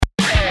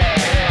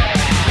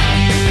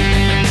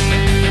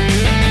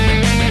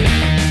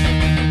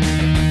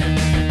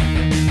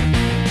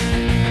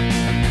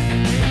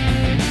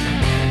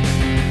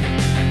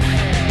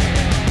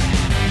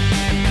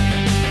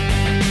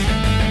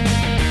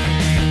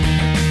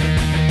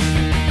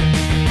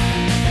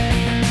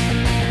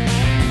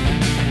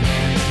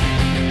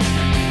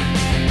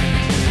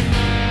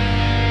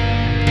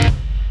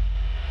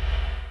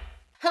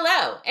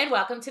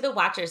welcome to the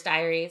Watcher's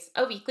Diaries,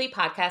 a weekly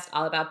podcast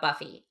all about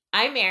Buffy.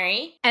 I'm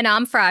Mary. And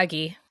I'm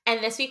Froggy.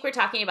 And this week we're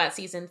talking about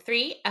Season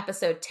 3,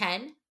 Episode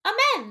 10,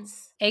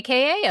 Amends.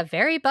 AKA A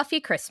Very Buffy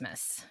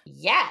Christmas.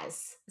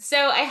 Yes. So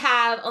I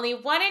have only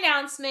one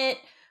announcement,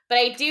 but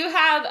I do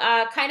have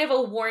a kind of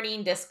a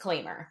warning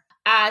disclaimer.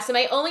 So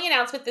my only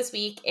announcement this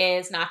week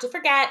is not to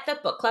forget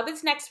that book club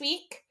is next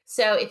week.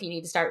 So if you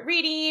need to start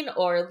reading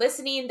or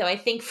listening, though I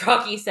think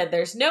Froggy said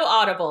there's no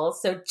audible,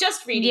 so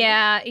just reading.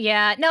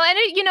 Yeah. No, and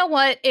you know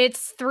what?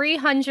 It's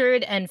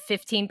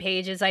 315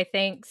 pages, I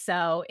think.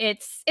 So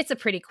it's a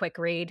pretty quick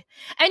read.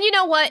 And you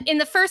know what? In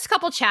the first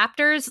couple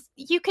chapters,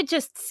 you could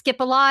just skip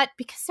a lot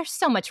because there's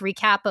so much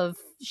recap of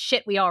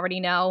shit we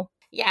already know.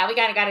 Yeah, we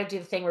gotta do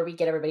the thing where we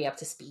get everybody up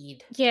to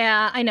speed.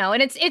 Yeah, I know.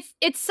 And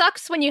it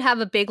sucks when you have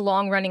a big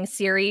long-running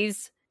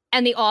series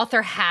and the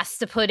author has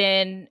to put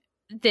in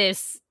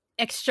this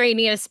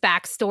extraneous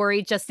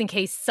backstory just in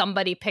case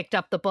somebody picked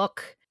up the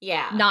book.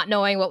 Yeah. Not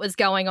knowing what was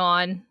going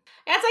on.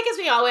 That's like as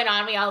we all went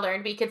on, we all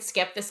learned we could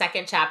skip the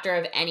second chapter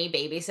of any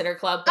Babysitter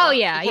Club book. Oh,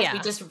 yeah, because yeah. we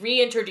just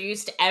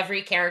reintroduced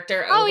every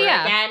character over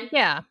again.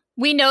 Yeah.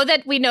 We know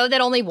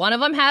that only one of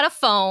them had a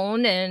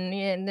phone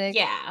and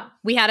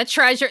we had a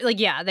treasure.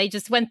 They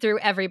just went through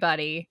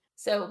everybody.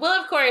 So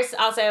we'll, of course,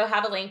 also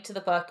have a link to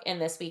the book in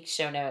this week's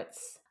show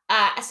notes.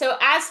 So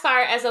as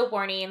far as a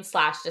warning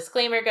 /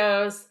 disclaimer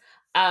goes,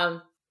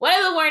 one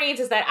of the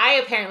warnings is that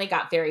I apparently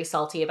got very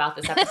salty about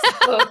this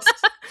episode.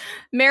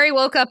 Mary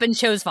woke up and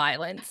chose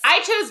violence.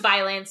 I chose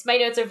violence. My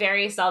notes are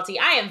very salty.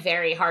 I am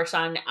very harsh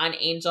on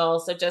Angel,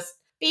 so just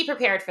be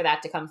prepared for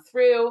that to come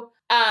through.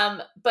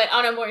 But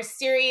on a more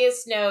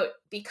serious note,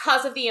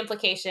 because of the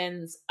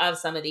implications of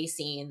some of these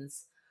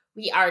scenes,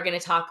 we are going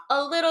to talk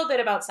a little bit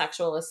about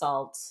sexual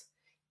assault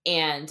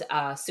and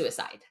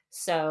suicide.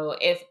 So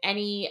if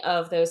any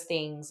of those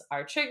things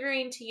are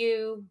triggering to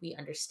you, we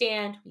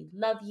understand. We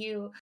love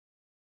you.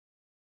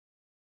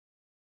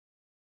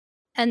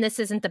 And this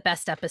isn't the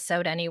best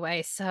episode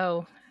anyway,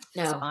 so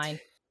it's fine.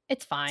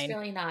 It's fine. It's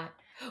really not.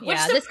 Which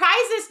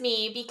surprises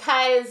me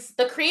because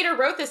the creator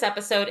wrote this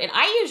episode and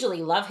I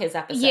usually love his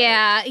episode.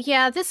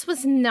 Yeah, this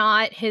was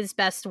not his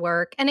best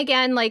work. And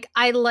again,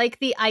 I like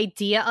the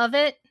idea of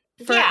it.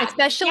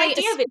 Especially, the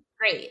idea of it is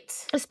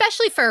great.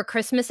 Especially for a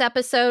Christmas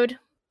episode.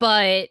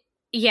 But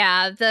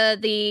yeah,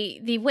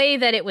 the way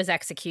that it was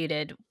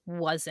executed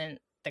wasn't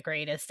the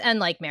greatest. And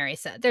like Mary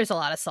said, there's a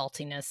lot of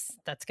saltiness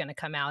that's going to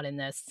come out in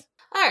this.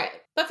 All right.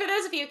 But for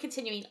those of you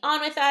continuing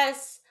on with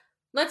us,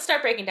 let's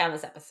start breaking down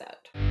this episode.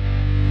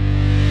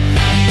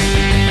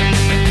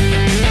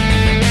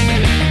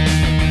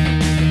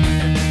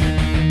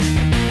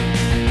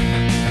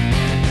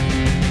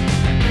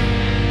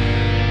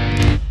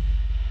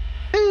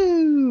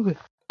 Ooh.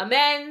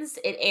 Amends.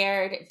 It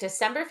aired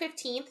December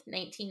 15th,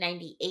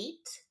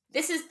 1998.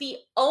 This is the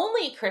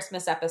only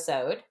Christmas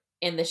episode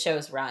in the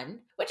show's run,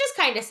 which is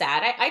kind of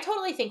sad. I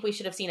totally think we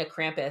should have seen a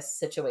Krampus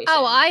situation.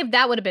 Oh,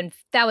 that would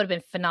have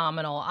been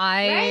phenomenal.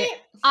 I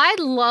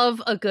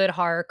love a good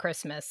horror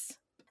Christmas.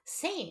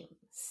 Same.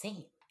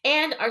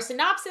 And our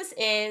synopsis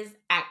is,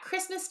 at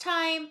Christmas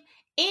time,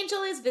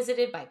 Angel is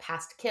visited by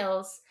past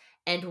kills,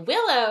 and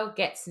Willow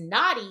gets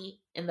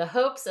naughty in the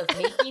hopes of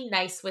making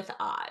nice with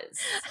Oz.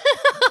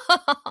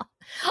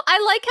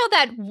 I like how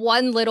that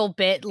one little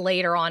bit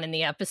later on in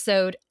the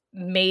episode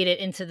made it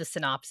into the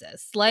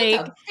synopsis.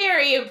 It's a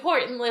very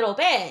important little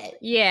bit.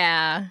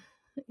 Yeah.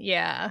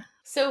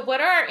 So what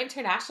are our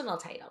international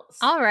titles?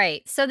 All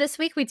right. So this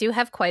week we do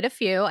have quite a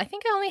few. I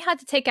think I only had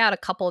to take out a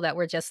couple that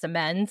were just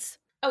amends.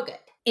 Oh, good.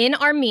 In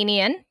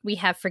Armenian, we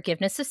have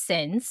Forgiveness of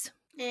Sins.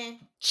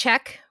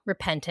 Czech,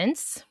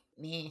 Repentance.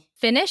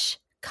 Finnish,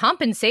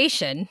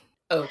 Compensation.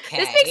 Okay.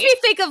 This makes me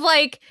think of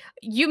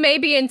you may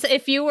be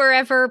if you were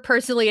ever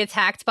personally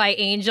attacked by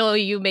Angel,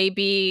 you may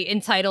be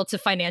entitled to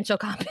financial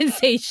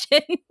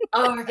compensation.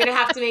 Oh, we're gonna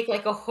have to make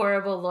a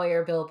horrible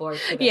lawyer billboard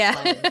for this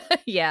one.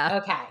 Yeah.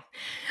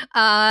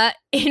 Okay.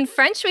 In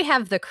French, we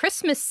have the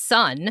Christmas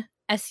Sun,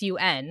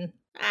 S-U-N.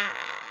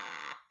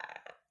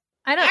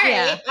 All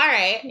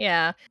right.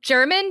 Yeah.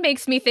 German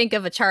makes me think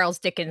of a Charles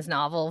Dickens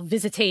novel,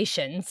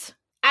 Visitations.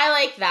 I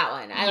like that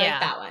one. I like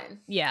that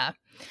one. Yeah.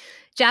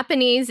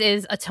 Japanese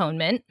is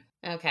Atonement.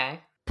 Okay.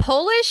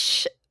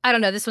 Polish, I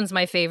don't know. This one's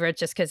my favorite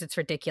just because it's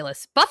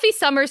ridiculous. Buffy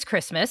Summers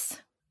Christmas.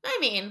 I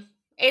mean,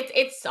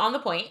 it's on the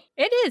point.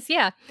 It is,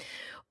 yeah.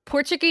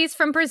 Portuguese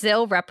from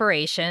Brazil,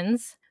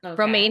 Reparations. Okay.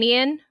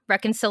 Romanian,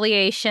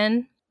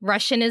 Reconciliation.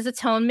 Russian is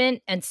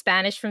Atonement. And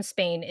Spanish from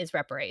Spain is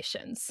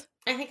Reparations.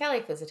 I think I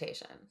like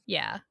Visitation.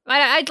 Yeah.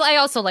 I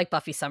also like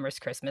Buffy Summers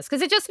Christmas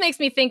because it just makes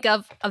me think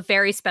of a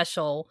very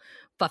special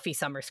Buffy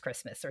Summers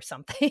Christmas or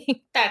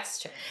something.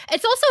 That's true.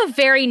 It's also a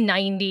very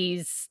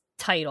 90s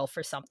title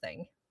for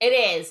something. It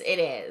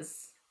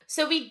is.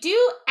 So we do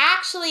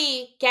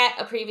actually get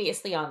a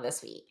previously on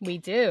this week. We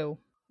do.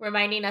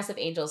 Reminding us of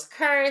Angel's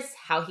curse,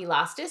 how he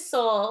lost his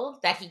soul,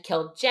 that he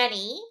killed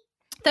Jenny.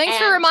 Thanks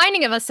for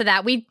reminding us of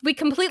that. We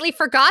completely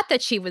forgot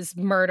that she was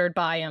murdered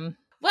by him.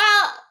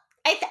 Well,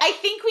 I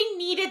think we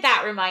needed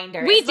that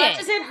reminder. We as did. much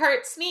as it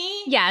hurts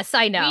me. Yes,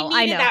 I know.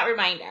 We needed that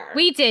reminder.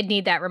 We did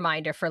need that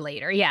reminder for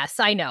later. Yes,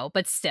 I know.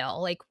 But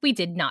still, like, we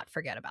did not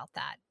forget about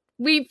that.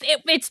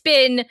 It's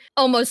been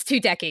almost 2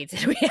 decades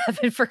and we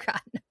haven't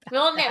forgotten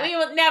about that. We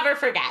will never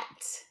forget.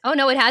 Oh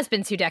no, it has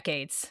been 2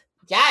 decades.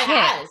 Yeah, Shit.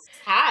 it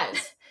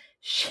has.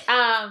 Shit.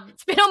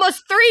 It's been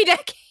almost 3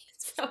 decades.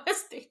 It's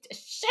almost 3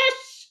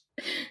 Shush.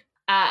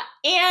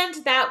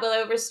 And that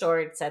Willow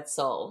restored said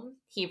soul.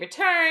 He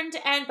returned,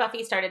 and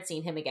Buffy started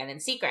seeing him again in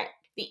secret.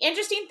 The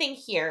interesting thing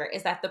here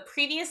is that the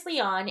previously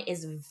on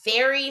is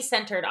very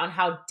centered on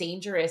how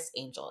dangerous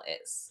Angel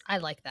is. I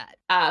like that.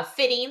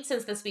 Fitting,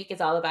 since this week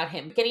is all about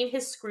him getting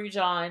his Scrooge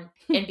on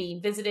and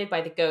being visited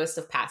by the ghosts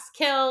of past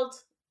killed.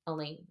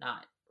 Only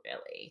not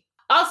really.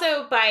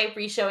 Also, by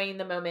re-showing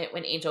the moment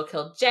when Angel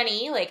killed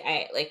Jenny, like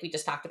we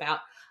just talked about,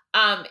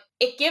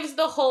 it gives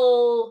the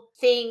whole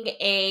thing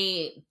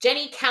a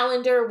Jenny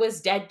Calendar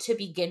was dead to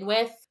begin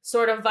with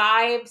sort of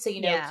vibe. So,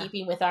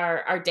 keeping with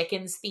our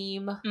Dickens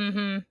theme.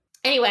 Mm-hmm.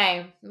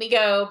 Anyway, we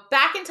go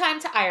back in time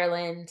to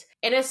Ireland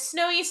in a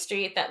snowy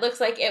street that looks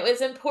like it was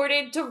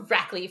imported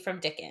directly from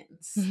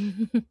Dickens.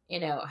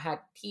 Had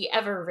he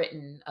ever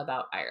written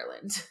about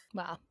Ireland?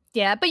 Wow.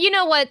 Yeah, but you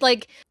know what?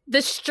 Like,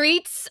 the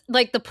streets,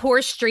 like the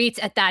poor streets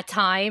at that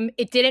time,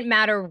 it didn't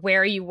matter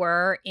where you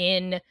were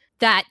in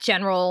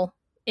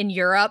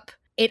Europe.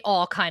 It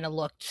all kind of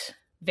looked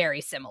very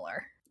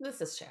similar.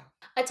 This is true.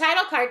 A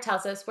title card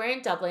tells us we're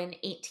in Dublin,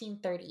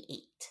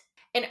 1838.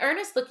 An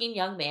earnest-looking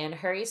young man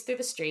hurries through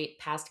the street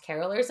past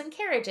carolers and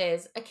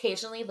carriages,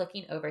 occasionally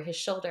looking over his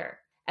shoulder,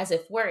 as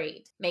if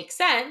worried. Makes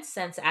sense,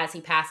 since as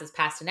he passes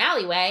past an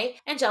alleyway,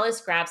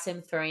 Angelus grabs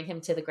him, throwing him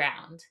to the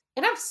ground.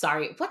 And I'm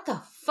sorry, what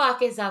the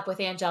fuck is up with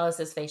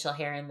Angelus's facial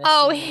hair in this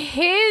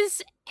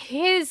scene?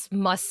 His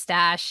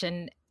mustache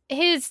and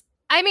his...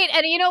 I mean,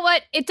 and you know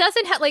what? It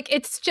doesn't have, like,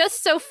 it's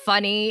just so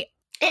funny.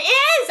 It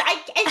is!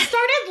 I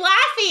started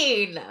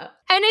laughing!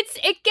 And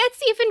it gets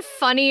even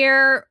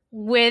funnier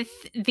with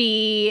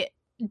the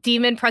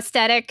demon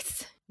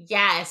prosthetics.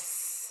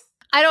 Yes.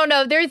 I don't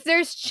know.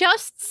 There's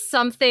just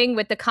something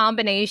with the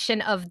combination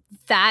of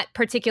that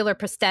particular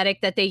prosthetic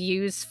that they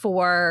use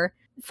for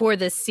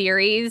this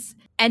series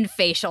and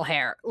facial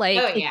hair. Like,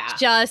 It's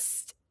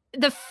just...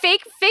 The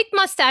fake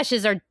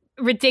mustaches are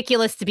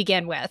ridiculous to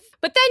begin with.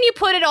 But then you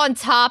put it on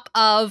top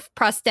of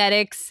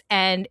prosthetics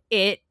and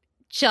it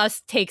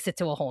just takes it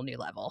to a whole new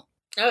level.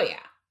 Oh yeah.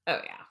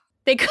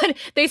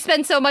 They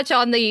spend so much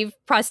on the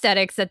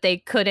prosthetics that they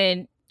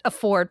couldn't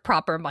afford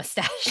proper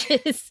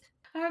mustaches.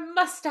 Our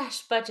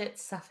mustache budget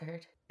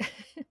suffered.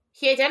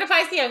 He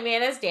identifies the young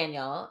man as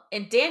Daniel,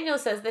 and Daniel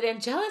says that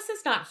Angelus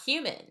is not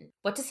human.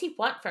 What does he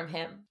want from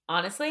him?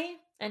 Honestly,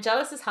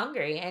 Angelus is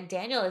hungry, and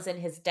Daniel is in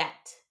his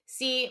debt.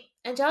 See,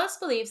 Angelus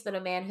believes that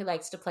a man who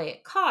likes to play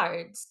at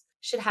cards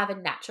should have a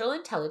natural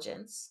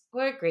intelligence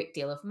or a great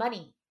deal of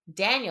money.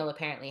 Daniel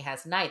apparently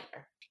has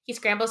neither. He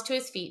scrambles to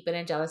his feet, but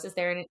Angelus is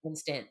there in an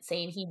instant,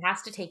 saying he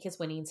has to take his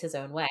winnings his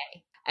own way.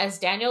 As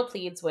Daniel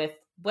pleads with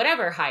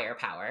whatever higher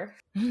power,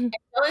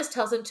 Angelus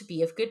tells him to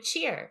be of good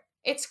cheer.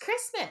 It's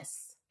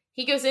Christmas.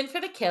 He goes in for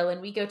the kill,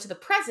 and we go to the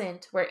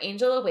present, where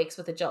Angel awakes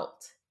with a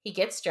jolt. He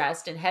gets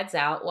dressed and heads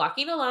out,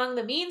 walking along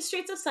the mean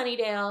streets of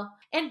Sunnydale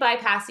and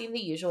bypassing the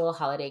usual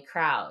holiday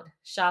crowd.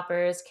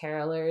 Shoppers,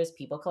 carolers,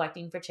 people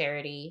collecting for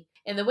charity.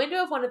 In the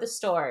window of one of the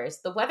stores,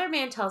 the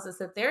weatherman tells us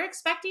that they're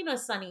expecting a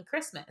sunny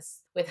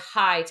Christmas with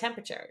high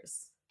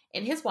temperatures.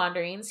 In his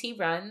wanderings, he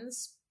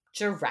runs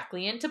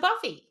directly into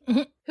Buffy,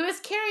 who is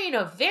carrying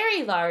a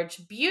very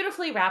large,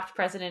 beautifully wrapped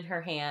present in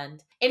her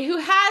hand, and who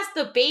has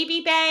the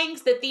baby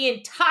bangs that the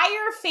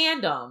entire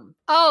fandom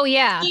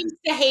seems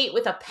to hate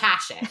with a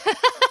passion.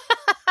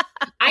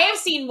 I have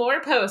seen more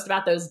posts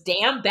about those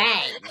damn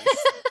bangs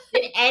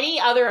than any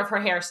other of her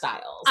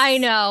hairstyles. I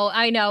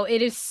know.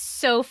 It is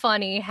so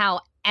funny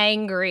how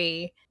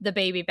angry the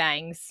baby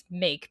bangs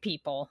make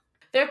people.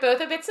 They're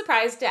both a bit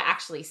surprised to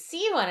actually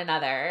see one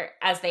another,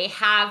 as they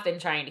have been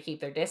trying to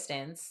keep their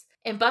distance.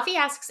 And Buffy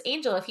asks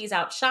Angel if he's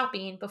out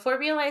shopping before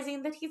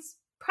realizing that he's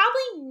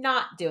probably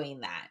not doing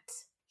that.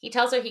 He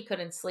tells her he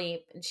couldn't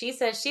sleep, and she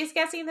says she's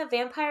guessing that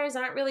vampires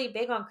aren't really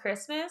big on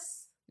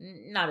Christmas.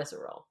 Not as a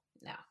rule,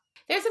 no.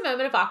 There's a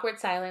moment of awkward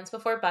silence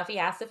before Buffy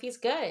asks if he's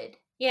good.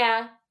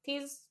 Yeah,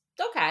 he's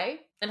okay.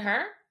 And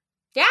her?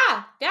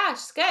 Yeah,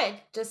 she's good.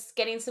 Just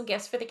getting some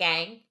gifts for the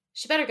gang.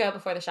 She better go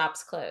before the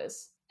shops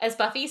close. As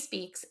Buffy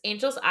speaks,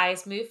 Angel's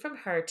eyes move from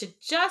her to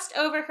just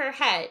over her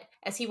head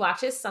as he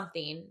watches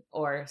something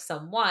or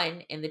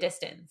someone in the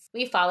distance.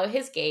 We follow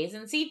his gaze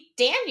and see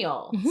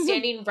Daniel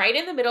standing right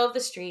in the middle of the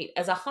street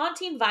as a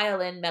haunting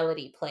violin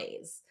melody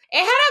plays.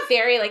 It had a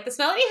very, this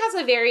melody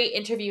has a very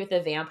Interview with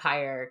a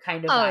Vampire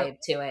kind of vibe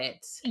to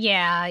it.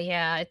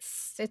 Yeah.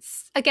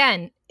 It's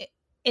again,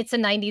 it's a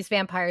 90s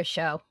vampire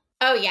show.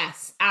 Oh,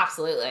 yes,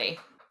 absolutely.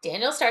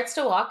 Daniel starts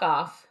to walk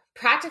off,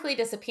 practically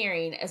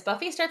disappearing as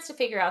Buffy starts to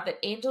figure out that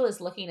Angel is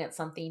looking at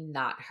something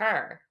not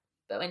her.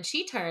 But when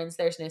she turns,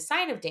 there's no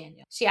sign of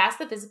Daniel. She asks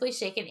the visibly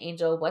shaken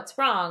Angel what's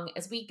wrong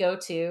as we go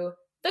to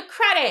The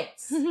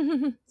credits!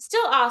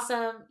 Still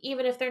awesome,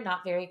 even if they're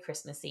not very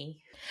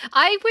Christmassy.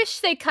 I wish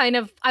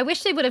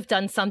they would have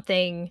done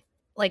something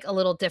like a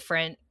little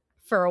different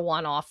for a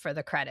one-off for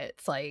the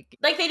credits. Like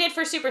they did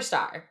for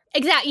Superstar.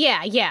 Exactly.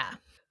 Yeah.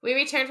 We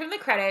return from the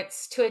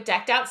credits to a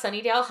decked out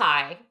Sunnydale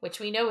High, which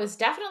we know is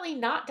definitely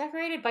not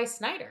decorated by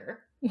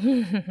Snyder.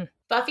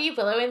 Buffy,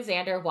 Willow, and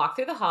Xander walk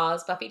through the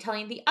halls, Buffy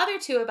telling the other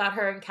two about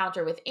her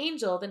encounter with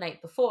Angel the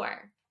night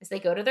before. As they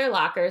go to their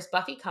lockers,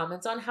 Buffy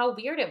comments on how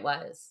weird it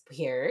was.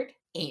 Weird?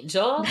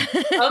 Angel?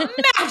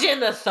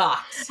 Imagine the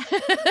thought!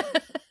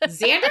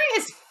 Xander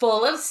is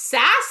full of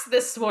sass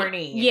this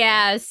morning.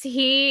 Yes,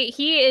 he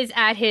is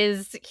at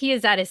his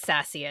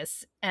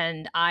sassiest,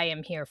 and I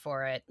am here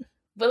for it.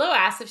 Willow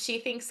asks if she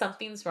thinks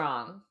something's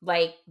wrong.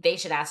 Like, they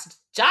should ask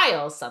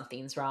Giles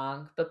something's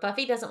wrong, but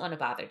Buffy doesn't want to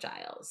bother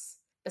Giles.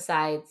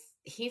 Besides,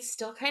 he's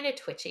still kind of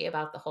twitchy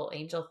about the whole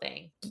Angel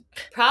thing.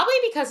 Probably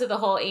because of the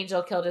whole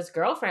Angel killed his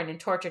girlfriend and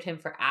tortured him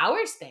for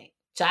hours thing.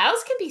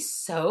 Giles can be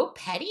so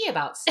petty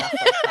about stuff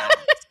like that.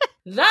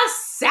 The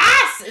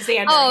sass,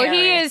 Xander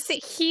Harris.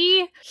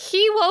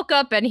 He woke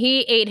up and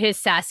he ate his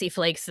sassy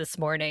flakes this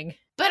morning.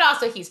 But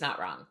also, he's not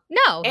wrong.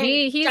 No,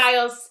 and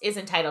Giles is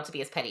entitled to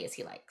be as petty as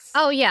he likes.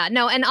 Oh, yeah.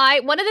 No, and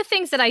one of the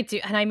things that I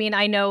do, and I mean,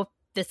 I know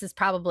this is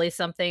probably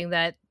something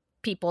that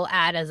people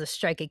add as a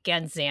strike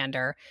against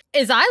Xander,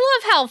 is I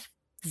love how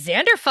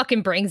Xander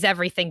fucking brings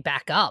everything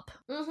back up.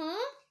 Mm-hmm.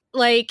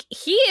 Like,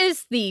 he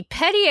is the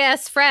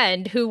petty-ass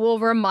friend who will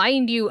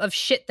remind you of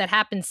shit that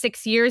happened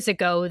 6 years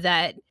ago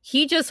that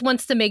he just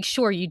wants to make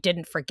sure you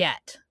didn't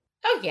forget.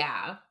 Oh,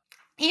 yeah.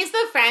 He's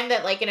the friend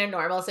that, like, in a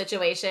normal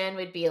situation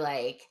would be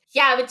like,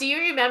 yeah, but do you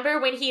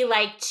remember when he,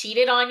 like,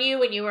 cheated on you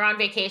when you were on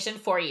vacation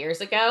 4 years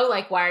ago?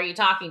 Like, why are you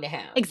talking to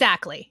him?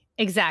 Exactly.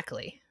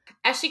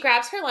 As she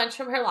grabs her lunch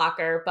from her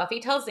locker, Buffy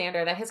tells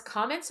Xander that his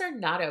comments are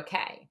not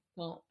okay.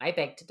 Well, I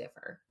beg to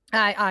differ.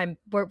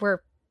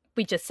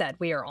 We just said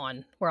we're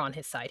on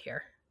his side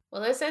here.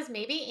 Willow says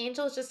maybe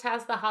Angel just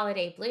has the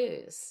holiday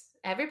blues.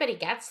 Everybody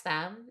gets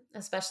them,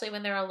 especially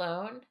when they're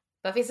alone.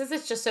 Buffy says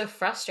it's just so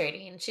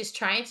frustrating. She's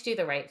trying to do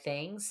the right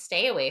things,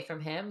 stay away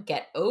from him,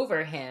 get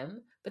over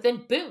him, but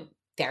then boom,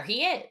 there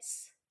he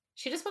is.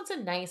 She just wants a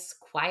nice,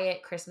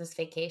 quiet Christmas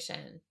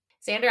vacation.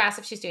 Xander asks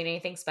if she's doing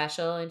anything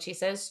special, and she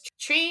says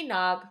tree,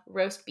 nog,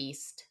 roast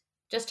beast.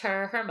 Just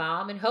her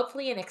mom, and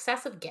hopefully an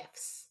excess of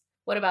gifts.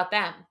 What about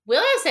them?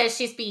 Willow says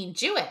she's being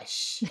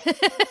Jewish.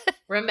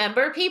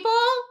 Remember, people?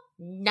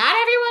 Not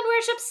everyone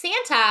worships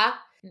Santa.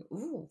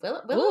 Ooh,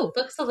 Willow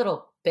looks a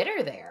little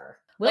bitter there.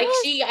 Like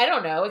she, I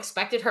don't know,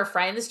 expected her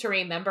friends to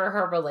remember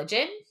her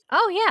religion.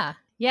 Oh,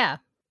 yeah.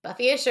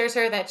 Buffy assures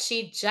her that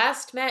she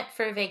just met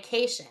for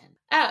vacation.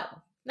 Oh,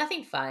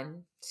 nothing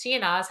fun. She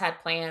and Oz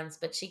had plans,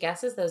 but she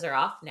guesses those are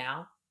off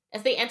now.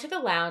 As they enter the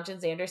lounge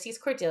and Xander sees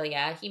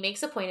Cordelia, he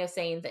makes a point of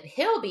saying that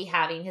he'll be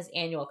having his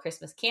annual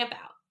Christmas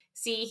campout.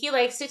 See, he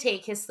likes to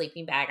take his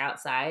sleeping bag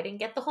outside and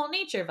get the whole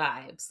nature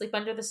vibe, sleep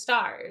under the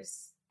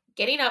stars.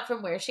 Getting up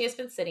from where she has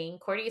been sitting,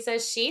 Cordy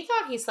says she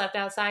thought he slept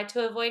outside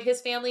to avoid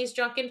his family's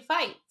drunken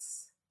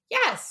fights.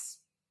 Yes,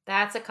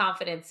 that's a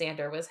confidence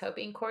Xander was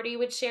hoping Cordy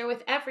would share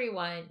with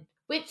everyone.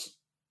 Which,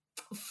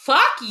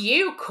 fuck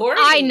you,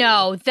 Cordy. I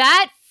know,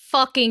 that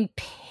fucking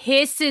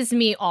pisses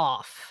me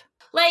off.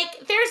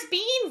 Like, there's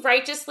being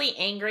righteously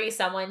angry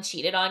someone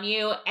cheated on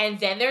you,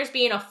 and then there's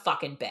being a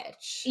fucking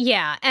bitch.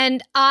 Yeah,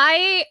 and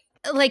that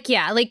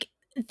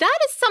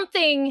is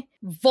something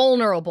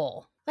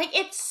vulnerable. Like,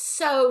 it's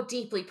so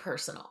deeply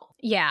personal.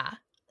 Yeah.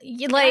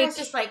 Like, it's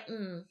just like,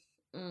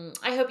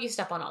 I hope you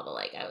step on all the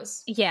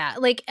Legos. Yeah,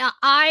 like,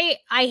 I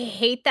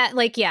hate that,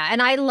 like, yeah,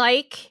 and I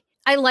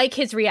like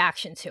his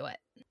reaction to it.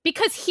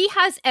 Because he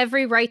has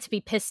every right to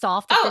be pissed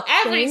off at the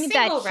every thing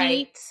single that right.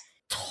 He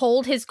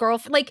told his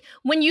girlfriend. Like,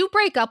 when you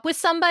break up with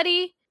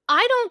somebody,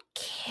 I don't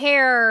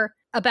care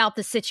about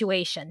the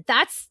situation.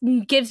 That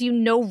gives you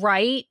no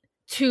right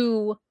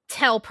to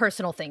tell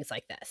personal things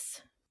like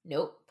this.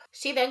 Nope.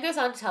 She then goes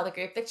on to tell the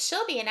group that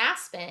she'll be in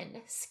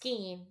Aspen,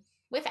 skiing,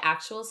 with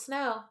actual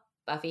snow.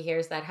 Buffy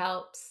hears that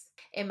helps.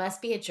 It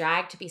must be a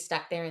drag to be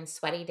stuck there in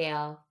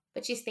Sweatydale,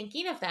 but she's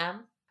thinking of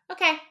them.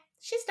 Okay,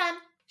 she's done.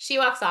 She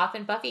walks off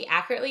and Buffy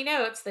accurately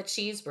notes that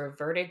she's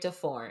reverted to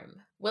form.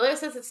 Willow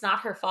says it's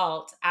not her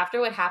fault. After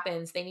what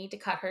happens, they need to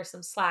cut her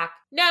some slack.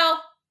 No,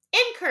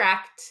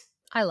 incorrect.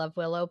 I love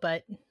Willow,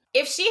 but...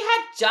 if she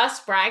had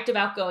just bragged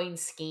about going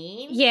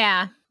skiing...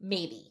 yeah.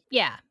 Maybe.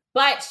 Yeah.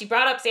 But she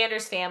brought up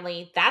Xander's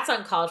family. That's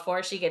uncalled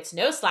for. She gets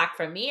no slack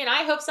from me, and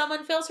I hope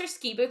someone fills her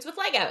ski boots with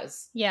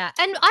Legos. Yeah,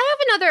 and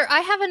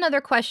I have another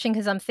question,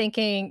 because I'm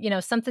thinking,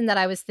 something that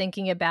I was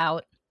thinking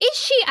about. Is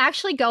she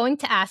actually going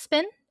to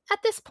Aspen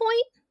at this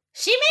point?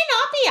 She may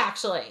not be,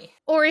 actually.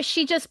 Or is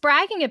she just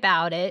bragging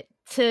about it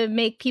to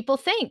make people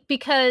think?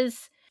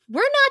 Because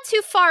we're not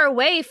too far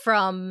away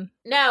from...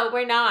 no,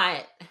 we're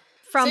not.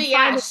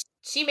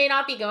 She may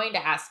not be going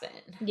to Aspen.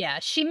 Yeah,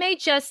 she may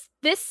just...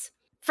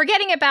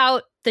 forgetting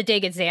about the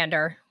dig at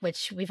Xander,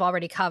 which we've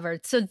already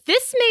covered. So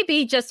this may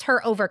be just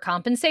her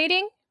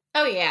overcompensating.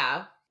 Oh,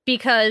 yeah.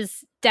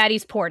 Because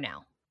Daddy's poor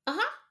now.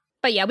 Uh-huh.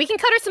 But yeah, we can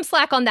cut her some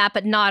slack on that,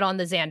 but not on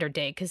the Xander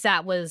date, because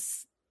that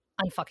was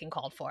unfucking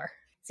called for.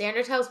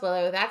 Xander tells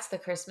Willow that's the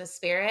Christmas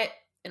spirit,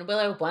 and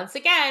Willow once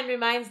again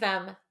reminds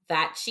them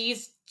that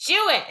she's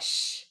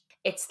Jewish.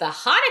 It's the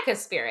Hanukkah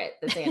spirit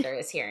that Xander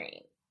is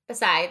hearing.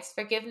 Besides,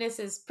 forgiveness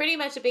is pretty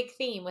much a big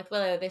theme with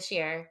Willow this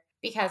year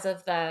because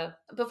of the...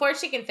 Before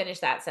she can finish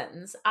that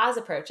sentence, Oz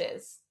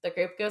approaches. The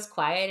group goes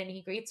quiet and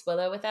he greets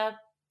Willow with a,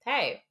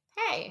 hey,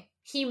 hey.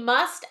 He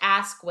must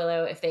ask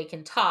Willow if they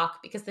can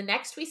talk because the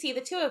next we see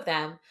the two of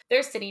them,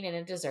 they're sitting in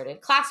a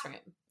deserted classroom.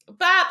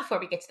 But before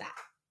we get to that,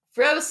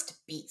 roast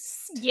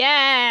beast.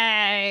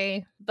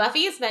 Yay!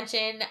 Buffy's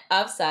mention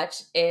of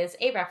such is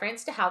a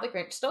reference to How the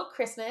Grinch Stole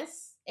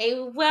Christmas,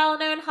 a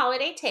well-known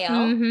holiday tale.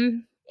 Mm-hmm.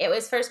 It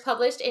was first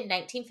published in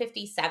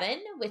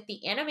 1957, with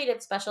the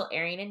animated special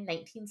airing in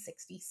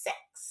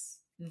 1966.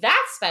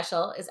 That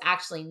special is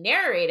actually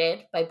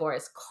narrated by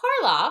Boris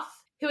Karloff,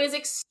 who is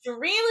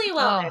extremely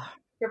well known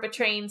for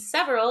portraying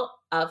several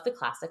of the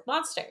classic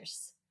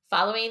monsters.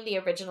 Following the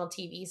original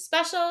TV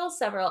special,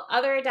 several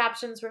other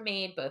adaptations were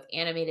made, both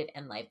animated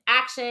and live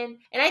action.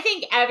 And I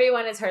think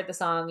everyone has heard the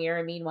song "You're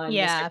a Mean One,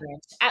 Mr.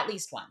 Grinch" at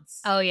least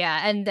once. Oh yeah,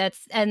 and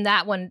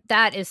that one,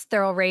 that is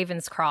Thurl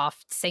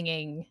Ravenscroft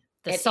singing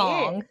the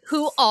song,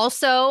 who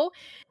also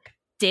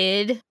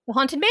did The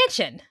Haunted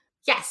Mansion.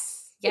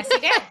 Yes, he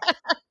did.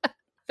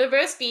 The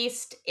roast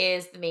beast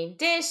is the main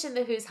dish in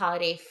the Who's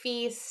Holiday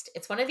Feast.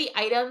 It's one of the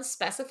items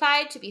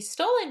specified to be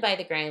stolen by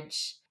the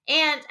Grinch.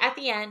 And at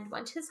the end,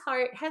 once his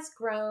heart has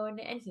grown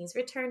and he's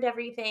returned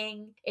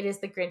everything, it is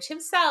the Grinch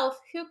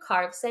himself who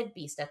carves said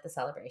beast at the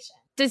celebration.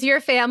 Does your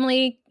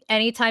family,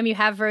 anytime you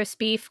have roast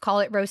beef, call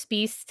it roast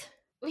beast?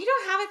 We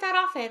don't have it that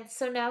often,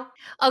 so no.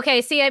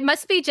 Okay, see, it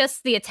must be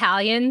just the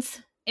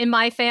Italians in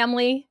my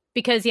family,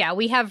 because yeah,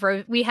 we have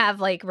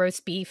like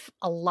roast beef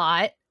a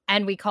lot,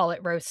 and we call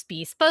it roast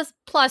beast.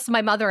 Plus,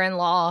 my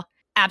mother-in-law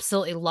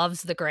absolutely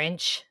loves the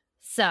Grinch.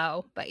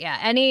 So, but yeah,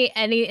 any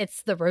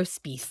it's the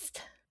roast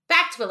beast.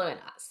 Back to Willow and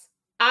Oz.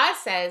 Oz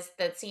says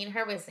that seeing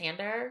her with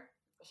Xander,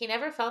 he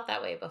never felt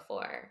that way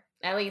before.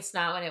 At least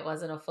not when it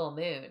wasn't a full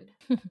moon.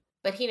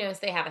 But he knows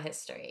they have a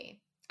history.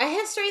 A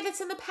history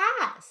that's in the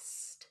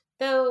past.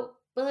 Though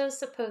Willow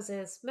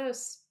supposes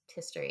most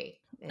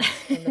history is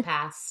in the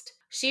past.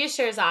 She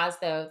assures Oz,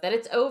 though, that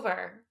it's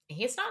over.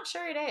 He's not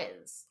sure it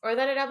is, or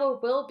that it ever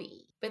will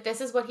be. But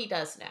this is what he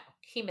does know.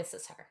 He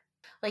misses her.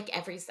 Like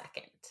every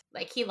second.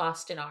 Like he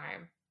lost an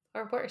arm.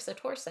 Or worse, a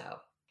torso.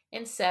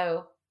 And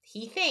so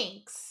he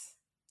thinks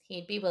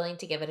he'd be willing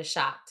to give it a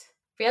shot.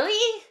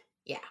 Really?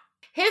 Yeah.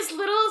 His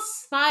little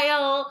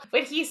smile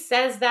when he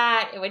says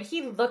that, and when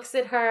he looks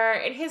at her,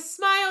 and his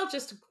smile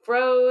just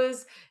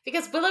grows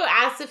because Willow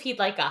asks if he'd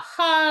like a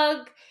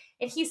hug,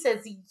 and he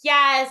says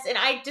yes, and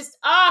I just,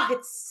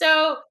 it's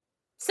so,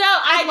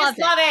 I just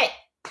love it.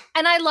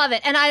 And I love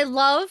it. And I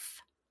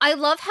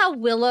love how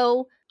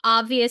Willow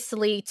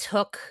obviously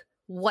took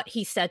what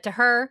he said to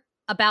her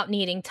about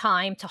needing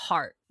time to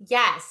heart.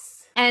 Yes.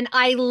 And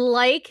I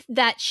like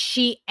that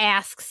she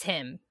asks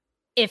him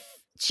if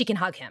she can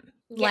hug him.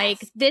 Yes.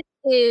 Like, this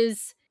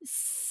is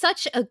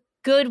such a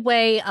good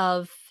way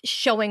of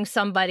showing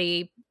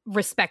somebody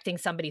respecting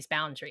somebody's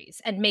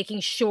boundaries and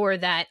making sure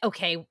that,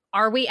 okay,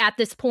 are we at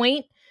this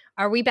point?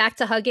 Are we back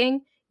to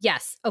hugging?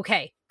 Yes.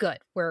 Okay, good.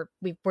 We're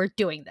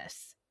doing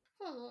this.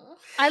 Aww.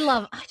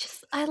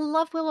 I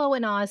love Willow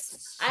and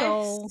Oz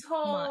so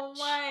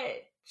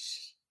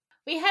much.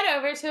 We head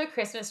over to a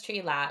Christmas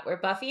tree lot where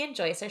Buffy and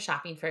Joyce are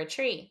shopping for a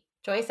tree.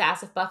 Joyce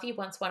asks if Buffy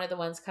wants one of the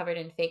ones covered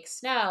in fake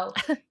snow.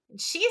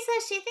 She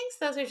says she thinks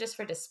those are just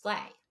for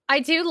display. I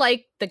do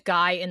like the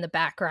guy in the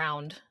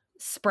background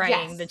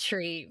spraying the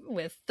tree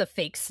with the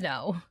fake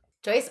snow.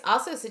 Joyce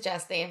also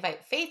suggests they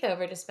invite Faith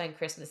over to spend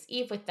Christmas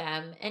Eve with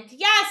them. And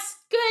yes,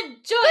 good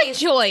Joyce! Good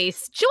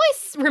Joyce!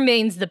 Joyce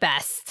remains the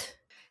best.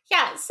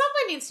 Yeah,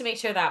 someone needs to make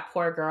sure that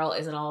poor girl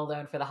isn't all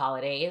alone for the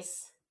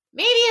holidays.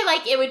 Maybe,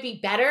 it would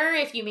be better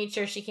if you made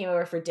sure she came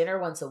over for dinner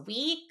once a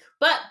week.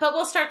 But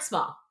we'll start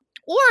small.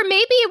 Or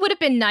maybe it would have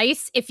been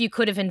nice if you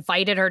could have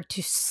invited her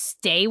to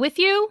stay with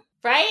you.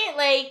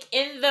 Right?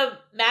 In the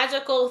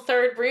magical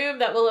third room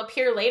that will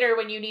appear later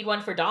when you need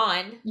one for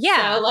Dawn.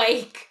 Yeah.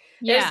 So,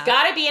 there's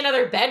got to be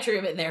another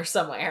bedroom in there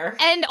somewhere.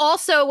 And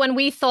also when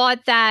we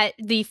thought that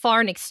the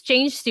foreign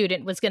exchange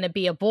student was going to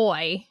be a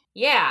boy.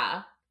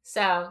 Yeah.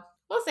 So,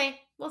 we'll see.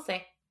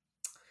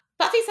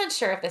 Buffy's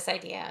unsure of this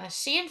idea.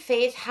 She and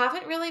Faith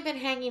haven't really been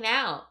hanging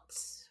out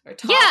or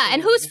talking. Yeah,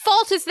 and whose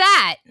fault is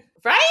that?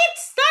 Right?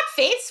 It's not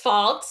Faith's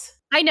fault.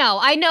 I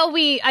know.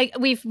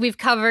 We've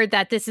covered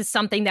that this is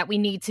something that we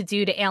need to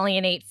do to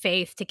alienate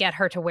Faith to get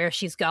her to where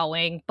she's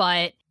going,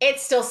 but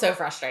it's still so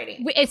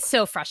frustrating. It's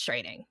so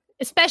frustrating,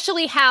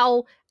 especially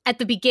how at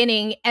the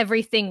beginning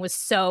everything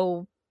was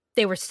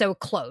they were so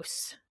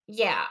close.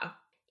 Yeah.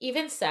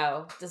 Even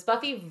so, does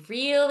Buffy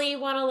really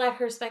want to let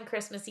her spend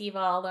Christmas Eve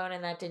all alone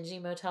in that dingy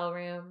motel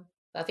room?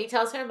 Buffy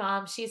tells her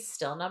mom she's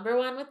still number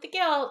one with the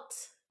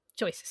guilt.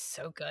 Joyce is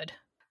so good.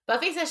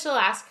 Buffy says she'll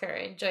ask her,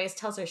 and Joyce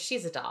tells her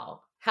she's a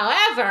doll.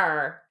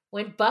 However,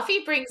 when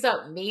Buffy brings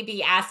up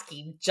maybe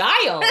asking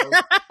Giles,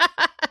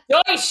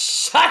 Joyce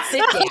shuts it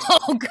down.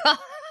 Oh, God.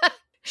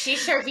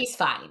 She's sure he's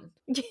fine.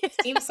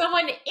 Seems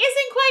someone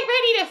isn't quite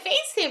ready to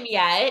face him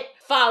yet,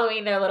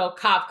 following their little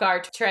cop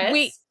car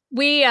tryst.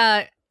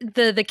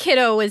 The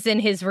kiddo was in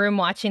his room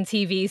watching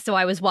TV, so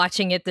I was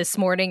watching it this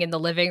morning in the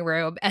living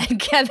room, and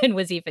Kevin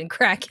was even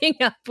cracking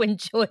up when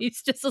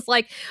Joyce just was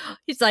like,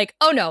 he's like,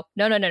 oh, no.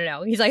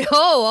 He's like,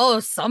 oh,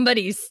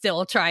 somebody's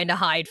still trying to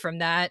hide from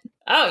that.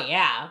 Oh,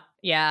 yeah.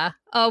 Yeah.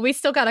 Oh, we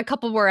still got a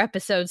couple more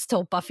episodes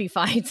till Buffy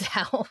finds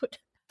out.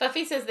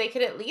 Buffy says they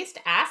could at least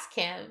ask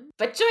him,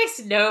 but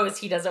Joyce knows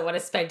he doesn't want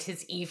to spend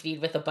his evening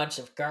with a bunch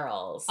of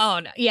girls. Oh,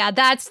 no. Yeah,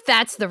 that's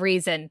the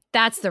reason.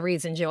 That's the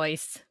reason,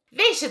 Joyce.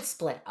 They should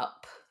split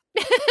up.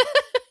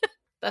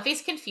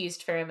 Buffy's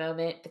confused for a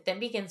moment, but then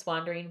begins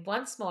wandering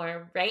once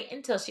more right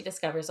until she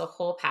discovers a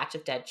whole patch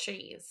of dead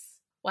trees.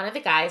 One of the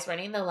guys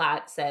running the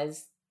lot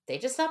says they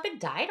just up and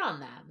died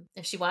on them.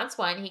 If she wants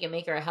one, he can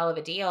make her a hell of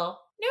a deal.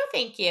 No,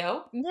 thank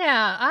you.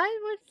 Yeah, I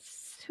would.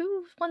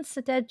 Who wants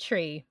a dead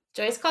tree?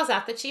 Joyce calls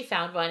out that she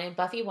found one, and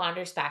Buffy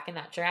wanders back in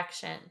that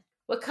direction.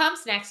 What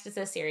comes next is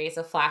a series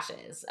of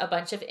flashes, a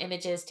bunch of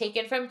images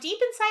taken from deep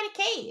inside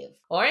a cave,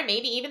 or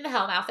maybe even the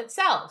Hellmouth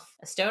itself.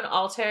 A stone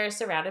altar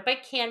surrounded by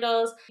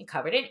candles and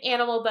covered in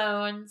animal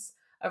bones.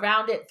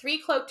 Around it,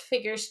 3 cloaked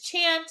figures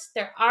chant,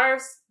 their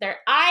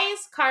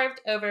eyes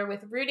carved over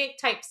with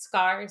runic-type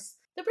scars.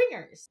 The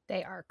Bringers.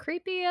 They are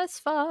creepy as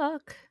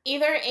fuck.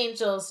 Either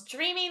Angel's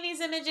dreaming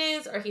these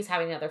images, or he's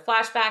having another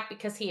flashback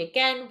because he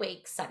again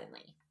wakes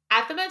suddenly.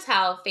 At the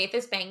motel, Faith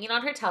is banging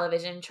on her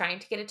television, trying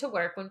to get it to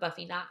work when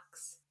Buffy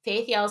knocks.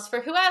 Faith yells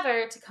for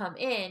whoever to come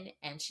in,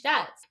 and she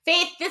does.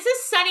 Faith, this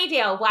is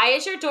Sunnydale. Why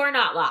is your door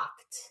not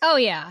locked? Oh,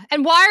 yeah.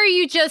 And why are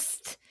you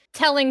just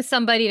telling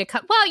somebody to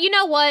come? Well, you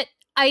know what?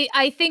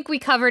 I think we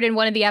covered in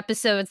one of the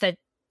episodes that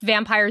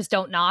vampires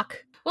don't knock.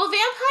 Well,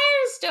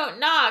 vampires don't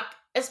knock,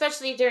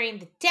 especially during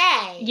the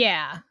day.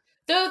 Yeah.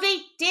 Though they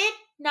did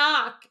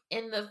knock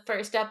in the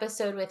first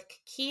episode with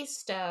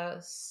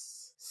Kakistos.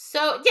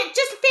 So, yeah,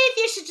 just Faith,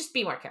 you should just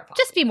be more careful.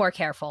 Just be more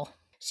careful.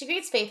 She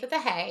greets Faith with a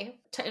hey,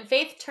 and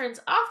Faith turns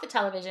off the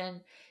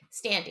television,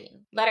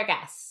 standing. Let her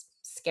guess.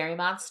 Scary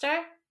monster?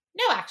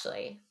 No,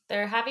 actually.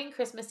 They're having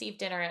Christmas Eve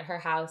dinner at her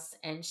house,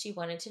 and she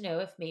wanted to know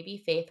if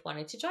maybe Faith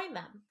wanted to join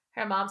them.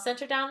 Her mom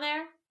sent her down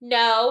there?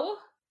 No.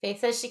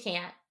 Faith says she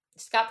can't.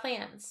 She's got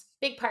plans.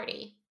 Big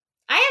party.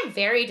 I am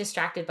very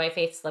distracted by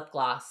Faith's lip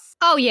gloss.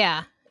 Oh,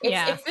 yeah.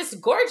 It's this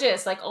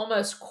gorgeous, like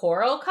almost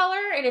coral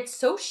color, and it's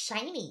so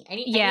shiny. I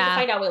need to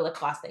find out what lip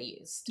gloss they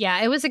used. Yeah,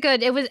 it was a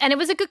good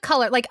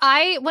color. Like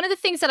one of the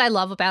things that I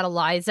love about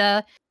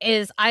Eliza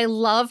is I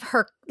love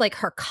her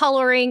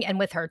coloring, and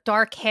with her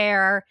dark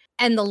hair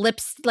and the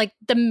lips, like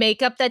the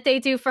makeup that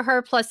they do for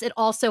her. Plus it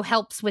also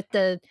helps with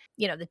the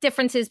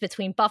differences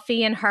between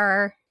Buffy and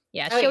her.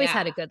 Yeah, she always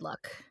had a good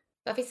look.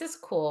 Buffy says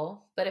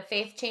cool, but if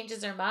Faith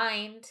changes her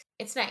mind,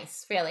 it's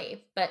nice,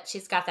 really. But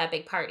she's got that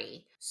big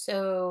party.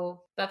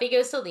 So Buffy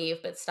goes to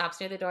leave, but stops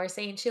near the door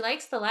saying she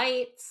likes the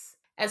lights,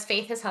 as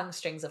Faith has hung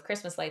strings of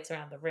Christmas lights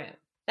around the room.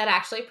 That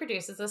actually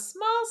produces a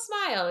small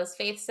smile as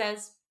Faith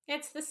says,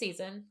 it's the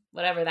season,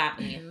 whatever that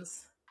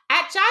means.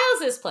 At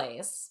Giles's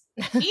place,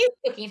 he's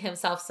cooking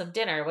himself some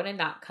dinner when a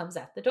knock comes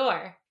at the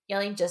door.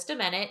 Yelling just a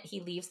minute, he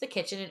leaves the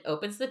kitchen and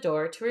opens the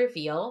door to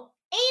reveal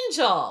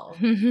Angel.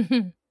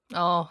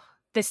 Oh,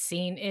 this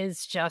scene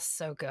is just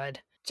so good.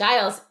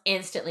 Giles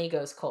instantly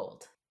goes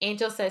cold.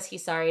 Angel says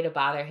he's sorry to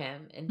bother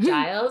him, and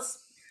Giles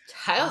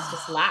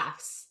just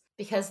laughs,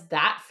 because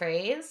that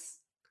phrase,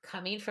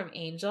 coming from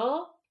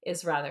Angel,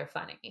 is rather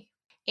funny.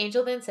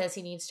 Angel then says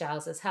he needs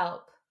Giles'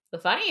 help. The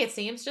funny, it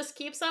seems, just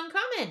keeps on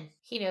coming.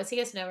 He knows he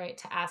has no right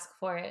to ask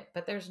for it,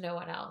 but there's no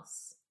one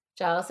else.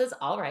 Giles says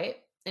all right,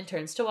 and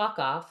turns to walk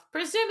off,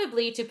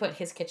 presumably to put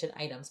his kitchen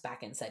items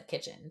back in said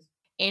kitchen.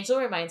 Angel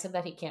reminds him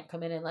that he can't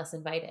come in unless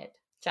invited.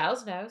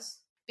 Giles knows,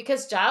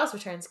 because Giles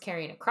returns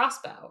carrying a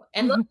crossbow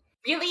and looks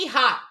really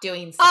hot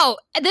doing so. Oh,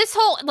 this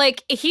whole,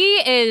 he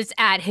is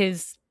at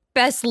his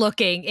best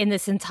looking in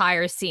this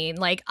entire scene.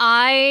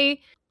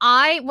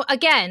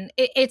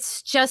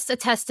 It's just a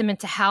testament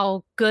to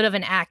how good of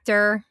an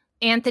actor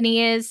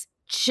Anthony is.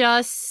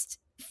 Just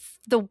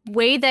the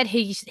way that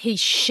he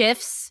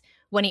shifts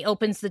when he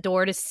opens the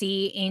door to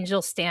see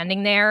Angel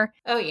standing there.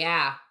 Oh,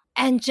 yeah.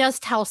 And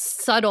just how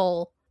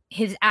subtle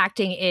his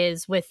acting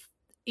is with,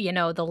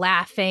 the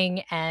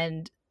laughing,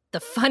 and the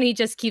funny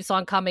just keeps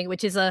on coming,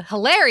 which is a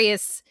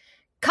hilarious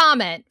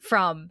comment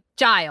from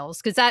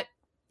Giles, because that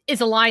is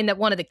a line that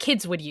one of the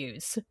kids would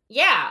use.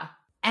 Yeah.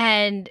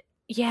 And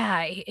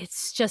yeah,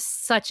 it's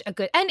just such a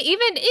good, and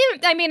even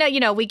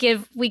we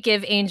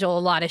give Angel a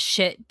lot of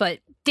shit, but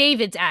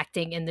David's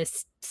acting in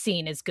this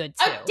scene is good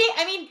too.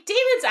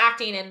 David's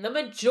acting in the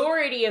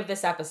majority of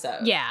this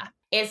episode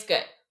is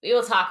good. We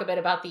will talk a bit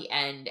about the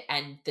end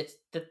and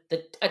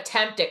the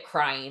attempt at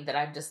crying that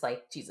I'm just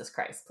like, Jesus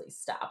Christ, please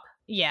stop.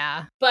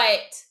 Yeah. But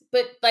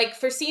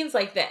for scenes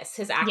like this,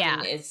 his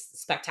acting is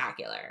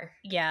spectacular.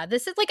 Yeah,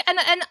 this is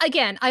and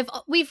again,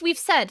 we've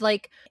said,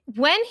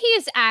 when he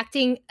is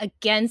acting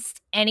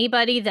against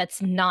anybody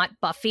that's not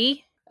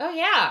Buffy. Oh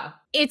yeah.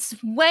 it's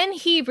when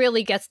he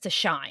really gets to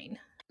shine.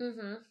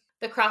 Mm-hmm.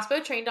 The crossbow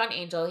trained on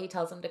Angel. He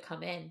tells him to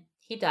come in.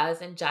 He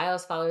does, and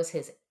Giles follows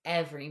his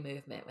every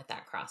movement with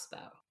that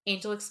crossbow.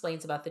 Angel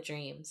explains about the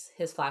dreams,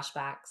 his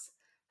flashbacks,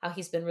 how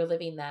he's been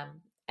reliving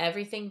them,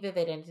 everything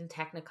vivid and in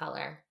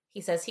technicolor.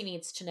 He says he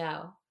needs to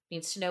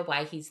know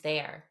why he's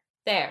there.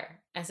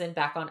 There, as in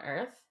back on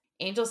Earth.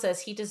 Angel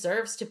says he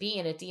deserves to be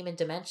in a demon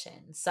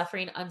dimension,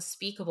 suffering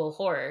unspeakable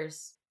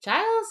horrors.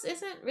 Giles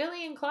isn't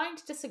really inclined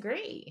to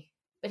disagree.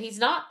 But he's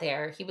not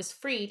there. He was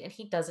freed and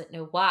he doesn't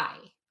know why.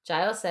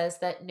 Giles says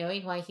that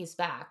knowing why he's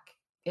back,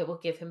 it will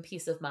give him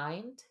peace of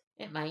mind.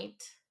 It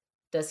might.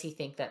 Does he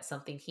think that's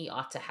something he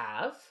ought to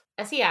have?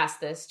 As he asks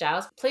this,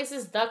 Giles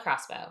places the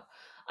crossbow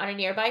on a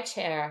nearby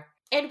chair,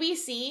 and we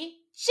see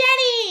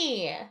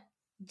Jenny!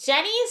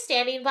 Jenny is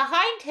standing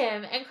behind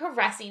him and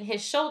caressing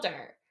his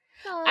shoulder.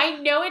 Aww. I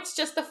know it's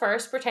just the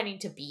first pretending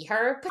to be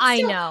her, but I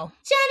still, know.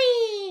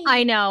 Jenny!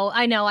 I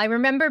know. I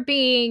remember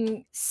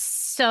being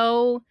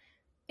so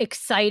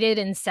excited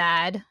and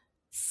sad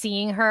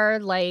seeing her,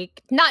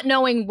 like, not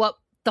knowing what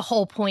the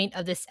whole point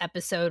of this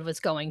episode was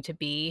going to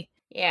be.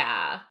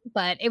 Yeah.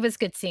 But it was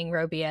good seeing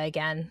Robia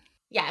again.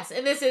 Yes,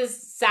 and this is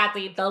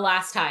sadly the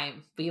last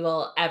time we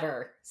will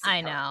ever see her.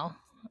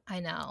 I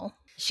know.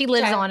 She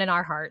lives on in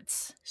our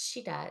hearts.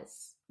 She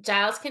does.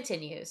 Giles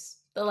continues.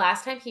 The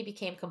last time he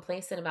became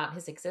complacent about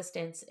his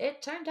existence,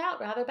 it turned out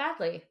rather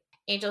badly.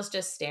 Angel's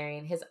just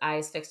staring, his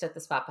eyes fixed at the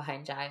spot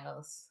behind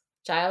Giles.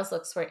 Giles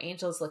looks where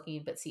Angel's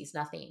looking but sees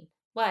nothing.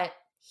 What?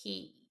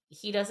 He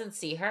doesn't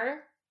see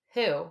her?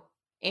 Who?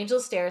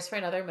 Angel stares for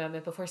another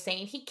moment before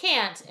saying he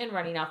can't and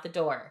running out the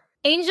door.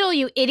 Angel,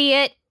 you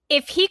idiot.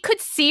 If he could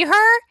see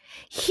her,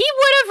 he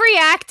would have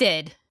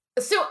reacted.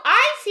 So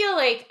I feel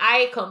like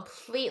I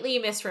completely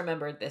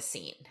misremembered this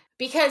scene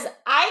because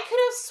I could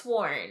have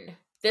sworn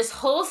this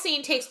whole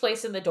scene takes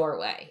place in the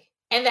doorway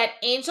and that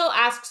Angel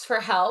asks for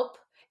help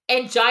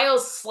and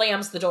Giles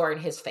slams the door in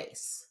his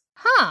face.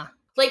 Huh.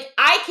 Like,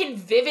 I can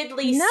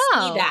vividly see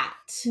that.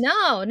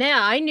 No,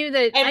 I knew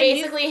that. And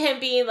basically him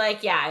being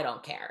like, yeah, I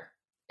don't care.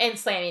 And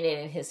slamming it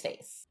in his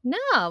face. No,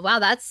 wow,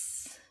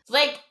 that's...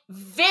 Like,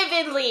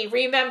 vividly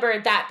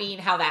remembered that being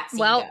how that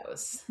scene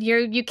goes.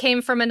 You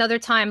came from another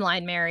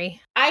timeline,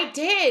 Mary. I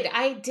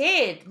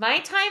did. My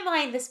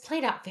timeline, this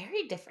played out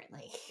very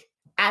differently.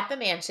 At the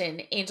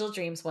mansion, Angel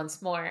dreams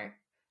once more.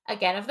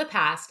 Again of the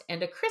past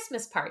and a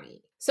Christmas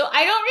party. So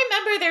I don't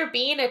remember there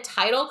being a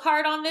title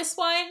card on this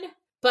one,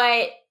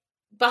 but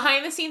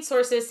behind the scenes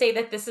sources say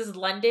that this is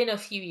London a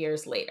few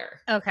years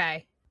later.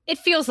 Okay. It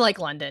feels like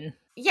London.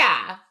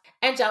 Yeah.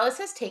 Angelus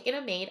has taken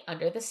a maid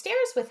under the stairs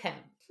with him.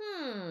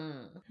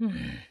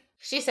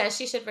 She says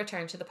she should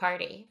return to the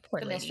party. Poor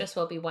the lady. Mistress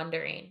will be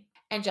wondering.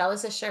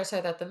 Angelus assures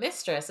her that the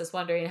mistress is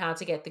wondering how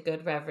to get the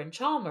good Reverend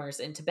Chalmers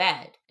into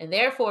bed, and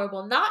therefore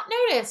will not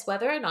notice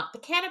whether or not the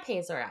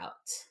canapes are out.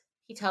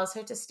 He tells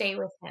her to stay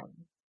with him,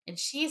 and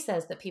she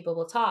says that people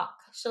will talk.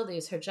 She'll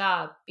lose her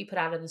job, be put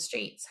out in the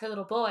streets, her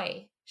little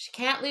boy. She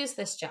can't lose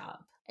this job.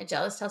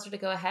 Angelus tells her to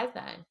go ahead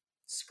then.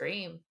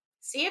 Scream.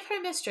 See if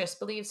her mistress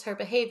believes her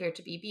behavior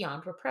to be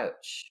beyond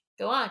reproach.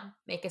 Go on,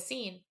 make a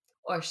scene.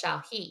 Or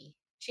shall he?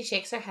 She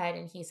shakes her head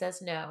and he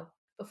says no.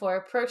 Before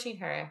approaching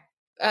her,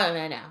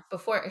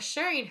 before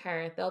assuring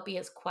her they'll be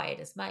as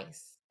quiet as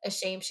mice.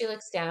 Ashamed, she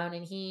looks down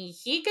and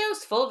he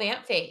goes full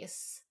vamp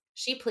face.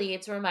 She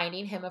pleads,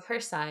 reminding him of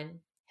her son.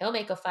 He'll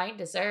make a fine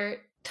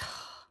dessert.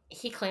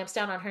 He clamps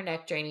down on her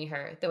neck, draining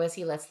her, though as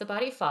he lets the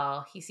body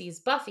fall, he sees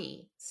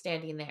Buffy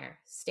standing there,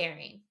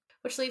 staring,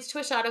 which leads to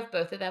a shot of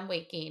both of them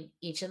waking,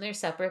 each in their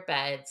separate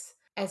beds,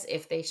 as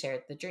if they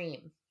shared the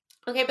dream.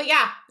 Okay, but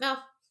yeah, no,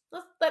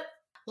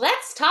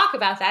 let's talk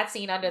about that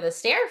scene under the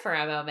stair for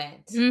a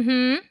moment.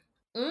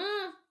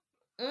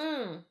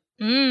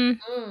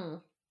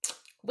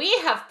 We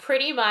have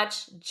pretty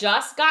much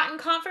just gotten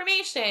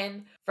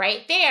confirmation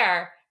right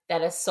there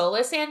that a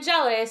Solus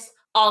Angelus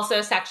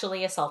also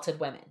sexually assaulted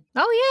women.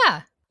 Oh,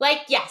 yeah. Like,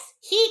 yes,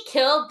 he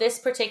killed this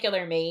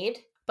particular maid,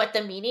 but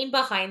the meaning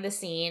behind the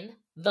scene,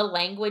 the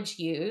language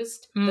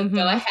used, the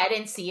go ahead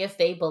and see if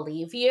they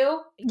believe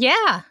you.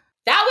 Yeah.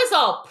 That was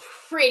all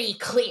pretty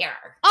clear.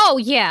 Oh,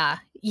 yeah.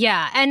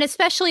 Yeah. And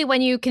especially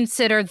when you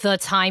consider the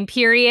time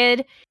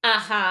period.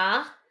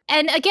 Uh-huh.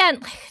 And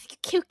again,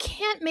 you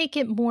can't make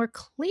it more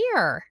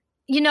clear.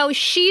 You know,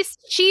 she's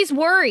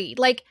worried.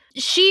 Like,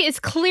 she is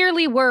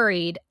clearly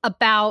worried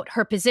about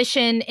her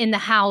position in the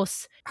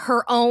house,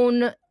 her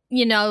own,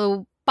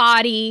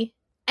 body,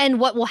 and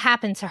what will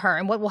happen to her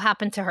and what will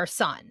happen to her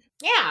son.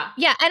 Yeah.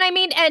 Yeah. And I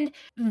mean, and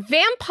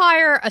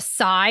vampire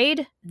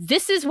aside,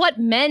 this is what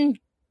men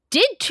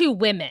did to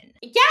women.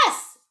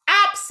 Yes,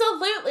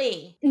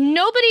 absolutely.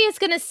 Nobody is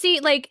going to see,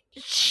 like,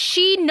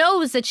 she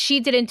knows that she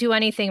didn't do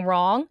anything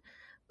wrong,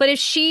 but if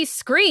she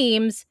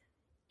screams,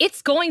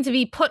 it's going to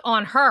be put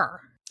on her.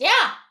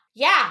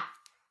 Yeah.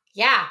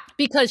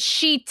 Because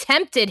she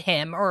tempted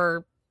him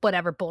or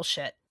whatever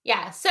bullshit.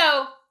 Yeah, so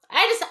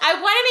I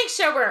want to make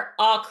sure we're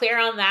all clear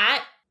on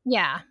that.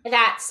 Yeah.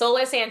 That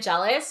Solus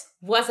Angelus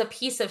was a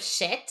piece of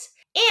shit.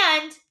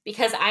 And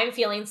because I'm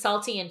feeling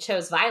salty and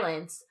chose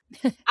violence,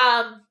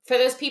 For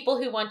those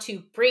people who want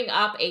to bring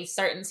up a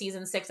certain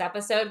season 6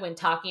 episode when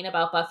talking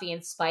about Buffy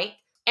and Spike,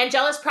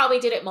 Angelus probably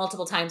did it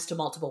multiple times to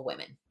multiple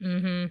women.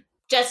 Mm-hmm.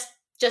 Just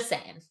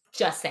saying.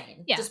 Just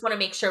saying. Yeah. Just want to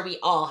make sure we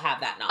all have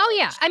that knowledge. Oh,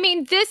 yeah. I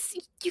mean,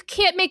 you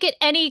can't make it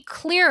any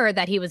clearer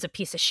that he was a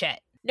piece of shit.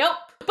 Nope.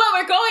 But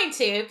we're going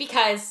to,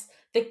 because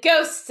the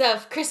ghosts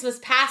of Christmas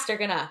past are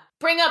gonna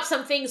bring up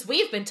some things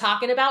we've been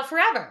talking about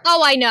forever.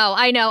 Oh, I know.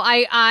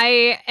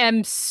 I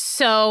am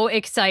so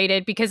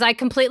excited because I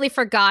completely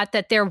forgot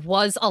that there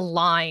was a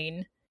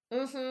line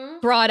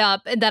brought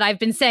up that I've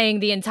been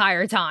saying the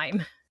entire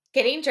time.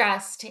 Getting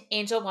dressed,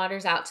 Angel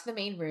wanders out to the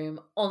main room,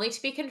 only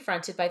to be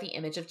confronted by the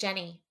image of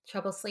Jenny.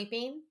 Trouble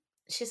sleeping?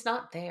 She's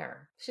not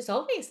there. She's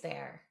always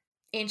there.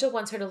 Angel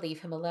wants her to leave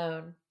him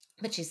alone,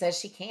 but she says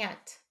she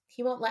can't.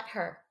 He won't let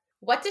her.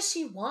 What does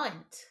she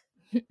want?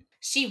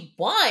 She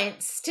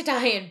wants to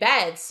die in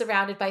bed,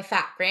 surrounded by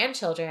fat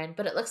grandchildren,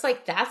 but it looks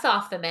like that's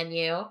off the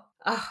menu.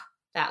 Ugh,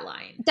 that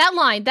line.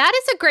 That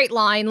is a great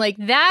line. Like,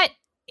 that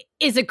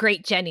is a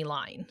great Jenny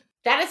line.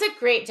 That is a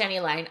great Jenny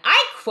line.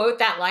 I quote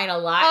that line a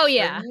lot. Oh,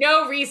 yeah. For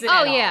no reason at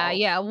all. Oh, yeah,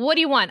 yeah. What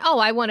do you want? Oh,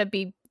 I want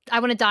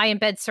to die in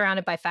bed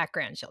surrounded by fat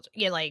grandchildren.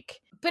 You're like...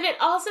 But it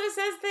also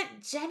says that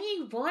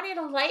Jenny wanted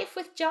a life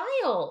with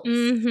Giles.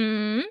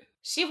 Mm-hmm.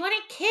 She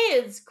wanted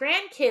kids,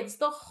 grandkids,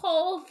 the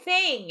whole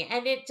thing.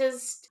 And it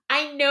just...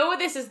 I know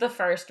this is the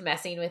first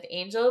messing with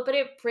Angel, but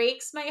it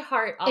breaks my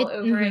heart all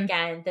over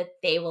again that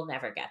they will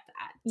never get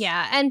that.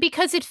 Yeah, and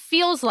because it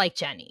feels like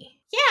Jenny.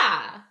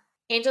 Yeah.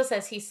 Angel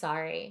says he's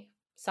sorry.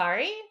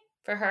 Sorry?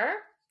 For her?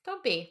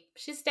 Don't be.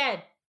 She's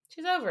dead.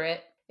 She's over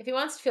it. If he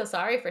wants to feel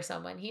sorry for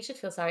someone, he should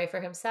feel sorry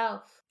for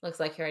himself. Looks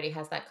like he already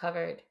has that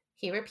covered.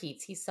 He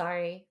repeats he's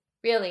sorry.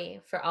 Really,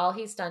 for all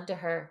he's done to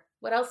her.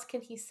 What else can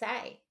he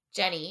say?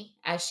 Jenny,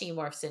 as she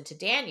morphs into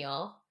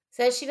Daniel,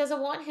 says she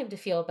doesn't want him to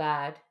feel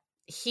bad.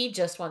 He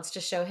just wants to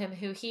show him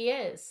who he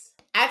is.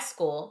 At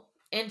school,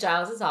 in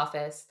Giles'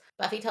 office,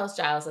 Buffy tells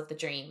Giles of the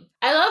dream.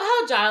 I love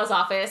how Giles'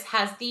 office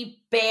has the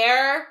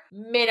bare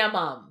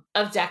minimum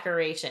of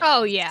decoration.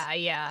 Oh, yeah,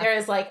 yeah. There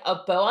is like a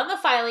bow on the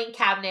filing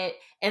cabinet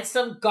and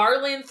some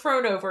garland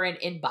thrown over an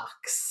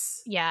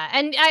inbox. Yeah,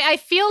 and I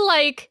feel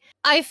like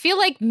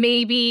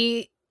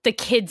maybe the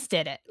kids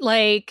did it.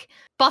 Like,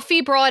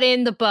 Buffy brought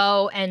in the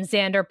bow and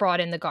Xander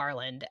brought in the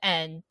garland,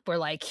 and we're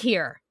like,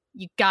 here,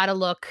 you gotta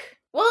look.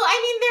 Well,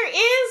 I mean,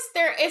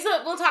 there is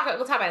a, we'll talk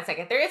about it in a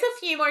second. There is a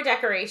few more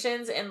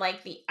decorations in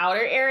like the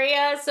outer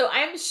area. So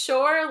I'm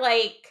sure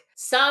like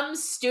some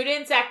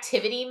student's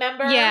activity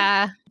member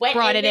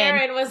went in there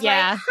and was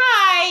like,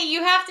 hi,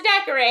 you have to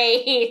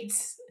decorate.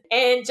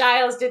 And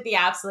Giles did the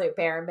absolute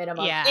bare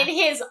minimum in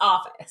his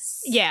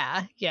office.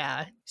 Yeah,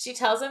 yeah. She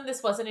tells him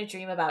this wasn't a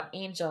dream about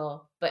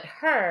Angel, but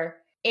her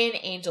in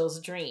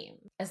Angel's dream.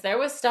 As there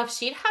was stuff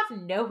she'd have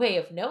no way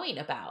of knowing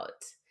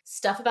about.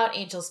 Stuff about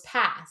Angel's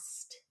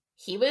past.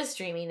 He was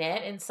dreaming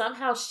it, and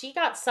somehow she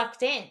got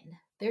sucked in.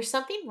 There's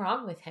something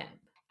wrong with him.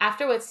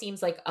 After what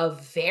seems like a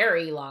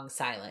very long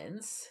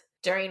silence,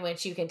 during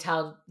which you can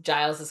tell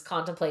Giles is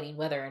contemplating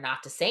whether or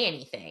not to say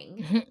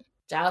anything,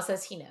 Giles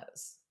says he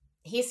knows.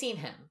 He's seen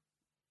him.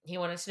 He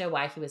wanted to know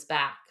why he was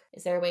back.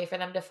 Is there a way for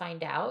them to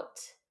find out?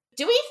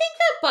 Do we think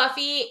that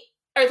Buffy,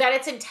 or that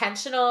it's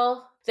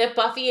intentional, that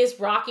Buffy is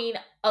rocking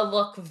a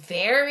look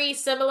very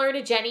similar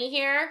to Jenny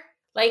here?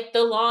 Like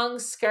the long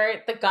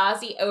skirt, the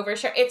gauzy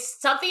overshirt. It's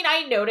something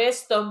I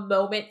noticed the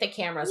moment the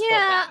cameras pulled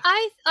back.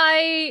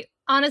 I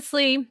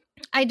honestly,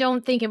 I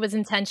don't think it was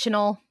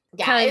intentional.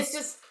 Yeah, it's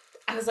just,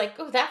 I was like,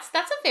 oh, that's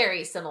a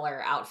very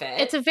similar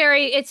outfit.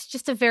 It's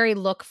just a very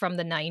look from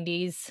the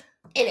 90s.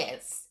 It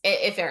is.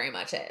 It very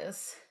much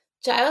is.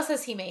 Giles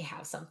says he may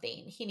have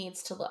something. He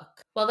needs to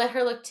look. Well, let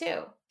her look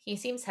too. He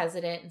seems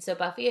hesitant, and so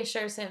Buffy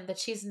assures him that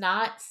she's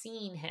not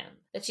seeing him,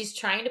 that she's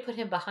trying to put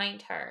him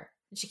behind her.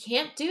 And she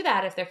can't do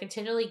that if they're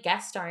continually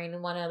guest starring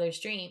in one another's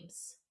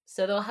dreams.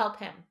 So they'll help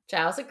him.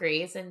 Giles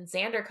agrees, and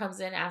Xander comes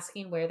in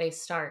asking where they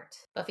start.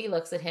 Buffy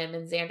looks at him,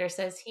 and Xander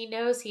says he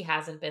knows he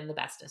hasn't been the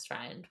bestest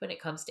friend when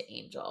it comes to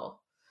Angel.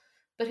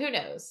 But who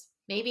knows?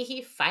 Maybe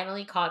he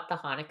finally caught the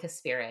Hanukkah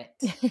spirit.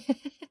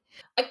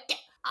 How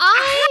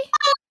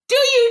do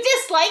you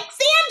dislike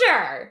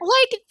Xander?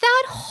 Like,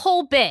 that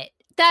whole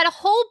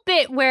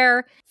bit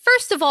where,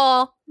 first of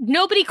all,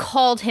 nobody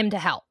called him to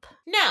help.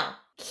 No.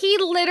 He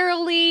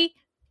literally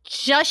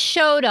just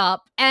showed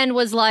up and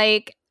was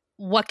like,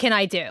 what can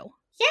I do?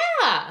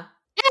 Yeah.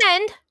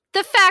 And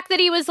the fact that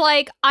he was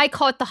like, I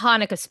caught the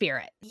Hanukkah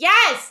spirit.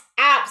 Yes,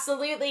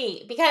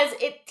 absolutely. Because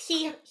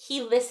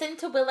he listened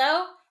to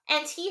Willow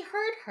and he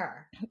heard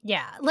her.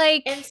 Yeah,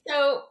 like... And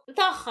so,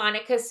 the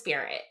Hanukkah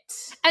spirit.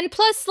 And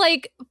plus,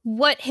 like,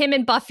 what him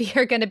and Buffy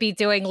are going to be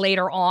doing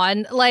later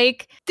on.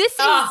 Like, this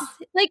is...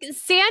 Like,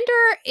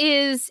 Xander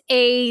is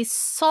a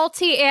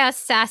salty-ass,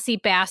 sassy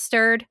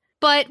bastard.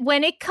 But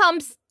when it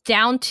comes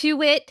down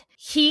to it,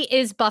 he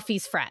is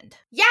Buffy's friend.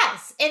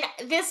 Yes, and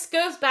this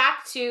goes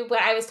back to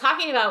what I was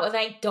talking about when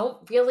I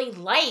don't really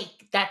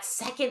like that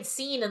second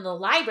scene in the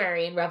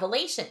library in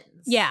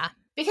Revelations. Yeah.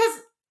 Because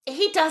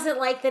he doesn't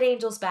like that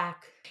Angel's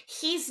back.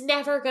 He's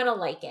never gonna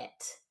like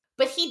it.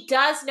 But he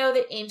does know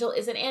that Angel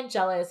isn't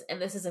Angelus,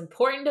 and this is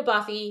important to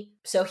Buffy,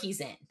 so he's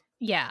in.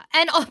 Yeah.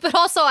 And but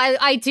also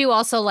I do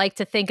also like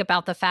to think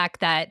about the fact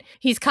that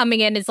he's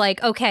coming in is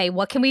like, okay,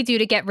 what can we do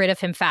to get rid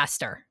of him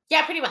faster?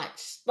 Yeah, pretty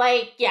much.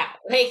 Like, yeah,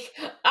 like,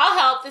 I'll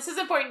help. This is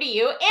important to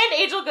you. And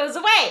Angel goes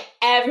away.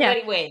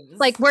 Everybody wins.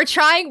 Like, we're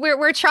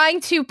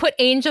trying to put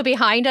Angel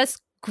behind us.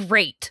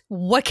 Great.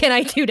 What can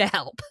I do to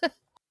help? And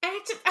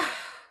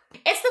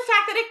it's the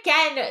fact that,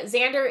 again,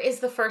 Xander is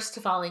the first to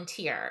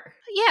volunteer.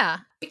 Yeah.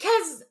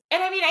 Because,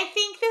 and I mean, I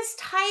think this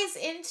ties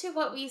into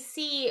what we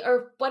see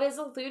or what is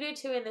alluded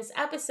to in this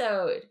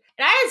episode.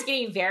 And I was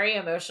getting very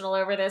emotional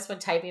over this when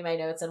typing my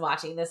notes and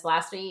watching this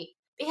last week.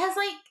 Because,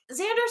 like,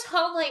 Xander's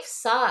home life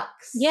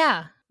sucks.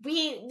 Yeah.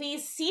 We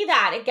see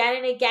that again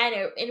and again,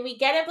 and we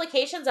get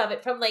implications of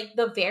it from, like,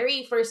 the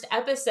very first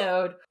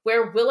episode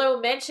where Willow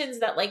mentions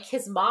that, like,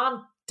 his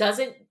mom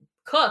doesn't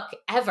cook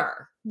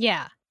ever.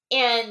 Yeah.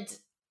 And,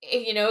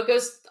 you know, it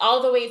goes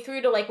all the way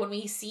through to, like, when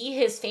we see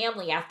his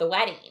family at the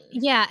wedding.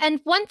 Yeah,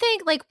 and one thing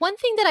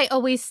that I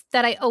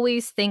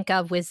always think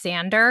of with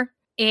Xander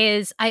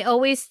is I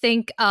always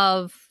think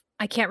of,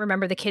 I can't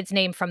remember the kid's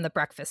name from The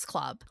Breakfast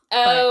Club.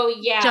 Oh,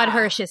 yeah. Judd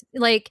Hirsch is,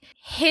 like,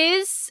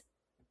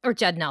 or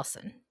Judd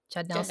Nelson.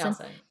 Judd Nelson.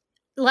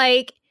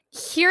 Like,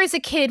 here's a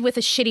kid with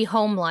a shitty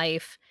home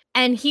life,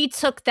 and he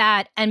took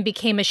that and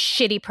became a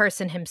shitty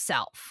person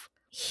himself.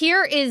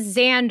 Here is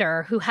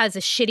Xander, who has a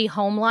shitty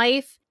home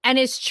life and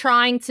is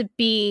trying to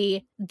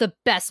be the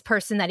best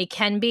person that he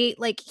can be.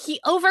 Like, he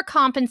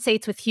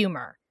overcompensates with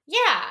humor.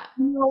 Yeah.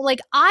 You know,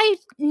 like, I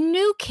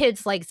knew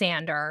kids like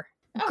Xander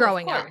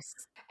growing up.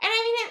 And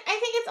I mean, I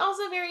think it's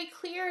also very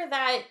clear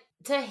that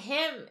to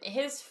him,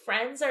 his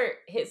friends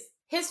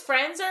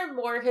are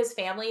more his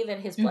family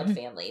than his blood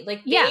family.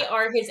 Like, they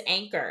are his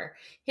anchor.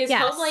 His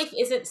home life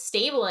isn't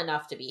stable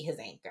enough to be his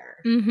anchor.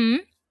 Mm-hmm.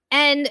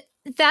 And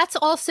that's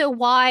also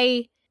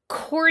why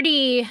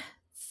Cordy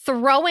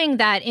throwing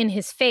that in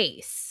his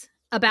face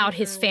about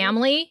his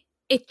family,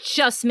 it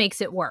just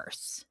makes it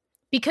worse.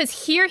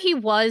 Because here he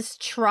was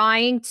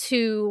trying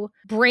to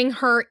bring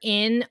her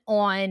in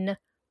on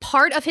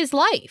part of his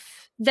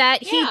life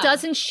that he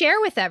doesn't share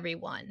with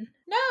everyone.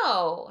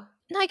 No.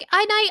 Like,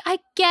 I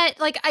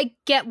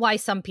get why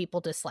some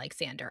people dislike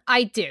Xander.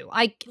 I do.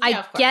 I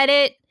get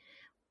it.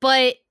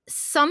 But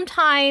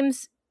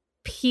sometimes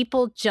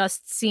people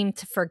just seem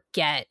to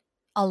forget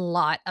a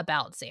lot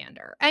about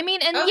Xander. I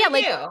mean, and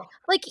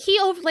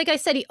like I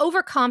said, he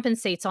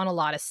overcompensates on a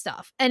lot of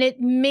stuff, and it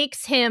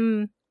makes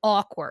him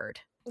awkward.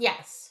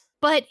 Yes.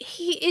 But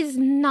he is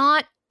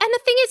not, and the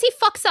thing is, he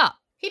fucks up.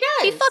 He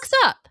does. He fucks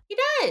up. He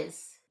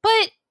does.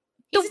 But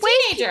he's a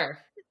teenager.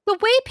 The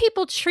way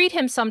people treat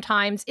him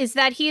sometimes is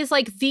that he is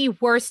like the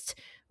worst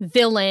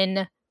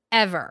villain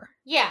ever.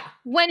 Yeah.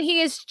 When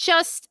he is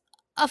just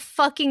a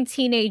fucking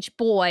teenage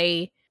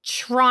boy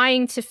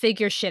trying to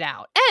figure shit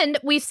out. And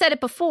we've said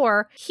it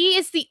before, he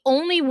is the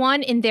only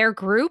one in their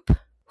group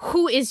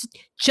who is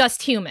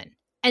just human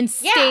and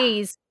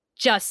stays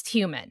just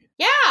human.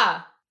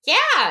 Yeah.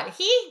 Yeah.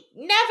 He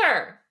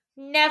never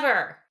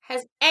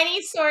has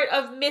any sort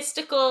of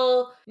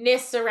mysticalness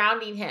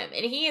surrounding him.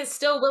 And he is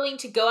still willing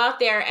to go out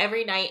there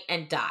every night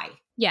and die.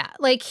 Yeah.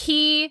 Like,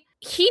 he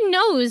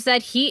knows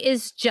that he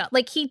is just,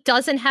 like, he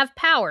doesn't have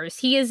powers.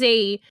 He is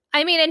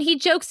and he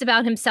jokes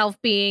about himself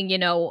being, you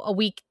know, a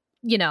weak,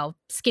 you know,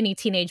 skinny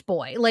teenage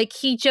boy. Like,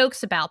 he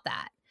jokes about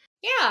that.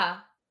 Yeah.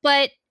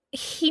 But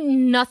he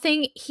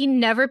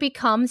never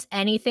becomes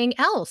anything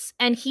else.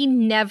 And he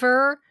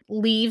never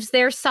leaves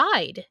their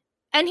side.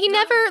 And he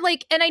never,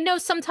 like, and I know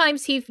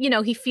sometimes he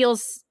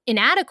feels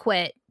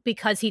inadequate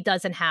because he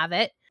doesn't have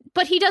it,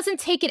 but he doesn't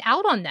take it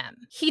out on them.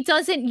 He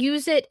doesn't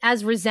use it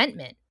as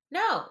resentment.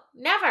 No,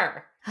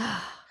 never.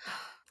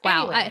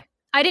 Wow. Anyway.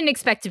 I didn't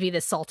expect to be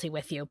this salty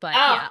with you, but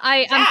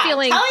I'm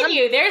feeling. I'm telling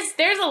you,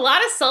 there's a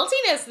lot of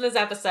saltiness in this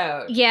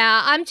episode.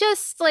 Yeah, I'm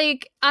just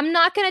like, I'm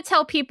not going to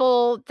tell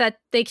people that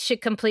they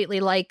should completely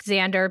like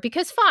Xander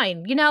because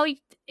fine, you know,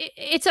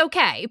 it's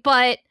okay.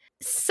 But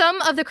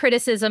some of the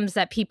criticisms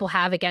that people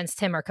have against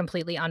him are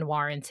completely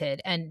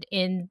unwarranted. And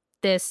in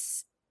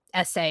this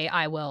essay,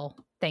 I will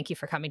thank you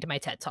for coming to my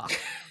TED Talk.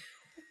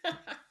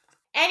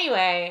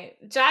 Anyway,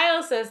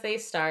 Giles says they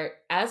start,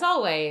 as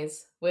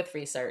always, with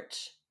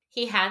research.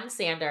 He hands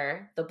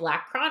Xander the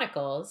Black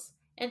Chronicles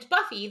and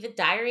Buffy the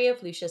Diary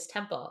of Lucius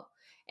Temple,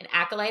 an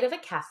acolyte of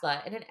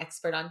Acathla and an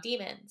expert on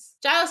demons.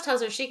 Giles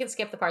tells her she can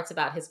skip the parts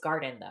about his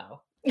garden,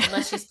 though,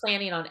 unless she's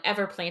planning on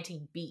ever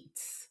planting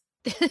beets.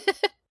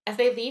 As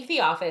they leave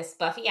the office,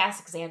 Buffy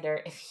asks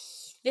Xander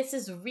if this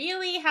is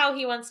really how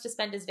he wants to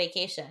spend his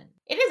vacation.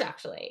 It is,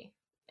 actually.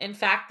 In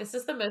fact, this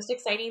is the most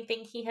exciting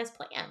thing he has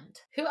planned.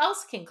 Who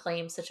else can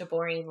claim such a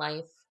boring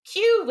life?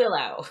 Cue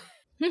Willow,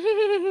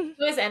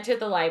 who has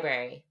entered the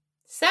library.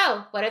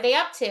 So, what are they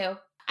up to?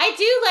 I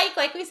do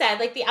like we said,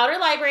 like, the outer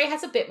library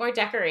has a bit more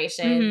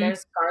decoration. Mm-hmm.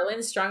 There's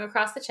garlands strung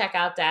across the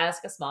checkout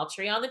desk, a small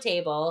tree on the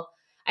table.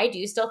 I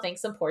do still think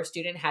some poor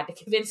student had to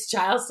convince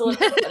Giles to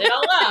put it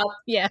all up.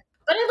 Yeah.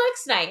 But it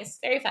looks nice.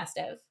 Very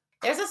festive.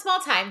 There's a small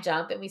time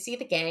jump, and we see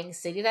the gang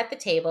seated at the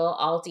table,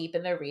 all deep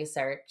in their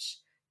research.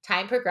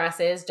 Time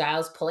progresses,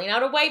 Giles pulling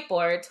out a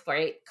whiteboard to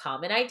write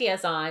common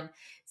ideas on,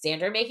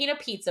 Xander making a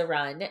pizza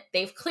run.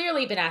 They've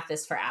clearly been at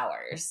this for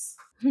hours.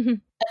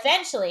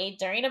 Eventually,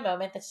 during a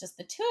moment that's just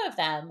the two of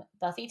them,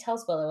 Buffy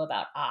tells Willow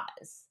about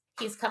Oz.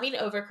 He's coming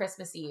over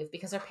Christmas Eve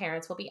because her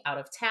parents will be out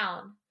of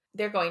town.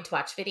 They're going to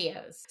watch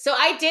videos. So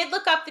I did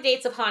look up the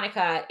dates of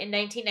Hanukkah in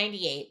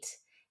 1998,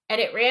 and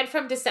it ran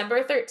from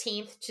December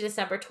 13th to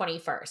December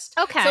 21st.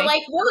 Okay. So,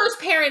 like, Willow's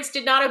parents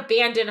did not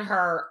abandon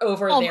her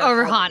over their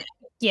over holiday.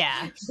 Hanukkah.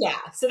 Yeah. Yeah,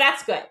 so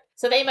that's good.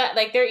 So they might,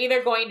 like, they're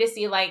either going to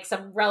see, like,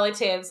 some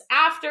relatives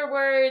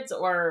afterwards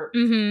or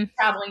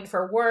traveling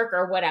for work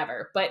or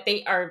whatever. But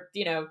they are,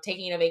 you know,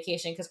 taking a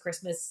vacation because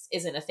Christmas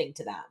isn't a thing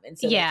to them. And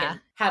so they can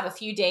have a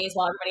few days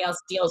while everybody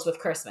else deals with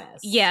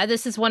Christmas. Yeah,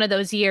 this is one of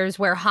those years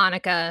where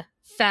Hanukkah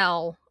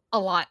fell a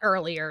lot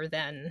earlier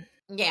than...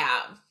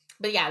 Yeah.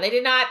 But yeah, they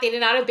did not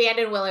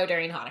abandon Willow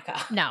during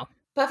Hanukkah. No.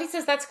 Buffy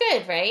says, that's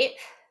good, right?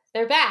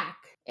 They're back.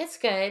 It's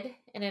good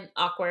in an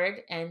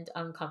awkward and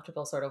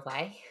uncomfortable sort of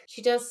way.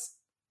 She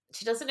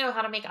doesn't know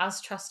how to make Oz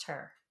trust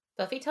her.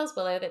 Buffy tells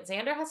Willow that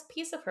Xander has a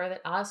piece of her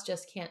that Oz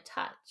just can't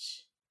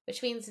touch,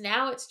 which means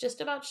now it's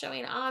just about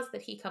showing Oz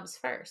that he comes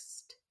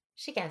first.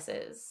 She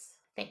guesses.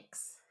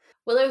 Thanks.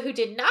 Willow, who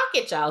did not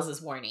get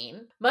Giles's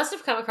warning, must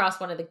have come across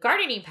one of the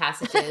gardening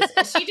passages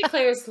as she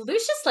declares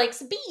Lucius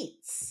likes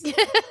beets.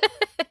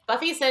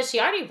 Buffy says she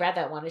already read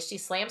that one as she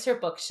slams her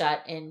book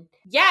shut and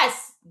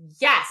yes,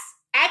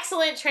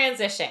 excellent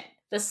transition.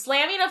 The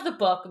slamming of the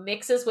book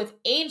mixes with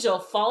Angel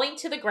falling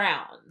to the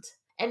ground.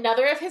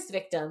 Another of his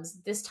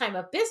victims, this time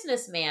a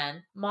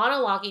businessman,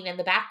 monologuing in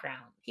the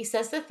background. He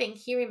says the thing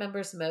he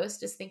remembers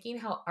most is thinking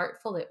how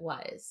artful it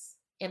was.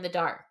 In the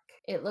dark,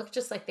 it looked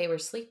just like they were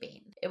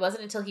sleeping. It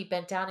wasn't until he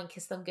bent down and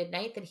kissed them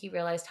goodnight that he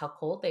realized how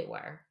cold they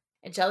were.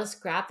 Angelus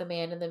grabbed the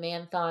man, and the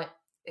man thought,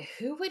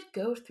 who would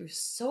go through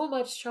so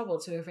much trouble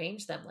to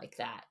arrange them like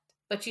that?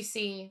 But you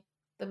see,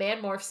 the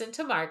man morphs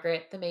into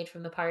Margaret, the maid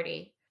from the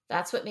party.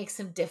 That's what makes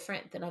him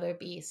different than other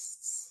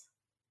beasts.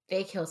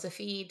 They kill to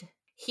feed.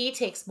 He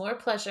takes more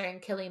pleasure in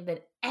killing than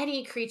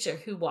any creature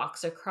who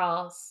walks or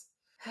crawls.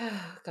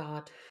 Oh,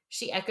 God.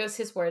 She echoes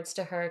his words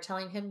to her,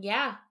 telling him,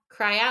 yeah,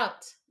 cry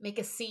out, make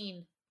a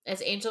scene.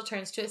 As Angel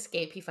turns to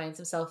escape, he finds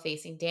himself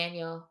facing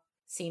Daniel.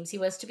 Seems he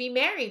was to be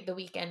married the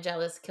week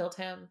Angelus killed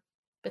him.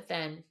 But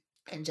then,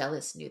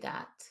 Angelus knew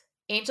that.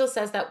 Angel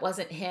says that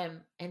wasn't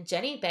him, and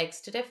Jenny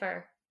begs to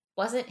differ.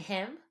 Wasn't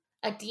him?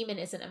 A demon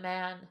isn't a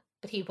man,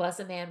 but he was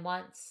a man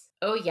once.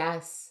 Oh,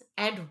 yes.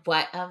 And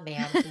what a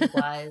man he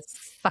was.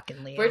 Fucking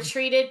Liam. We're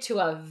treated to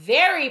a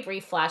very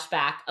brief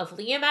flashback of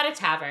Liam at a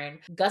tavern,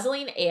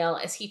 guzzling ale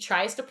as he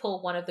tries to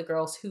pull one of the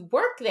girls who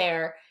work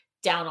there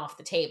down off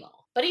the table.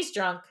 But he's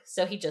drunk,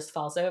 so he just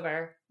falls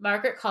over.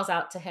 Margaret calls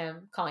out to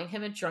him, calling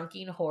him a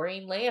drunken,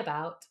 whoring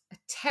layabout. A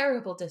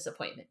terrible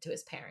disappointment to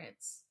his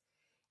parents.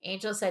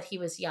 Angel said he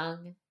was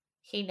young.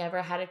 He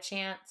never had a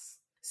chance.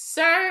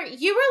 Sir,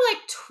 you were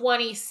like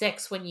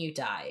 26 when you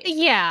died.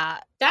 Yeah.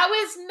 That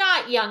was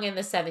not young in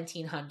the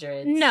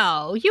 1700s.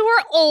 No, you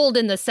were old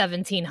in the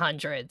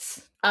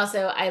 1700s.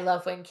 Also, I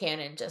love when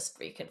canon just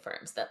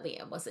reconfirms that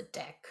Liam was a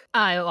dick.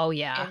 Oh,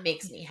 yeah. It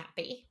makes me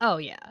happy. Oh,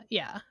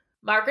 yeah.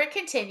 Margaret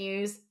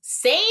continues,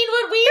 saying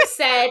what we've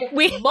said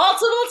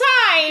multiple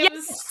times.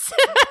 Yes.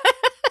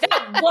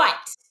 That what?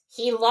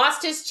 He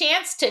lost his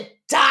chance to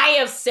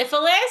die of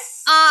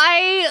syphilis?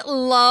 I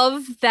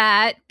love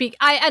that.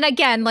 And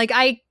again, like,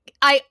 I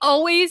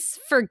always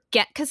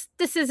forget, because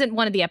this isn't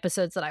one of the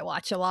episodes that I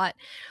watch a lot.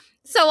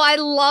 So I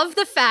love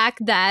the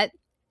fact that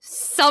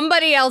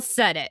somebody else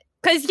said it.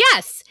 Because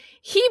yes,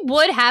 he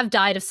would have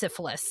died of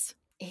syphilis.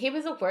 He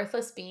was a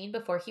worthless being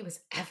before he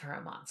was ever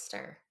a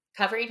monster.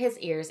 Covering his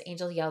ears,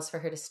 Angel yells for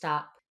her to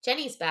stop.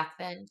 Jenny's back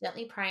then,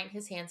 gently prying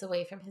his hands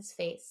away from his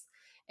face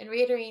and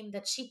reiterating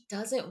that she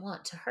doesn't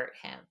want to hurt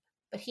him,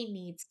 but he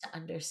needs to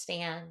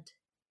understand.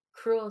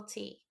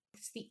 Cruelty.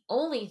 It's the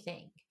only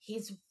thing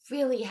he's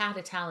really had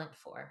a talent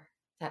for.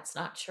 That's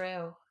not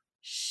true.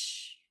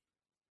 Shh.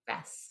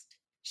 Rest.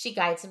 She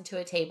guides him to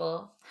a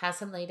table, has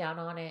him lay down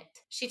on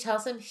it. She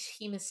tells him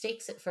he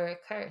mistakes it for a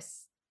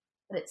curse,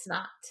 but it's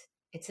not.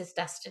 It's his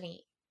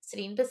destiny.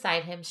 Sitting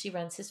beside him, she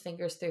runs his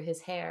fingers through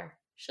his hair.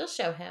 She'll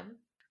show him.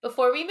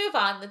 Before we move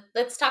on,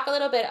 let's talk a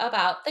little bit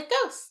about the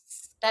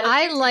ghosts.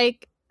 I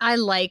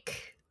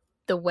like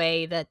the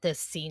way that this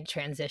scene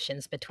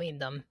transitions between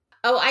them.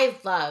 Oh, I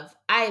love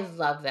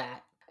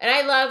that. And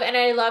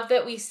I love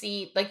that we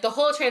see, like, the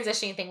whole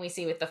transitioning thing we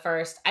see with the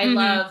first. I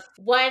love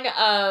one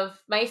of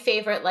my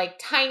favorite, like,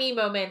 tiny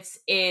moments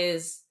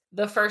is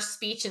the first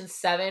speech in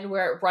 7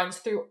 where it runs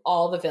through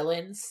all the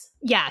villains.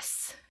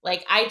 Yes.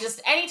 Like,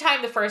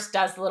 anytime the first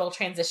does the little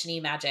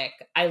transition-y magic,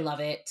 I love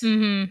it.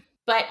 Mm-hmm.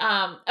 But,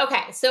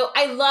 okay, so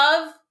I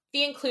love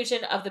the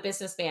inclusion of the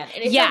businessman.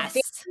 And it's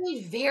a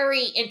very,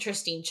 very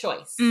interesting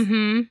choice.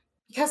 Mm-hmm.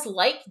 Because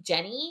like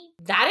Jenny,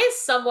 that is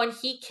someone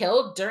he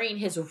killed during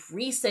his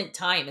recent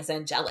time as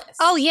Angelus.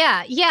 Oh,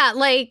 yeah. Yeah,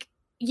 like,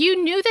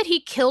 you knew that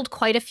he killed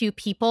quite a few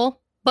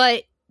people,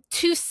 but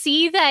to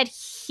see that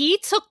he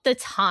took the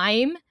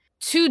time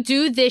to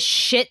do this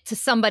shit to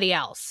somebody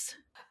else.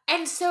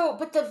 And so,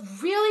 but the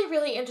really,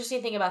 really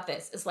interesting thing about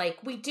this is, like,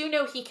 we do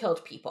know he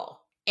killed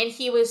people. And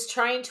he was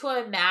trying to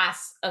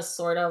amass a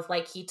sort of,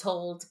 like, he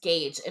told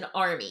Gage, an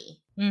army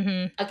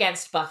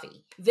against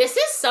Buffy. This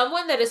is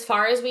someone that, as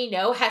far as we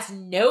know, has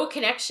no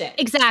connection.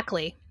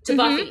 Exactly. To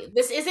Buffy.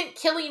 This isn't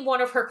killing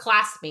one of her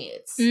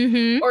classmates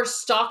or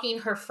stalking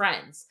her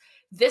friends.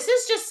 This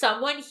is just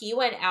someone he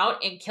went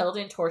out and killed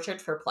and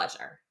tortured for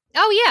pleasure.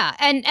 Oh yeah,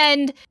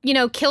 and you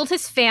know, killed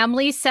his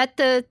family, set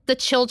the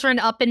children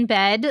up in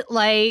bed.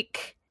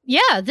 Like,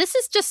 yeah, this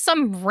is just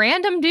some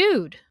random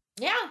dude.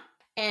 Yeah.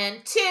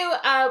 And 2,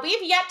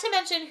 we've yet to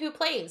mention who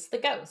plays the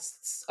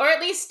ghosts, or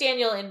at least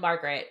Daniel and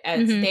Margaret,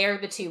 as they're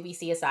the 2 we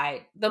see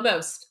the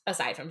most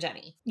aside from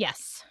Jenny.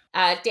 Yes.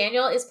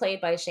 Daniel is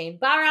played by Shane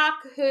Barak,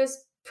 who's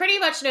pretty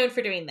much known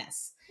for doing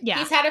this. Yeah.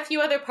 He's had a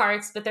few other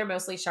parts, but they're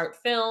mostly short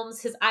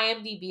films. His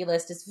IMDb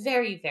list is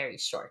very, very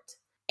short.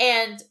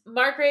 And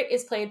Margaret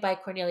is played by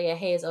Cornelia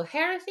Hayes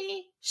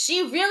O'Harahy.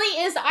 She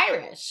really is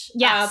Irish.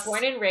 Yes.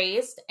 Born and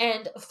raised.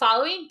 And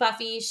following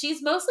Buffy,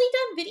 she's mostly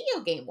done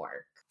video game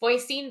work,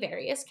 voicing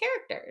various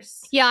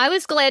characters. Yeah, I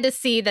was glad to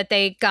see that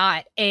they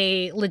got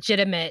a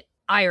legitimate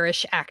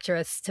Irish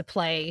actress to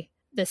play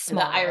this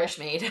small. The Irish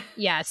maid.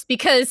 Yes,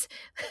 because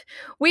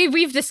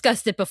we've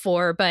discussed it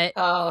before, but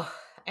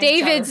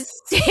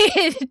David's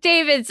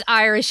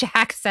Irish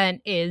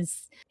accent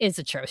is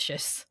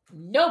atrocious.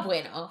 No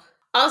bueno.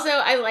 Also,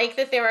 I like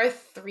that there are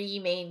 3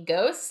 main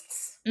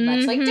ghosts,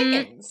 much like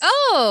Dickens.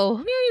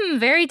 Oh,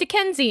 very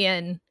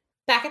Dickensian.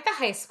 Back at the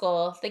high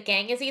school, the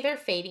gang is either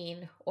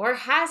fading or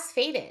has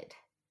faded.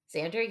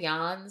 Xander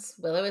yawns,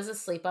 Willow is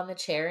asleep on the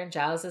chair in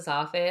Giles'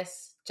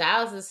 office,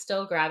 Giles is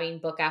still grabbing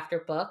book after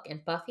book,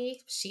 and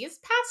Buffy, she's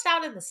passed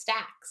out in the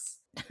stacks.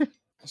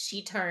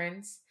 She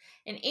turns,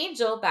 and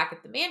Angel, back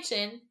at the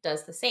mansion,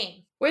 does the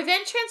same. We're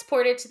then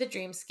transported to the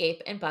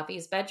dreamscape in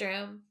Buffy's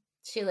bedroom.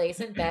 She lays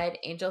in bed,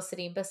 Angel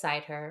sitting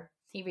beside her.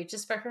 He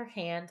reaches for her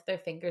hand, their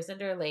fingers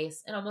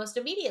interlace, and almost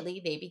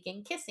immediately they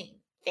begin kissing.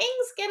 Things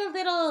get a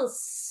little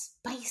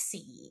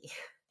spicy.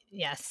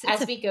 Yes.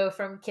 As we go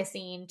from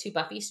kissing to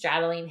Buffy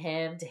straddling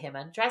him, to him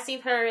undressing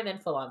her, and then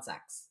full-on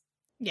sex.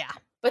 Yeah.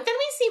 But then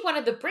we see one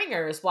of the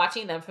bringers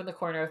watching them from the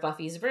corner of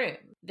Buffy's room.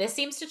 This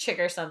seems to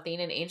trigger something,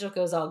 and Angel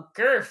goes all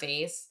grr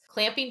face,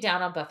 clamping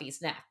down on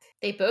Buffy's neck.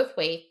 They both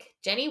wake,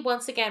 Jenny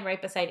once again right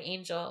beside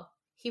Angel.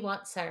 He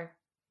wants her.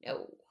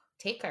 No.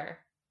 Take her.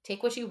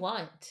 Take what you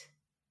want.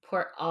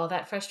 Pour all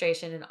that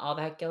frustration and all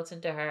that guilt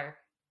into her.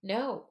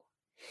 No.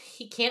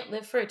 He can't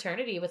live for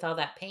eternity with all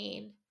that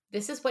pain.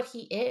 This is what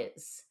he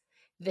is.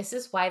 This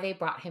is why they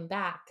brought him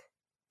back.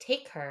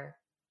 Take her,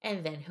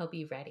 and then he'll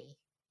be ready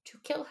to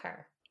kill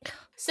her.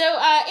 So,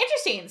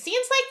 interesting.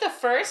 Seems like the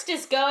first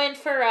is going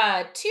for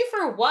a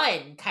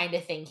 2-for-1 kind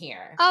of thing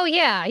here. Oh,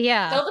 yeah,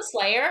 yeah. Kill the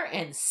Slayer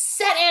and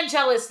set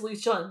Angelus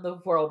loose on the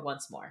world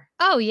once more.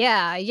 Oh,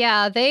 yeah,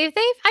 yeah.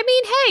 I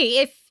mean, hey,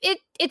 if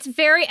it's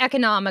very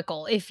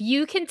economical. If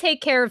you can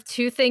take care of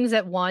 2 things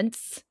at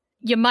once,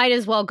 you might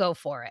as well go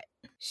for it.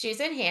 Shoes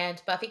in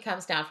hand, Buffy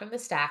comes down from the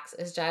stacks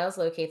as Giles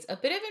locates a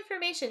bit of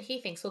information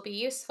he thinks will be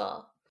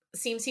useful.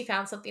 Seems he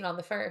found something on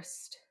the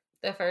first.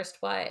 The first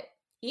what?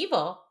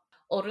 Evil.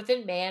 Older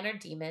than man or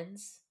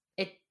demons.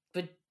 It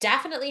would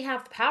definitely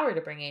have the power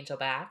to bring Angel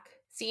back.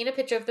 Seeing a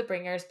picture of the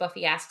bringers,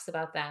 Buffy asks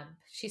about them.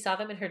 She saw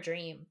them in her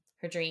dream.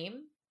 Her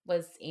dream?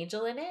 Was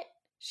Angel in it?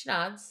 She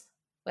nods.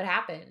 What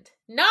happened?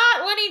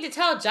 Not wanting to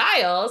tell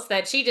Giles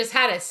that she just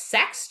had a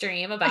sex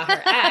dream about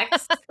her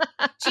ex,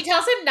 she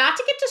tells him not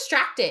to get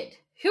distracted.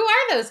 Who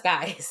are those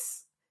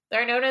guys?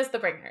 They're known as the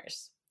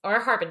Bringers, or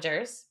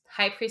Harbingers,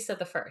 high priests of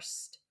the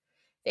first.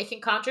 They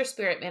can conjure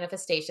spirit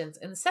manifestations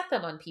and set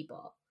them on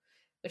people,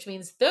 which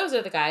means those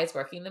are the guys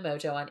working the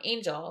mojo on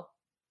Angel.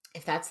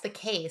 If that's the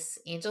case,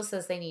 Angel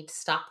says they need to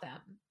stop them.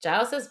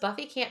 Giles says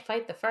Buffy can't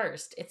fight the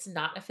first. It's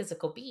not a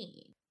physical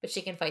being, but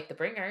she can fight the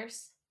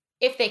Bringers.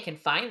 If they can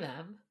find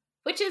them,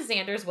 which is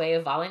Xander's way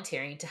of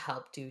volunteering to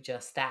help do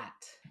just that.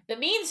 The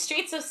mean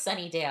streets of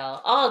Sunnydale,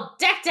 all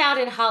decked out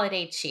in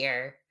holiday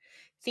cheer.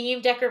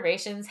 Themed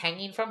decorations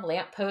hanging from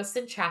lampposts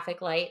and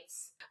traffic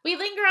lights. We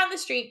linger on the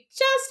street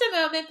just a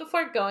moment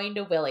before going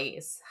to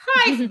Willie's.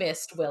 I've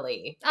missed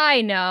Willie.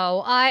 I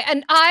know.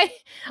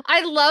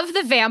 I love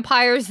the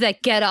vampires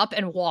that get up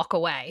and walk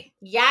away.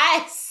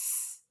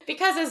 Yes!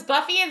 Because as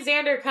Buffy and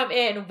Xander come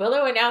in,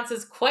 Willow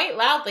announces quite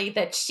loudly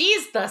that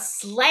she's the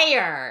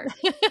Slayer.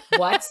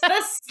 What's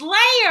the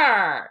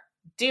Slayer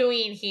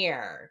doing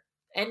here?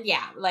 And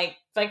yeah, like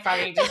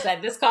Farley just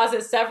said, this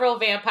causes several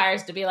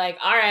vampires to be like,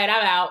 all right,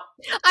 I'm out.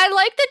 I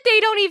like that they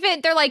don't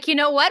even, they're like, you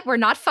know what? We're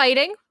not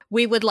fighting.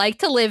 We would like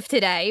to live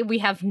today. We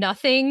have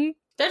nothing.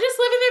 They're just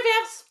living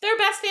their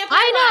best vampire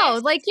I know.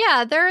 lives. Like,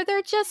 yeah,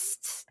 they're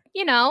just,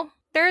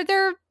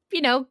 they're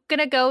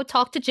gonna go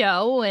talk to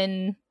Joe.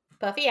 And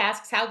Buffy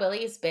asks how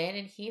Willie's been,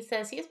 and he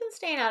says he's been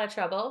staying out of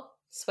trouble.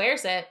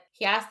 Swears it.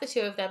 He asks the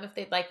 2 of them if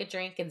they'd like a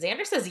drink, and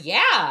Xander says,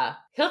 yeah.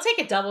 He'll take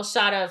a double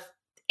shot of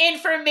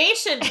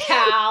information,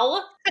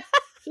 pal.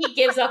 He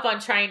gives up on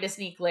trying to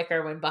sneak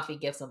liquor when Buffy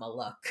gives him a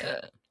look.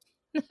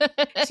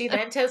 She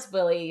then tells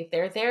Willie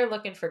they're there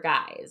looking for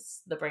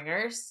guys, the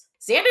bringers.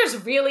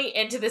 Xander's really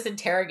into this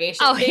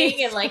interrogation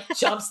thing and like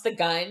jumps the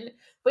gun,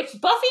 which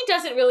Buffy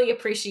doesn't really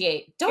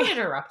appreciate. Don't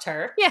interrupt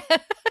her. Yeah.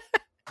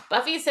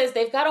 Buffy says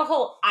they've got a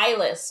whole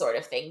eyeless sort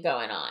of thing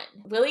going on.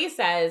 Willie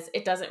says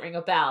it doesn't ring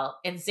a bell,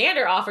 and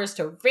Xander offers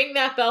to ring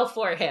that bell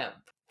for him.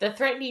 The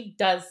threatening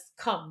does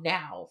come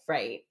now,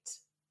 right?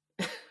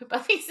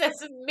 Buffy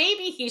says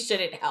maybe he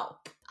shouldn't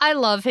help. I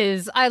love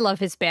his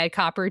bad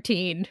cop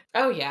routine.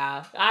 Oh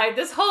yeah.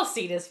 This whole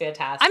scene is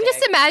fantastic. I'm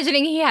just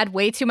imagining he had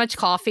way too much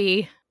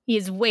coffee. He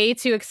is way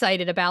too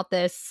excited about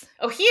this.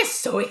 Oh, he is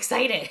so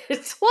excited.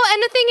 Well,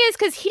 and the thing is,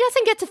 because he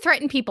doesn't get to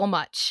threaten people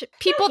much.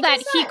 People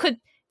that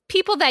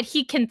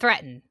he can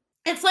threaten.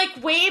 It's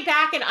like way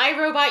back in I,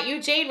 Robot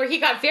You, Jane, where he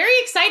got very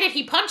excited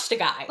he punched a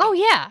guy. Oh,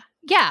 yeah.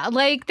 Yeah,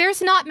 like,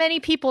 there's not many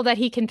people that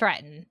he can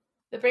threaten.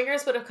 The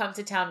bringers would have come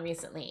to town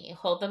recently,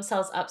 holed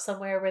themselves up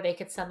somewhere where they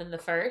could summon the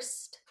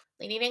first.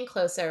 Leaning in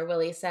closer,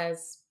 Willie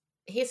says,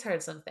 he's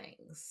heard some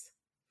things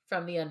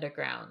from the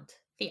underground.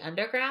 The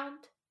underground?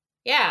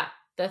 Yeah,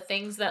 the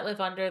things that live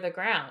under the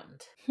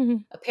ground.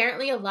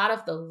 Apparently, a lot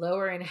of the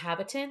lower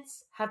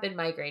inhabitants have been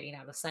migrating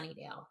out of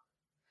Sunnydale.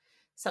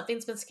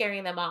 Something's been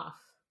scaring them off.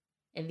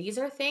 And these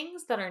are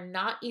things that are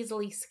not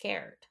easily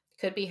scared.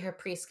 Could be her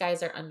priest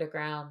guys are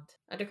underground.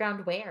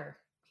 Underground where?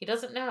 He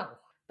doesn't know.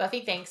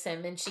 Buffy thanks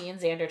him, and she and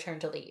Xander turn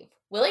to leave.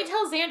 Willie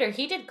tells Xander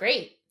he did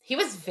great. He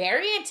was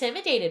very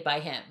intimidated by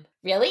him.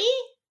 Really?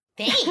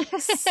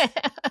 Thanks.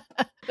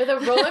 With a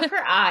roll of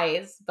her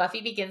eyes,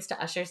 Buffy begins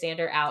to usher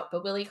Xander out,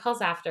 but Willie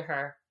calls after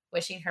her,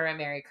 wishing her a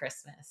Merry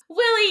Christmas.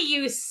 Willie,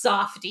 you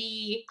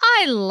softie.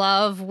 I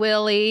love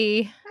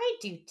Willie. I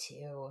do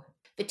too.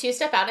 The two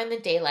step out in the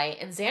daylight,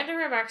 and Xander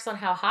remarks on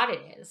how hot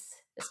it is,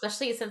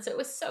 especially since it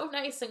was so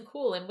nice and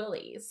cool in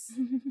Willie's.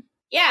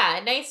 Yeah,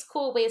 a nice,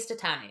 cool waste of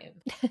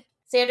time.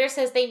 Xander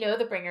says they know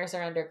the bringers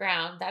are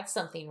underground. That's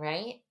something,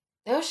 right?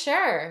 Oh,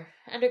 sure.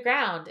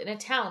 Underground in a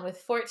town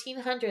with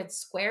 1,400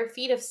 square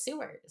feet of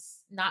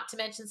sewers, not to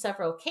mention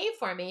several cave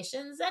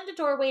formations and a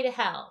doorway to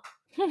hell.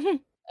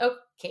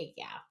 Okay,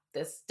 yeah,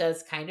 this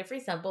does kind of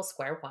resemble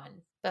Square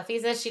One. Buffy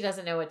says she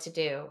doesn't know what to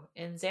do,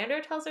 and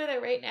Xander tells her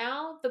that right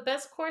now, the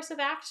best course of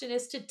action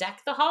is to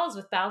deck the halls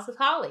with boughs of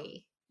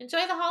holly.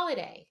 Enjoy the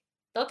holiday.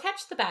 They'll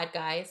catch the bad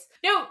guys.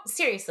 No,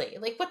 seriously,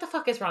 like, what the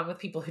fuck is wrong with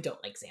people who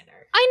don't like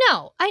Xander?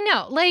 I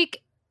know.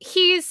 Like,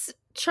 he's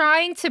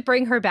trying to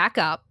bring her back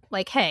up.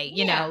 Like, hey,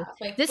 you know,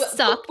 like, this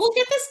sucks. We'll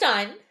get this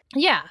done.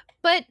 Yeah,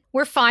 but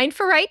we're fine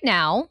for right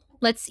now.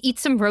 Let's eat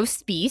some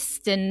roast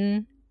beast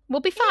and we'll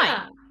be fine.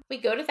 Yeah. We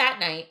go to that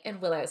night in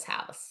Willow's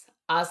house.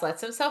 Oz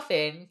lets himself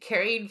in,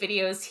 carrying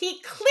videos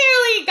he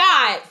clearly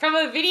got from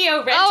a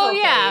video rental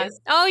place.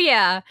 Oh,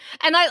 yeah.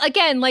 And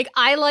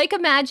I like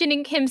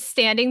imagining him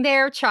standing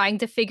there trying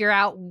to figure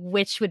out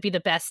which would be the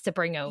best to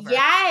bring over.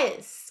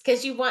 Yes,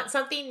 because you want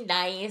something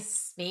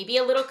nice, maybe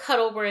a little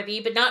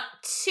cuddle-worthy, but not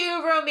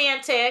too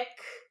romantic.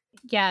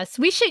 Yes,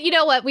 we should, you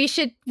know what, we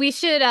should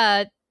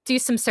do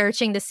some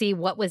searching to see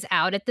what was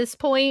out at this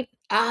point.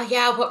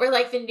 Yeah, what were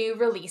like the new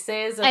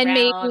releases around? And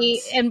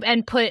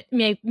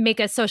maybe make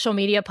a social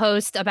media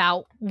post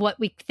about what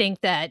we think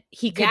that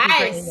he could be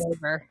bringing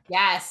over.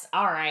 Yes,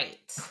 all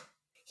right.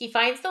 He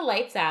finds the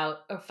lights out,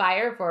 a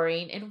fire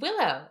roaring, and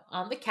Willow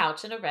on the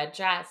couch in a red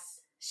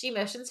dress. She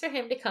motions for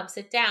him to come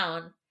sit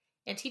down,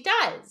 and he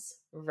does,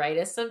 right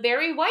as some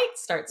Barry White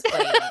starts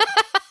playing.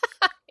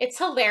 It's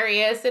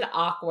hilarious and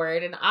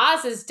awkward, and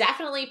Oz is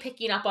definitely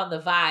picking up on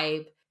the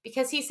vibe,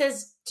 because he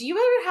says, do you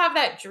ever have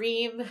that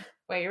dream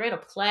where you're in a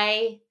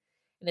play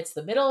and it's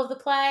the middle of the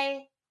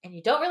play and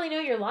you don't really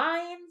know your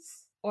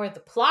lines or the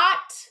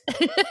plot?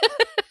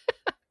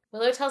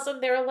 Willow tells him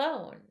they're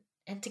alone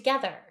and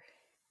together,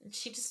 and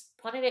she just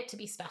wanted it to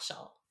be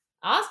special.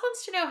 Oz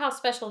wants to know how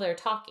special they're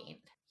talking.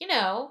 You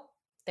know,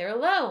 they're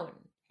alone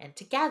and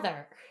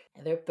together,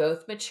 and they're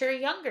both mature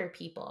younger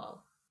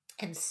people.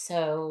 And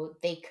so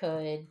they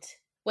could...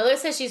 Willow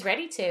says she's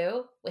ready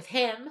to, with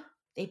him.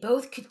 They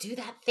both could do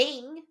that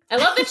thing. I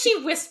love that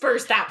she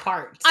whispers that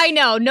part. I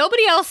know.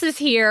 Nobody else is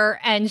here,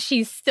 and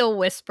she's still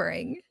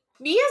whispering.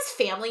 Mia's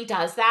family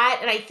does that,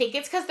 and I think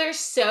it's because they're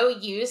so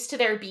used to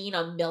there being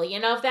a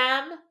million of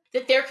them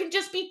that there can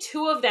just be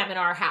two of them in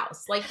our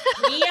house. Like,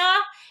 Mia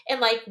and,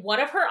 like, one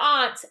of her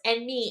aunts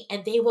and me,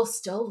 and they will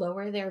still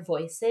lower their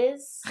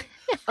voices,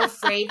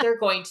 afraid they're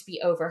going to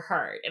be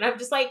overheard. And I'm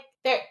just like,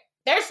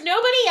 there's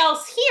nobody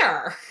else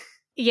here.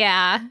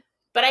 Yeah.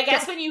 But I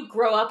guess when you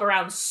grow up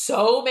around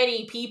so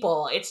many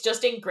people, it's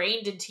just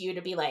ingrained into you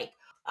to be like,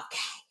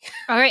 okay.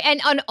 All right.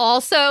 And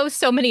also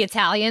so many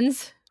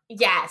Italians.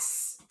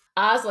 Yes.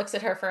 Oz looks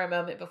at her for a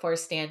moment before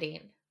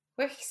standing.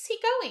 Where is he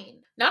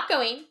going? Not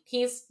going.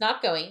 He's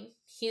not going.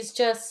 He's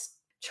just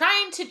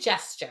trying to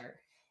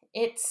gesture.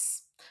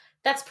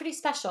 That's pretty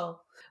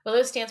special.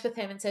 Willow stands with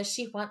him and says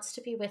she wants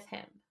to be with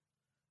him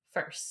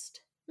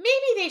first. Maybe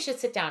they should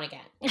sit down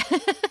again.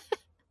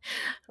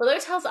 Willow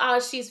tells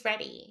Oz she's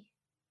ready.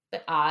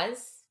 But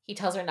Oz, he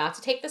tells her not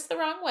to take this the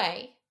wrong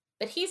way,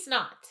 but he's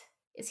not.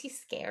 Is he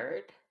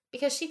scared?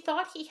 Because she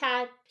thought he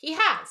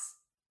has.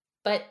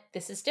 But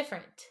this is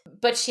different.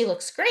 But she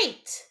looks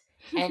great.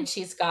 And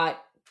she's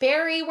got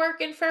Barry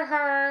working for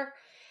her.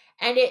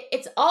 And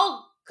it's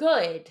all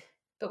good.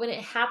 But when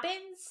it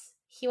happens,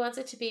 he wants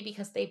it to be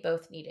because they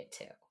both need it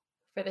to.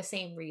 For the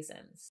same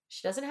reasons.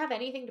 She doesn't have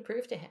anything to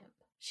prove to him.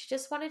 She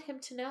just wanted him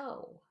to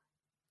know.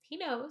 He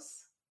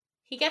knows.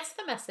 He gets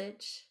the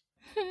message.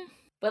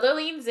 Willow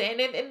leans in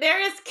and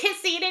there is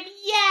kissing and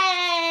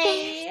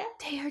yay!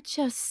 They are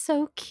just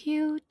so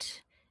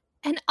cute.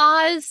 And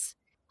Oz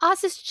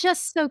is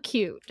just so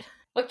cute.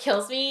 What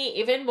kills me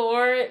even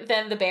more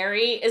than the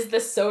berry is the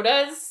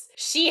sodas.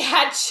 She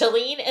had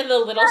chilling in the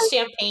little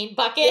champagne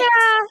bucket.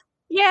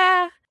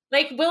 Yeah.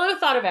 Like, Willow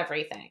thought of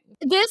everything.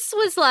 This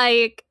was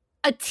like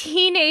a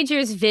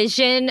teenager's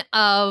vision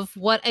of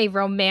what a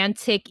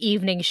romantic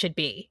evening should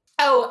be.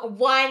 Oh,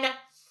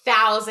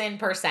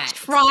 1000%.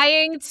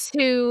 Trying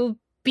to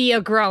be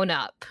a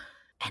grown-up.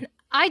 And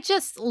I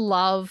just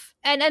love,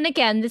 and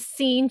again, this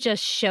scene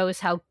just shows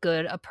how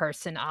good a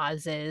person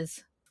Oz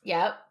is.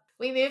 Yep.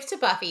 We move to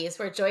Buffy's,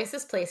 where Joyce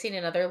is placing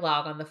another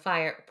log on the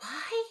fire.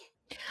 Why?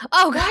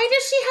 Oh, God. Why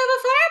does she have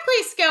a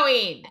fireplace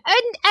going?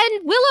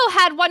 And Willow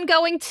had one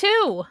going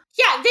too.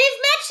 Yeah, they've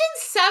mentioned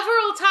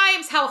several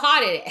times how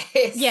hot it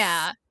is.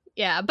 Yeah.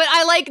 But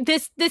I like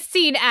this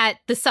scene at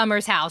the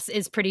Summers house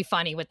is pretty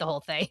funny with the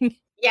whole thing.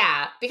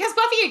 Yeah, because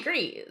Buffy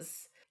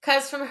agrees.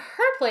 Because from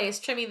her place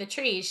trimming the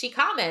trees, she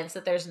comments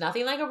that there's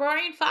nothing like a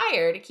roaring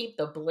fire to keep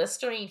the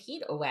blistering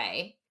heat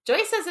away.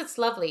 Joyce says it's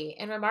lovely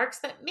and remarks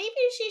that maybe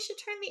she should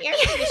turn the air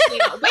conditioning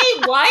on.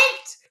 Wait,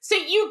 what? So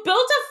you built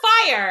a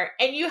fire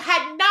and you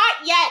had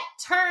not yet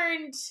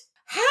turned...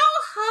 How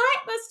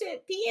hot must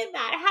it be in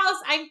that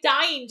house? I'm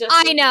dying just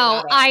thinking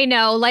about it. I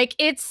know. Like,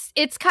 it's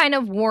kind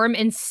of warm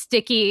and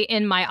sticky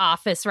in my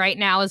office right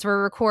now as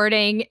we're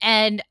recording,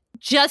 and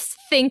just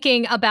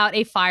thinking about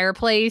a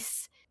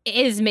fireplace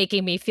is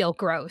making me feel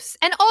gross.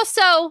 And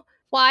also,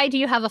 why do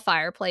you have a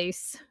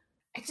fireplace?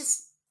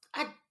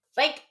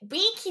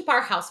 We keep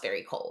our house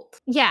very cold.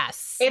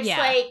 Yes. It's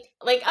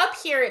like up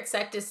here it's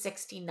set to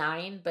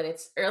 69, but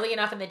it's early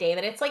enough in the day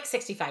that it's like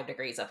 65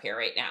 degrees up here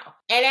right now.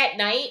 And at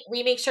night,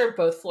 we make sure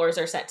both floors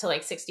are set to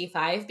like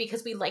 65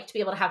 because we like to be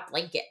able to have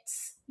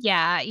blankets.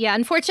 Yeah.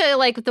 Unfortunately,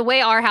 like the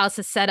way our house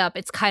is set up,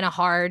 it's kind of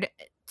hard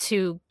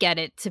to get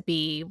it to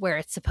be where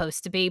it's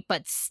supposed to be.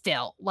 But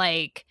still,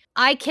 like,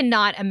 I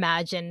cannot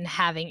imagine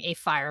having a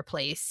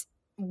fireplace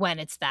when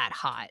it's that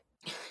hot.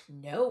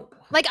 No.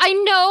 Like, I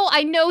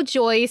know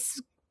Joyce,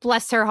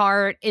 bless her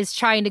heart, is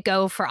trying to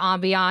go for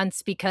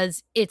ambiance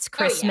because it's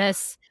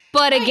Christmas.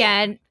 But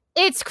again,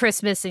 it's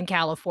Christmas in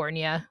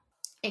California.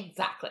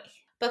 Exactly.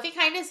 Buffy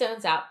kind of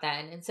zones out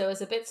then, and so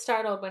is a bit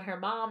startled when her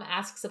mom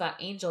asks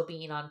about Angel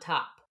being on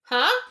top.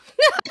 Huh?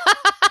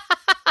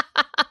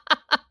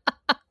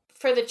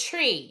 For the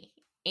tree,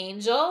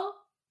 Angel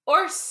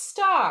or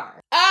Star?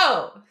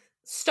 Oh,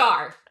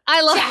 Star.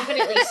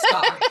 Definitely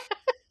Star.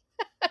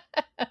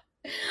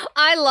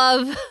 I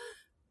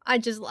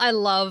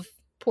love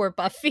poor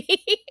Buffy.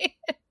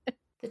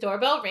 The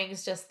doorbell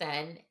rings just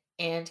then,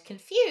 and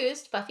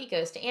confused, Buffy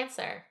goes to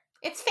answer.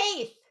 It's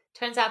Faith.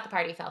 Turns out the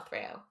party fell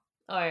through.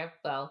 Or,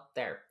 well,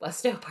 there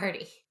was no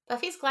party.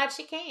 Buffy's glad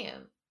she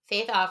came.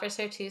 Faith offers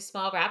her 2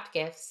 small wrapped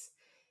gifts,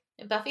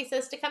 and Buffy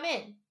says to come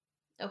in,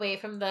 away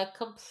from the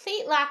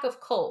complete lack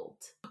of cold.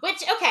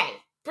 Which, okay,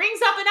 brings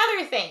up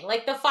another thing,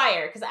 like the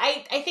fire, because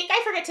I think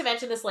I forget to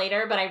mention this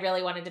later, but I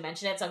really wanted to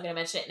mention it, so I'm going to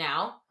mention it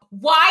now.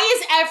 Why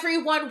is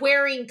everyone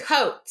wearing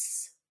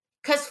coats?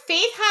 Because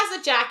Faith has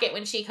a jacket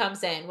when she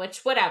comes in, which,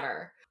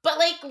 whatever. But,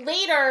 like,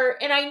 later,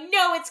 and I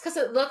know it's because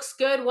it looks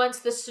good once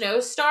the snow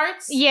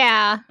starts.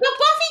 Yeah. But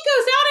Buffy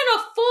goes out in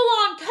a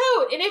full-on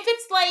coat, and if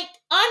it's, like,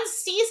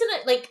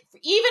 unseasonable, like,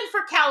 even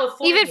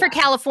for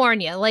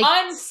California, like,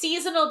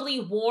 unseasonably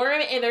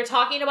warm, and they're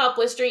talking about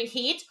blistering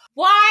heat,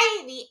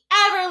 why the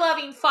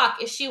ever-loving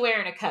fuck is she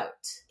wearing a coat?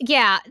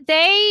 Yeah,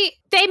 they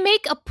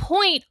make a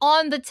point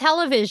on the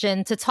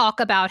television to talk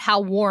about how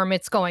warm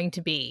it's going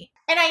to be.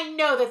 And I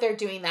know that they're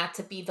doing that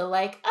to be the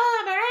like,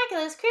 oh,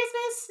 miraculous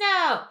Christmas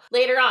snow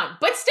later on.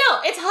 But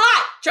still, it's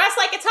hot. Dress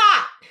like it's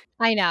hot.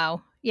 I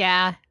know.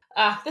 Yeah.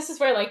 This is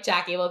where like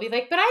Jackie will be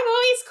like, but I'm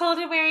always cold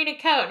and wearing a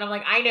coat. And I'm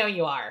like, I know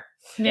you are.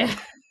 Yeah.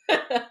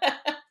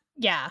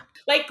 Yeah.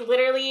 Like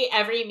literally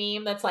every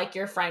meme that's like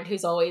your friend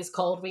who's always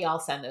cold, we all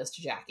send those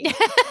to Jackie.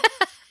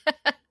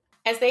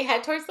 As they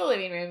head towards the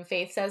living room,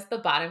 Faith says the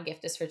bottom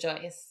gift is for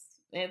Joyce.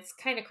 It's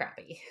kind of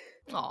crappy.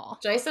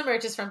 Aww. Joyce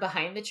emerges from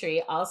behind the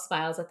tree, all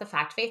smiles at the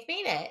fact Faith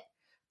made it.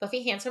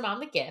 Buffy hands her mom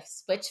the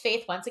gifts, which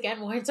Faith once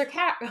again warns are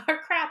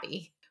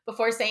crappy,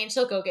 before saying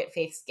she'll go get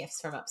Faith's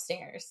gifts from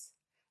upstairs.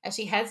 As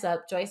she heads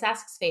up, Joyce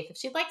asks Faith if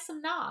she'd like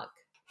some nog.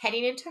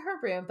 Heading into her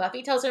room,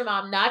 Buffy tells her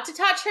mom not to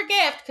touch her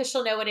gift because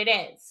she'll know what it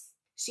is.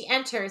 She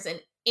enters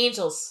and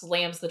Angel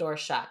slams the door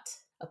shut.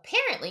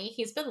 Apparently,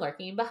 he's been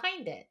lurking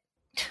behind it.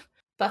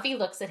 Buffy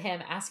looks at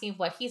him, asking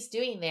what he's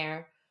doing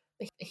there,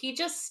 but he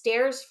just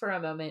stares for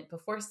a moment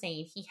before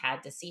saying he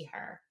had to see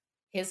her.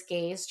 His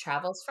gaze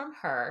travels from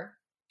her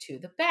to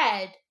the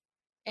bed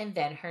and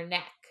then her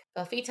neck.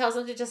 Buffy tells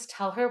him to just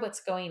tell her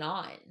what's going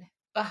on.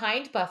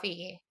 Behind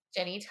Buffy,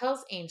 Jenny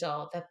tells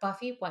Angel that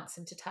Buffy wants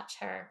him to touch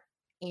her.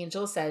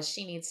 Angel says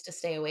she needs to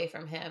stay away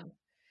from him,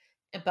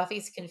 and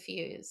Buffy's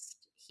confused.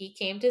 He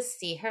came to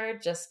see her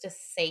just to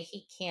say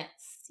he can't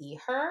see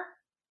her?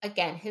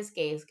 Again, his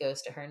gaze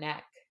goes to her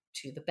neck,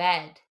 to the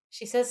bed.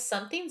 She says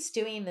something's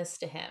doing this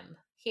to him.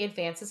 He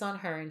advances on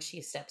her and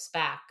she steps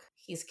back.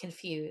 He's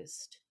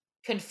confused.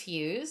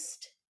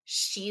 Confused?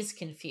 She's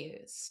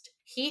confused.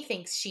 He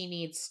thinks she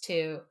needs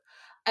to.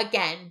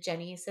 Again,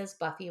 Jenny says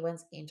Buffy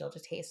wants Angel to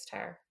taste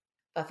her.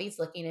 Buffy's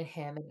looking at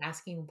him and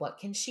asking what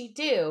can she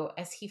do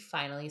as he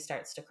finally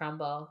starts to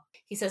crumble.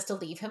 He says to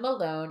leave him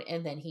alone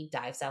and then he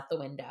dives out the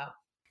window.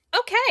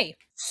 Okay.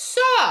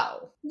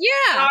 So,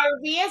 yeah. Are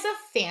we as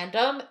a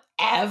fandom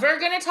ever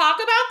going to talk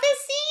about this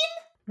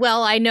scene?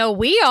 Well, I know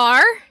we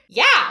are.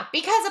 Yeah,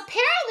 because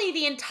apparently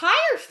the entire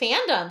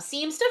fandom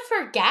seems to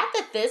forget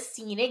that this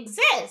scene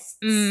exists.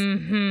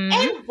 Mm-hmm.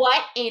 And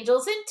what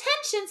Angel's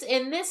intentions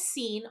in this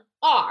scene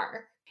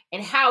are.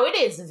 And how it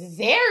is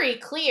very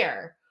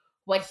clear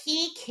what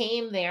he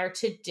came there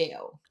to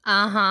do.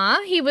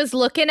 Uh-huh. He was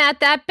looking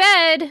at that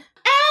bed.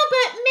 Oh,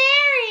 but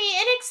Mary,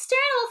 an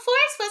external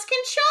force was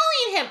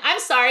controlling him. I'm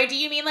sorry, do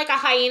you mean like a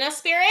hyena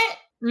spirit?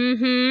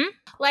 Mm-hmm.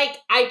 Like,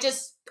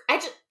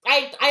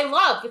 I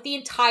love that the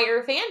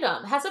entire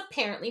fandom has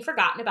apparently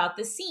forgotten about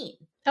this scene.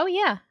 Oh,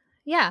 yeah.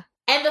 Yeah.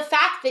 And the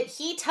fact that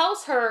he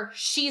tells her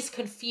she's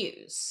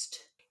confused.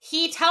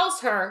 He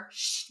tells her,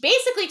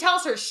 basically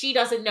tells her she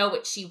doesn't know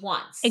what she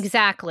wants.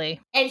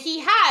 Exactly. And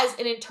he has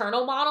an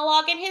internal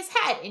monologue in his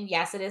head. And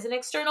yes, it is an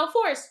external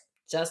force,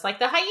 just like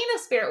the hyena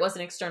spirit was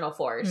an external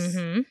force,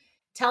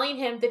 telling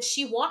him that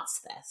she wants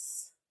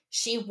this.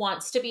 She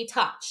wants to be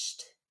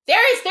touched.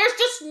 There's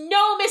just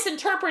no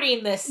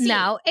misinterpreting this scene.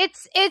 No,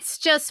 it's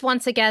just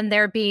once again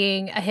there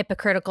being a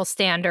hypocritical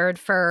standard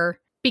for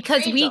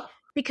because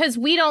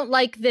we don't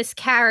like this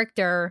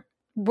character,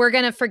 we're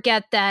going to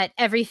forget that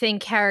everything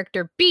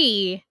character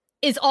B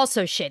is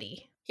also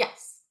shitty.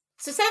 Yes.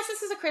 So since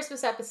this is a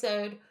Christmas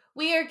episode,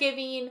 we are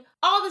giving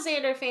all the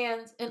Xander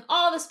fans and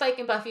all the Spike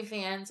and Buffy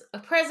fans a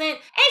present.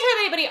 Anytime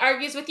anybody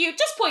argues with you,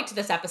 just point to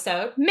this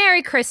episode.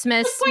 Merry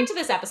Christmas. Just point to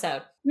this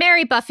episode.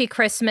 Merry Buffy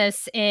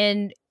Christmas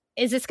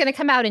is this going to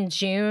come out in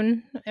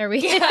June? Are we?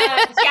 Yeah,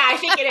 I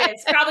think it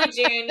is. Probably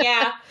June,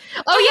 yeah.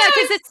 Oh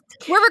yeah, because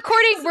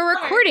we're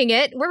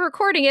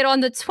recording it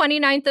on the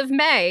 29th of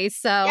May.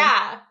 So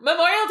yeah,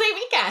 Memorial Day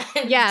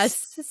weekend.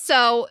 Yes.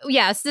 So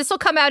yes, this will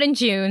come out in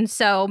June.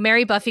 So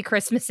Merry Buffy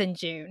Christmas in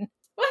June.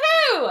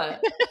 Woohoo!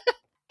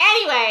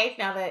 Anyway,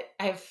 now that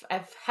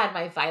I've had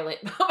my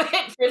violent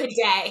moment for the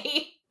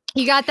day.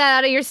 You got that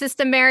out of your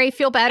system, Mary?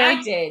 Feel better?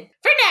 I did.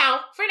 For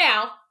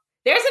now.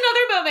 There's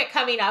another moment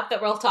coming up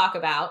that we'll talk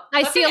about.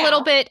 I see a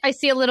little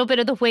bit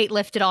of the weight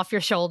lifted off your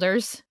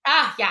shoulders.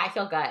 Yeah, I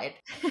feel good.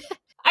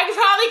 I'm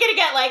probably going to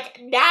get like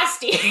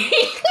nasty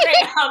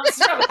grams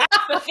from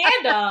half the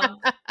fandom.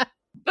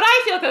 But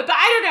I feel good. But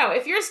I don't know.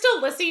 If you're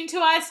still listening to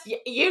us,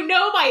 you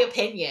know my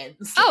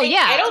opinions. Oh,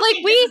 yeah. I don't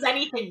think this is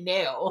anything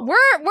new.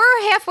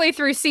 We're halfway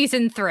through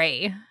season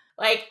 3.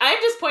 Like, I'm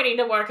just pointing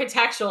to more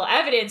contextual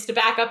evidence to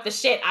back up the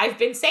shit I've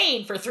been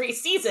saying for 3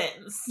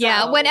 seasons. So.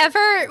 Yeah,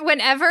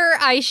 whenever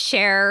I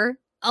share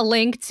a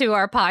link to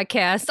our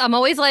podcast, I'm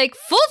always like,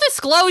 full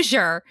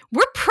disclosure,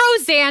 we're pro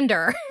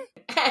Xander.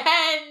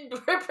 And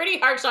we're pretty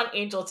harsh on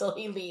Angel till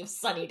he leaves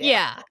Sunnydale.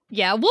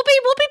 Yeah, we'll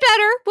be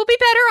better. We'll be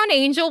better on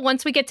Angel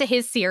once we get to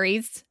his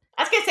series.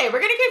 I was gonna say, we're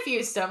gonna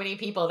confuse so many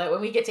people that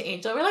when we get to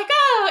Angel, we're like,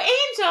 oh,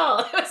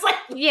 Angel! It was like,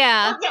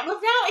 yeah.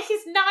 Well, now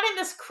he's not in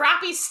this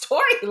crappy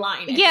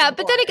storyline anymore. Yeah,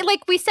 but then again,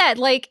 like we said,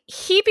 like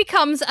he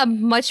becomes a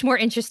much more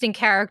interesting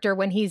character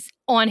when he's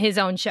on his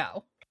own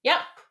show. Yep.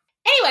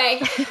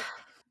 Anyway,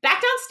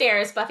 back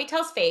downstairs, Buffy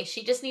tells Faith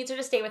she just needs her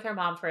to stay with her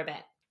mom for a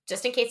bit,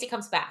 just in case he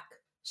comes back.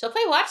 She'll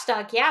play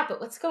Watchdog, yeah, but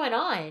what's going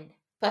on?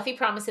 Buffy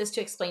promises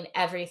to explain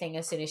everything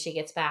as soon as she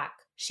gets back.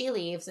 She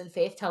leaves, and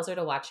Faith tells her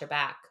to watch her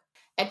back.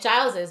 At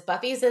Giles's,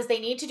 Buffy says they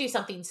need to do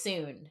something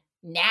soon.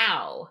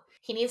 Now.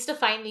 He needs to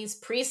find these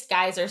priest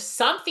guys or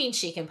something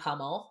she can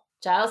pummel.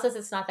 Giles says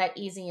it's not that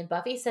easy, and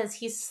Buffy says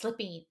he's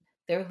slipping.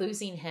 They're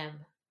losing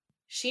him.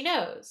 She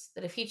knows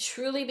that if he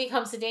truly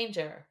becomes a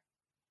danger,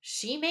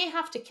 she may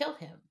have to kill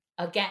him.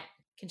 Again.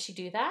 Can she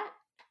do that?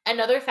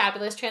 Another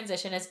fabulous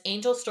transition as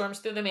Angel storms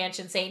through the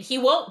mansion saying he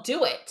won't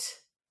do it.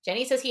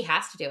 Jenny says he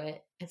has to do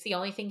it. It's the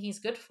only thing he's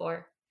good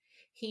for.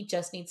 He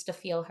just needs to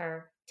feel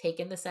her, take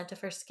in the scent of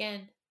her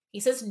skin. He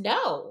says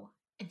no.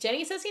 And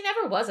Jenny says he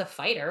never was a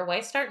fighter.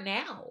 Why start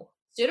now?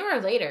 Sooner or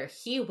later,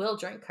 he will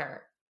drink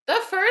her. The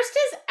first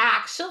is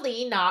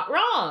actually not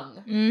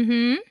wrong.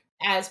 Mm-hmm.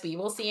 As we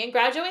will see in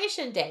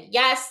Graduation Day.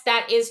 Yes,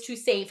 that is to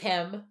save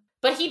him.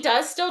 But he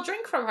does still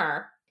drink from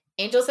her.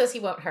 Angel says he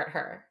won't hurt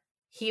her.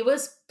 He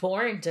was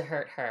born to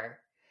hurt her.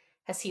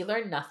 Has he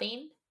learned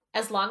nothing?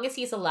 As long as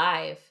he's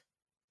alive,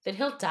 then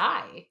he'll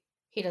die.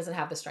 He doesn't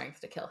have the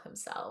strength to kill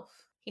himself.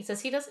 He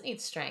says he doesn't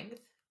need strength.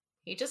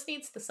 He just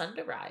needs the sun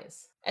to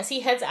rise. As he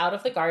heads out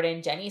of the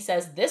garden, Jenny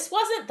says, this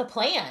wasn't the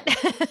plan.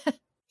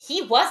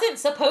 He wasn't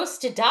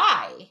supposed to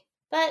die.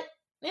 But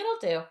it'll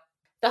do.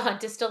 The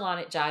hunt is still on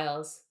at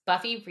Giles.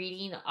 Buffy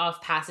reading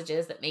off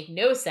passages that make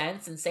no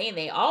sense and saying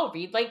they all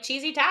read like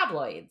cheesy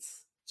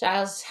tabloids.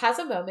 Giles has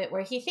a moment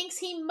where he thinks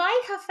he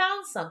might have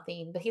found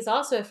something, but he's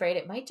also afraid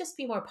it might just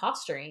be more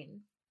posturing,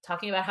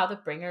 talking about how the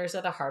bringers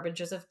are the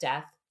harbingers of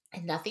death,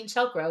 and nothing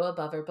shall grow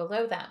above or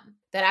below them.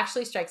 That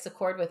actually strikes a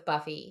chord with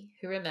Buffy,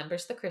 who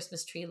remembers the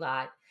Christmas tree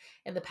lot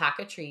and the pack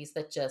of trees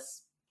that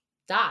just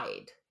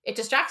died. It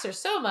distracts her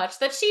so much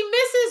that she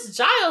misses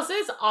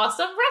Giles's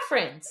awesome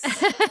reference,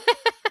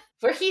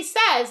 where he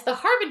says the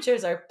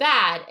harbingers are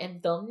bad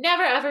and they'll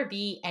never ever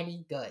be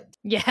any good.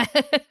 Yeah.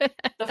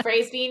 The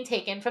phrase being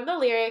taken from the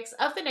lyrics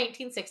of the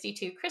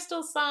 1962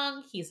 Crystals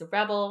song, He's a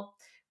Rebel,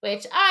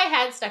 which I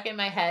had stuck in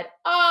my head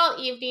all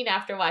evening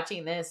after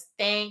watching this.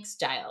 Thanks,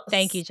 Giles.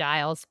 Thank you,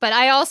 Giles. But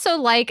I also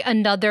like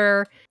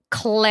another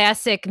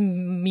classic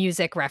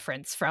music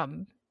reference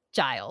from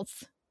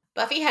Giles.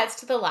 Buffy heads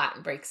to the lot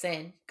and breaks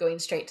in, going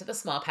straight to the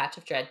small patch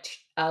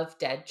of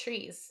dead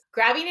trees.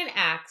 Grabbing an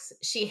axe,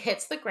 she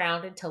hits the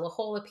ground until a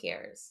hole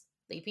appears.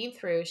 Leaping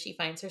through, she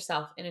finds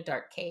herself in a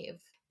dark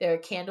cave. There are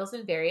candles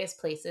in various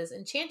places,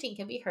 and chanting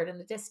can be heard in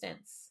the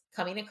distance.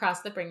 Coming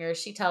across the bringers,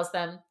 she tells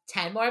them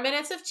 10 more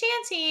minutes of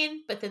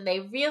chanting, but then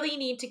they really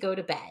need to go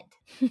to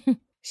bed.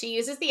 She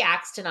uses the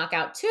axe to knock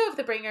out 2 of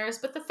the bringers,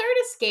 but the third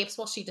escapes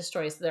while she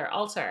destroys their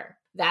altar.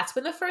 That's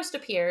when the first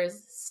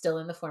appears, still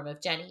in the form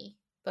of Jenny.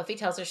 Buffy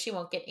tells her she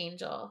won't get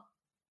Angel.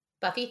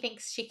 Buffy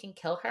thinks she can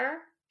kill her.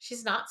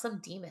 She's not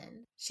some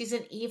demon. She's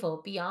an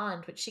evil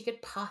beyond what she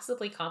could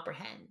possibly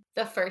comprehend.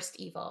 The first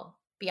evil,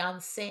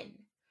 beyond sin,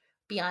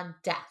 beyond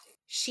death.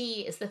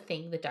 She is the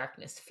thing the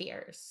darkness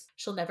fears.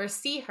 She'll never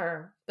see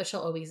her, but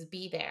she'll always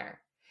be there.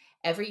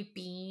 Every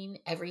being,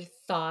 every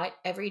thought,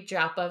 every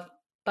drop of...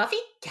 Buffy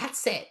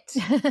gets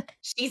it.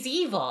 She's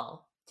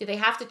evil. Do they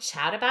have to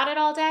chat about it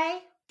all day?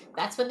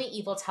 That's when the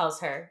evil tells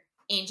her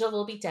Angel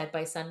will be dead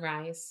by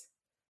sunrise.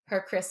 Her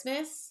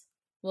Christmas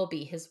will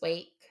be his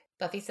wake.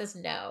 Buffy says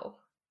no,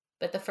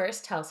 but the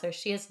first tells her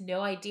she has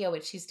no idea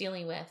what she's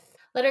dealing with.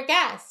 Let her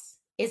guess.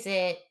 Is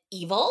it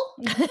evil?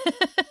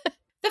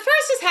 The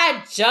first has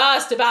had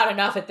just about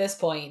enough at this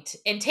point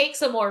and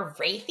takes a more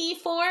wraithy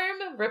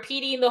form,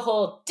 repeating the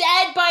whole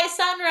dead by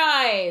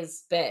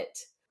sunrise bit.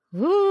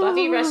 Ooh.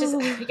 Buffy rushes...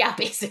 Yeah,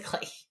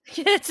 basically.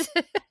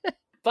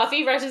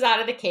 Buffy rushes out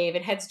of the cave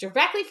and heads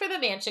directly for the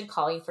mansion,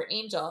 calling for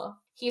Angel.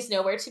 He's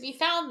nowhere to be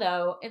found,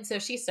 though, and so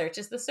she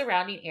searches the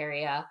surrounding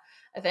area,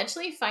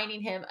 eventually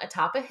finding him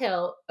atop a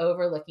hill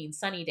overlooking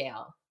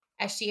Sunnydale.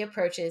 As she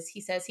approaches,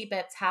 he says he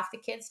bets half the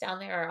kids down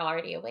there are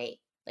already awake,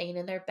 laying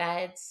in their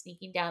beds,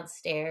 sneaking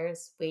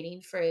downstairs,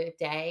 waiting for a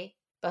day.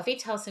 Buffy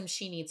tells him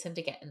she needs him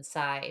to get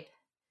inside,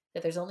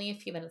 that there's only a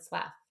few minutes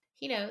left.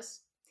 He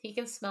knows. He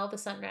can smell the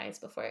sunrise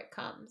before it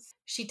comes.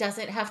 She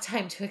doesn't have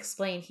time to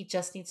explain. He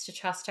just needs to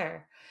trust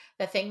her.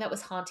 The thing that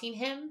was haunting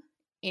him,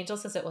 Angel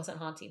says it wasn't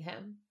haunting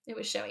him. It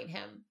was showing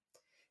him.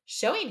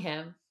 Showing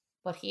him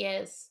what he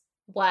is,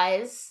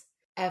 was,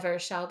 ever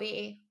shall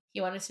be.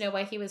 You wanted to know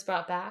why he was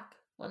brought back?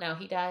 Well, now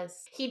he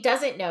does. He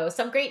doesn't know.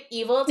 Some great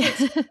evil takes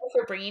him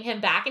for bringing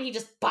him back, and he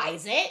just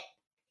buys it.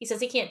 He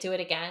says he can't do it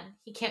again.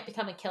 He can't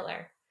become a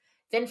killer.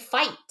 Then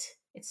fight.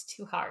 It's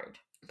too hard.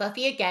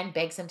 Buffy again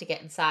begs him to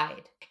get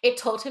inside. It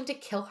told him to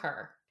kill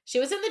her. She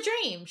was in the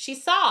dream. She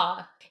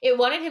saw. It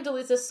wanted him to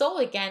lose his soul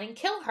again and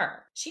kill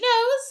her. She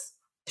knows.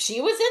 She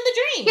was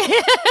in the dream.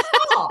 She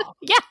saw.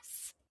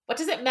 Yes. What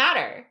does it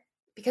matter?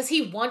 Because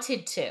he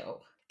wanted to.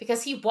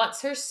 Because he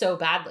wants her so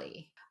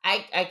badly.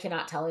 I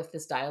cannot tell if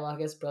this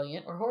dialogue is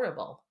brilliant or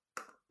horrible.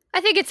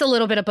 I think it's a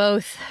little bit of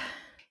both.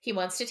 He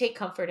wants to take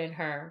comfort in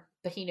her,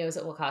 but he knows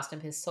it will cost him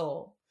his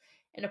soul.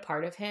 And a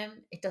part of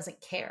him, it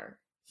doesn't care.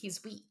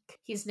 He's weak.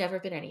 He's never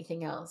been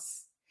anything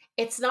else.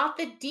 It's not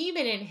the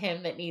demon in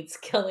him that needs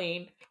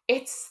killing.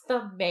 It's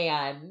the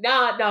man.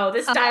 No,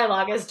 this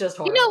dialogue is just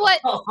horrible. You know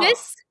what?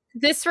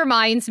 This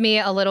reminds me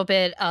a little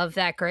bit of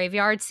that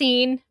graveyard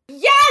scene.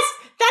 Yes!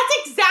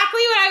 That's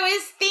exactly what I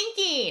was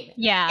thinking.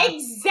 Yeah.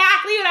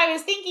 Exactly what I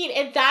was thinking.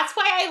 And that's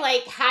why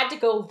I had to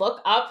go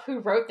look up who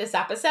wrote this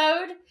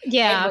episode.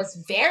 Yeah. And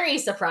was very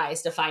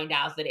surprised to find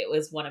out that it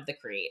was one of the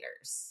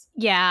creators.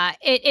 Yeah.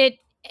 It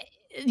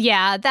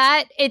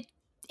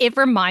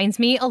reminds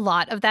me a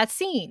lot of that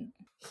scene.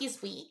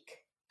 He's weak.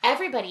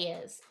 Everybody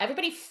is.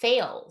 Everybody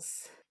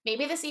fails.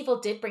 Maybe this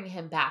evil did bring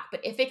him back,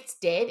 but if it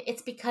did,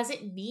 it's because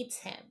it needs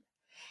him.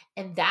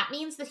 And that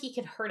means that he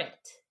can hurt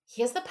it.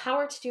 He has the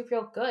power to do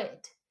real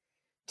good.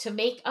 To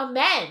make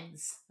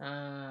amends.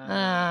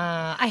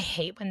 I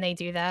hate when they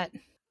do that.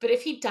 But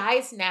if he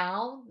dies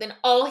now, then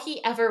all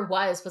he ever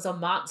was a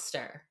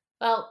monster.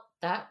 Well,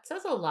 that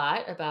says a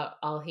lot about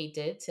all he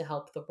did to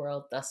help the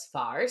world thus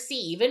far. See,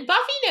 even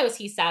Buffy knows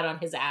he sat on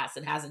his ass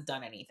and hasn't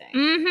done anything.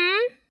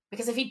 Mm-hmm.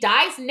 Because if he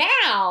dies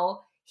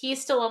now,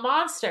 he's still a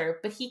monster,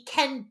 but he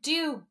can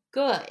do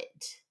good.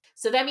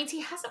 So that means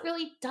he hasn't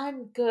really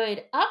done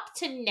good up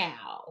to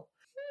now.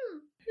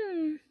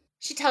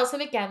 She tells him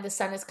again the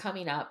sun is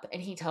coming up,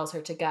 and he tells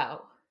her to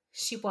go.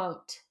 She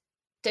won't.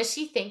 Does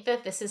she think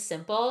that this is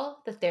simple?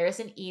 That there is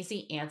an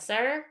easy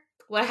answer?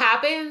 What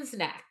happens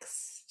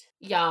next?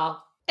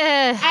 Y'all,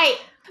 I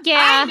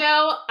Yeah.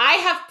 know I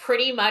have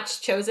pretty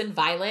much chosen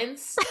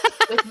violence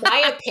with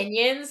my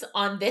opinions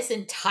on this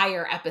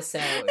entire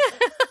episode.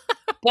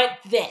 But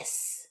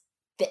this,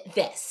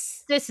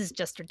 This is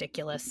just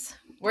ridiculous.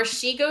 where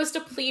she goes to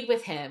plead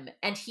with him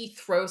and he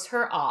throws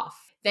her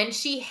off. Then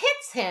she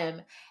hits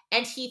him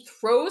and he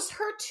throws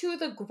her to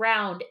the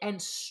ground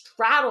and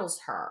straddles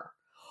her,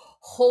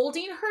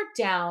 holding her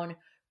down,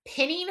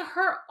 pinning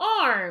her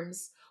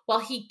arms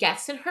while he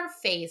gets in her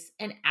face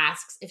and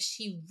asks if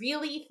she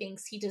really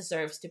thinks he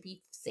deserves to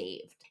be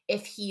saved,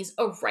 if he's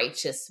a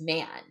righteous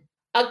man.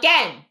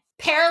 Again,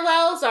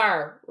 parallels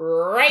are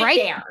right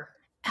there.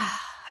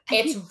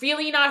 It's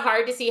really not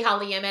hard to see how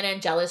Liam and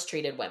Angelus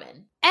treated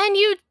women. And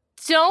you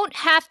don't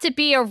have to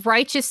be a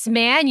righteous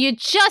man. You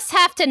just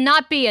have to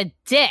not be a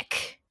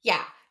dick.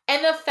 Yeah.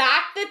 And the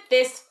fact that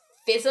this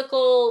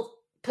physical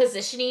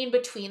positioning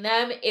between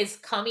them is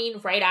coming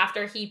right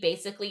after he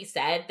basically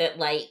said that,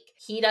 like,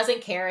 he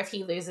doesn't care if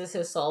he loses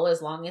his soul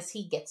as long as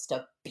he gets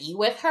to be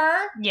with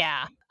her.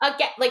 Yeah.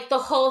 Again, like, the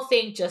whole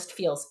thing just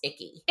feels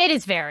icky. It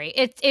is very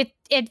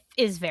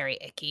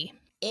icky.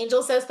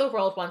 Angel says the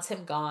world wants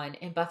him gone,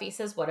 and Buffy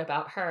says, what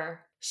about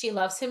her? She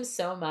loves him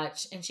so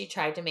much, and she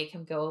tried to make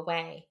him go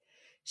away.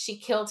 She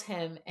killed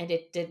him, and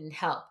it didn't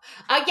help.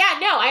 Yeah,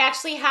 no, I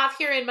actually have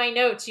here in my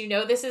notes,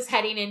 this is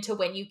heading into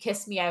when you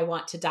kiss me, I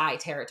want to die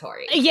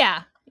territory.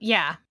 Yeah.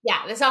 Yeah,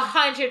 this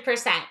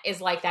 100%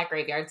 is like that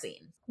graveyard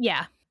scene.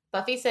 Yeah.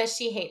 Buffy says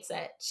she hates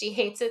it. She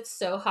hates it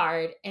so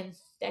hard, and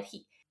that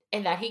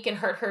he can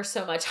hurt her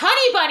so much.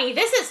 Honey bunny,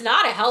 this is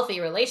not a healthy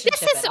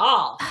relationship at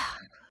all.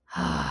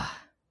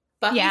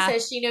 Buffy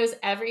says she knows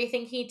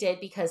everything he did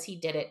because he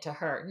did it to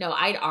her. No,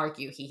 I'd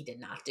argue he did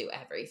not do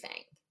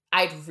everything.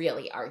 I'd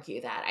really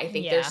argue that. I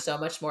think there's so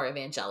much more of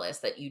Angelus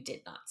that you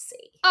did not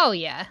see. Oh,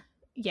 yeah.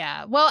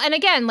 Yeah. Well, and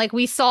again, like,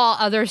 we saw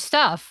other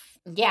stuff.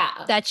 Yeah.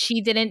 That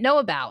she didn't know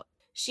about.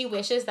 She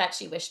wishes that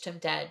she wished him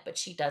dead, but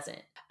she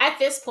doesn't. At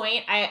this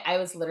point, I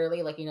was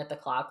literally looking at the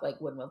clock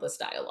like, when will this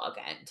dialogue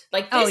end?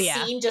 Like, this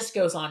scene just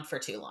goes on for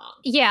too long.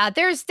 Yeah,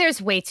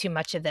 there's way too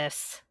much of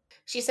this.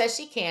 She says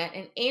she can't,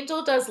 and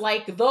Angel does,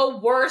 like, the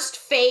worst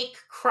fake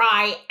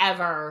cry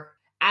ever,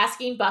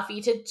 asking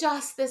Buffy to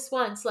just this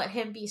once let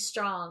him be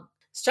strong.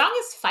 Strong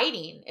is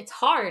fighting. It's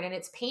hard, and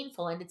it's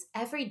painful, and it's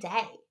every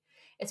day.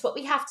 It's what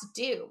we have to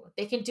do.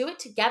 They can do it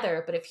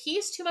together, but if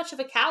he's too much of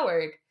a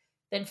coward,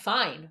 then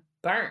fine,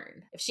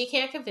 burn. If she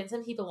can't convince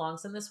him he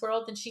belongs in this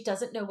world, then she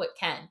doesn't know what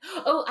can.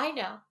 Oh, I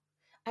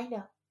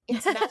know.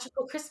 It's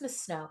magical Christmas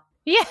snow.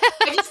 Yeah.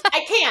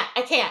 I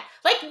can't.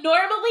 Like,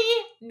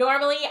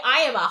 normally I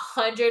am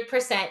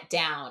 100%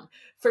 down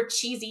for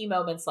cheesy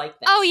moments like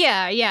this. Oh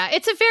yeah.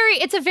 It's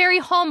a very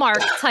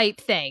Hallmark type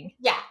thing.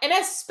 Yeah, and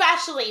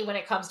especially when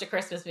it comes to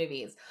Christmas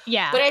movies.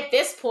 Yeah. But at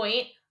this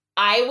point,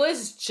 I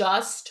was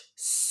just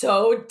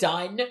so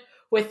done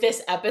with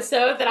this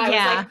episode that I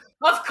was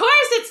like, of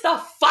course it's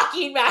the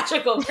fucking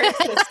magical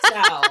Christmas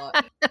snow.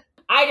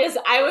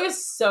 I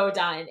was so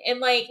done. And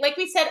like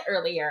we said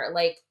earlier,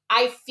 like,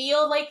 I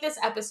feel like this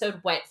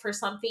episode went for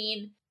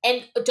something,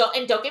 and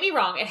don't get me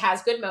wrong, it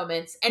has good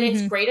moments, and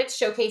it's great at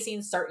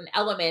showcasing certain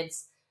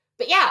elements.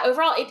 But yeah,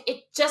 overall,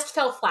 it just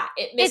fell flat.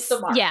 It missed the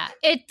mark. Yeah,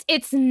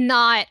 it's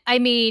not. I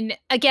mean,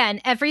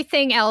 again,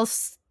 everything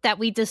else that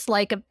we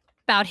dislike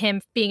about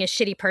him being a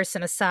shitty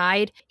person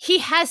aside, he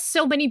has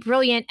so many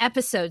brilliant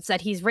episodes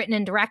that he's written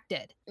and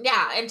directed.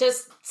 Yeah, and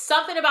just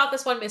something about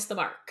this one missed the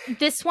mark.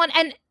 This one,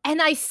 and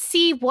I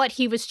see what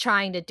he was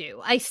trying to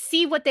do. I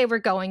see what they were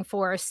going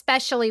for,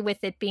 especially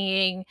with it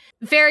being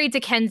very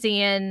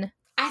Dickensian.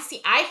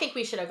 I think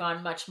we should have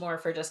gone much more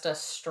for just a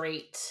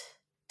straight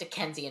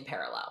Dickensian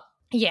parallel.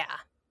 Yeah.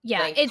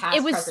 Like,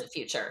 it was present,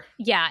 future.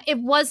 Yeah, it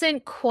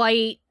wasn't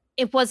quite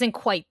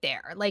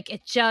there. Like,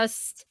 it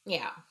just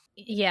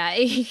Yeah,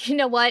 you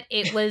know what?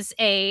 It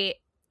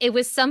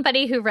was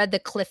somebody who read the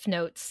Cliff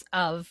Notes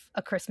of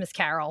A Christmas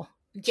Carol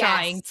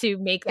trying to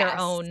make their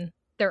own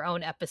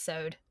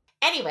episode.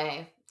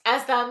 Anyway,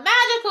 as the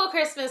magical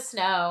Christmas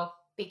snow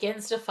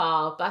begins to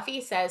fall,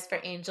 Buffy says for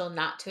Angel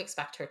not to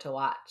expect her to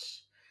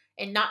watch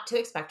and not to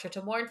expect her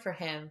to mourn for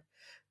him,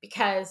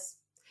 because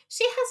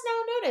she has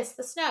now noticed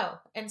the snow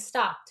and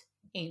stopped.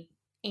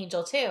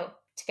 Angel too.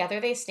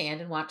 Together they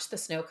stand and watch the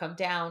snow come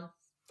down.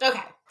 Okay,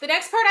 the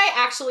next part I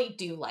actually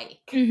do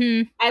like,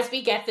 as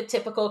we get the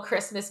typical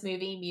Christmas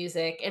movie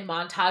music and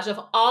montage of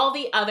all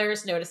the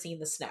others noticing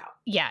the snow.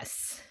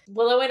 Yes.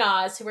 Willow and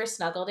Oz, who are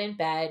snuggled in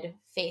bed,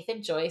 Faith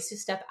and Joyce, who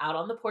step out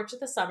on the porch of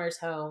the Summers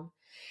home.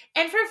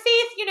 And for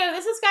Faith,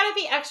 this has got to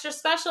be extra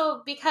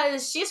special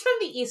because she's from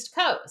the East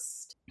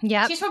Coast.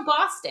 Yeah. She's from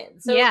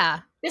Boston. So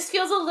this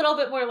feels a little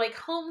bit more like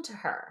home to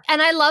her.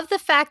 And I love the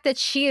fact that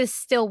she is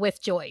still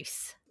with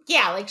Joyce.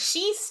 Yeah, like,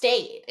 she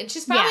stayed, and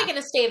she's probably going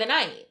to stay the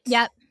night.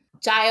 Yep.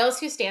 Giles,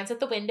 who stands at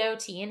the window,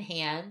 tea in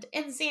hand,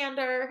 and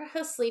Xander,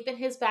 asleep in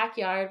his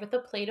backyard with a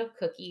plate of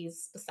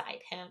cookies beside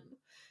him.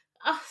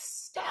 Oh,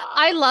 stop.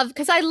 I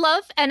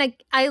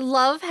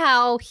love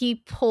how he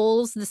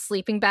pulls the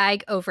sleeping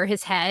bag over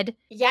his head.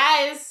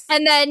 Yes.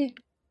 And then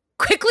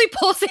quickly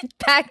pulls it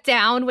back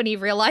down when he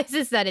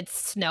realizes that it's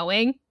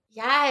snowing.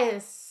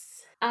 Yes.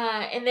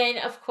 And then,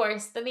 of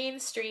course, the main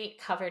street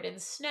covered in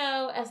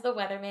snow as the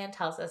weatherman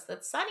tells us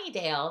that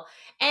Sunnydale,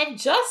 and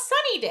just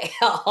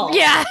Sunnydale,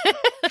 Yeah.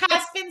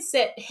 has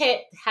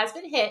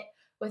been hit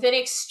with an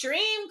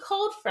extreme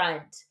cold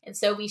front. And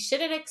so we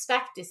shouldn't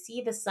expect to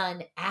see the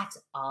sun at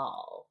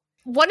all.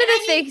 One of the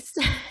things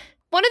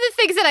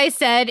that I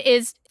said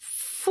is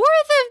for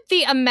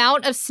the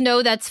amount of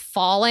snow that's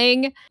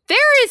falling,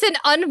 there is an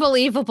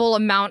unbelievable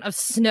amount of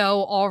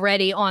snow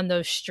already on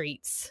those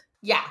streets.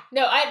 Yeah,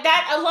 no,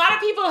 that a lot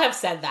of people have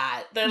said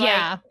that. They're like,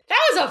 that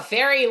was a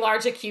very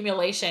large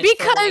accumulation.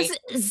 Because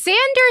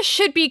Xander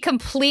should be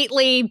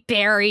completely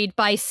buried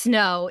by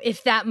snow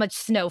if that much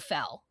snow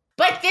fell.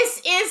 But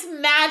this is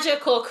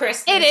magical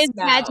Christmas It is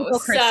snow, magical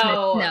Christmas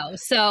snow.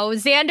 So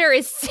Xander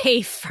is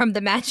safe from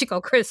the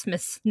magical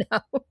Christmas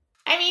snow.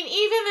 I mean,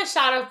 even the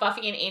shot of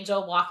Buffy and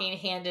Angel walking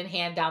hand in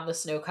hand down the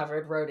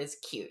snow-covered road is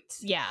cute.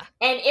 Yeah.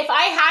 And if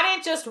I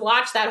hadn't just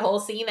watched that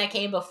whole scene that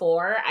came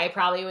before, I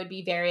probably would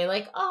be very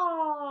like,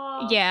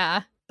 oh.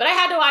 Yeah. But I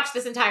had to watch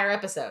this entire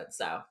episode,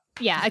 so.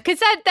 Yeah, because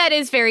that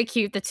is very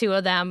cute, the two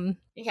of them.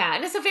 Yeah,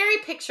 and it's a very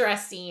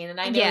picturesque scene, and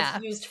I know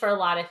it's used for a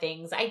lot of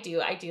things. I do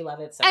love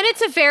it so and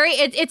much.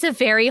 It's a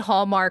very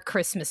Hallmark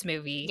Christmas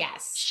movie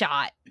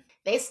shot.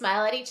 They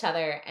smile at each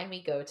other, and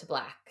we go to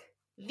black.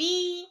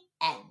 The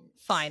end.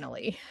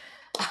 Finally.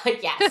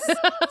 Yes.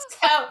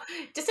 So,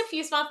 just a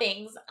few small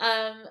things.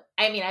 I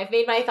mean, I've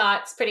made my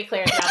thoughts pretty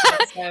clear throughout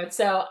the episode,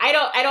 so I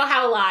don't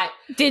have a lot.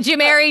 Did you,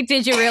 Mary?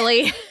 Did you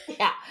really?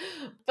 Yeah.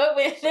 But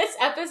when this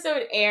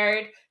episode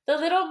aired, the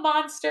little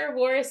monster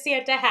wore a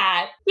Santa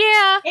hat.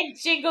 Yeah. And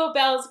jingle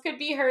bells could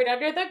be heard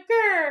under the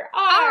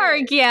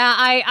arg. Yeah,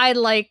 I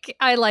like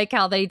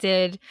how they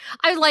did.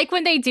 I like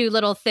when they do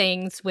little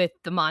things with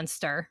the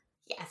monster.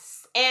 Yes.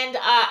 And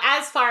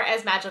as far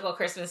as magical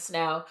Christmas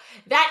snow,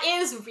 that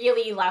is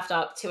really left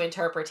up to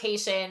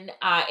interpretation.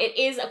 It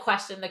is a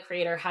question the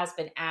creator has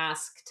been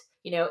asked.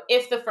 You know,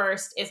 if the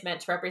first is meant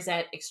to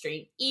represent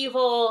extreme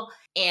evil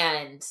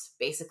and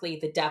basically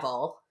the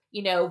devil,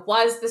 you know,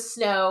 was this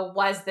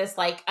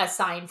like a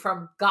sign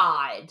from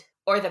God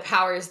or the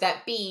powers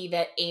that be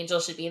that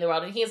angels should be in the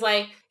world? And he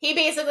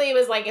basically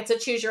was like, it's a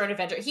choose your own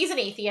adventure. He's an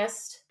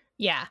atheist.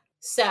 Yeah.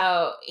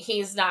 So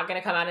he's not going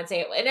to come out and say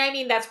it. And I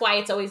mean, that's why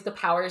it's always the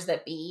powers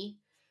that be.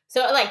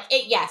 So like,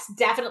 it, yes,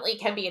 definitely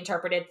can be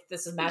interpreted.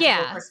 This is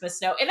magical Christmas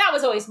snow. And that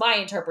was always my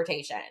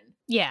interpretation.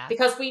 Yeah.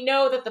 Because we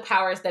know that the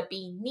powers that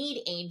be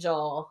need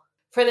Angel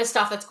for the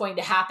stuff that's going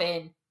to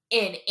happen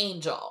in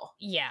Angel.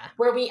 Yeah.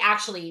 Where we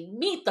actually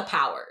meet the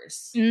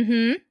powers.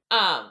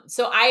 Mm-hmm.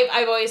 So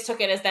I've always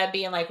took it as them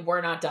being like,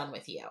 we're not done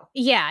with you.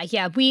 Yeah.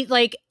 Yeah. We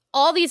like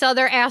all these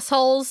other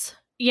assholes,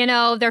 you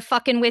know, they're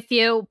fucking with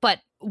you, but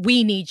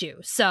we need you.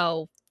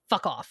 So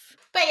fuck off.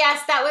 But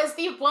yes, that was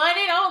the one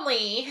and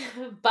only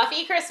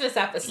Buffy Christmas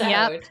episode.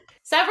 Yep.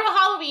 Several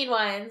Halloween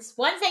ones,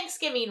 one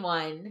Thanksgiving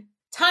one,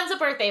 tons of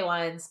birthday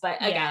ones, but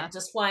again,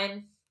 just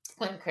one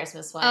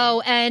Christmas one.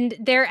 Oh, and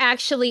there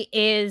actually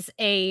is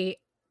a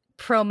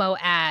promo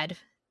ad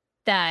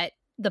that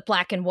the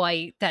black and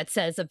white that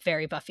says a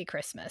very Buffy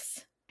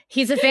Christmas.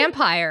 He's a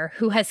vampire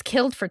who has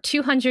killed for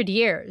 200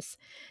 years.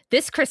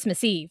 This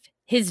Christmas Eve,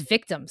 his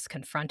victims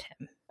confront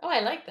him. Oh,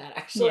 I like that,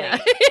 actually. Yeah.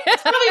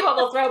 That's probably what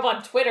we'll throw up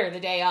on Twitter the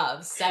day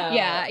of. So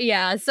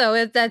yeah.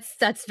 So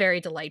that's very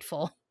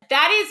delightful.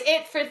 That is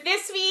it for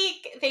this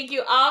week. Thank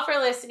you all for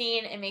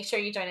listening, and make sure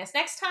you join us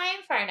next time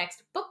for our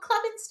next book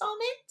club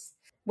installment,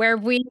 where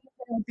we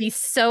will be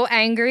so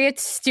angry at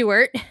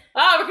Stuart.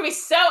 Oh, we're gonna be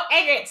so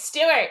angry at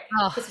Stuart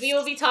because we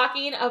will be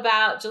talking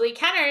about Julie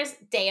Kenner's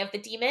Day of the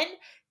Demon,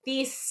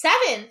 the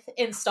 7th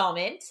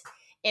installment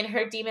in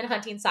her Demon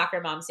Hunting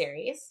Soccer Mom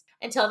series.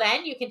 Until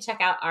then, you can check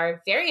out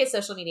our various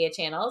social media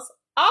channels,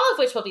 all of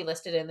which will be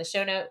listed in the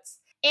show notes.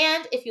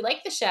 And if you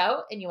like the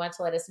show and you want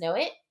to let us know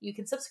it, you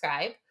can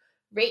subscribe,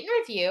 rate and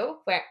review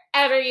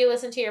wherever you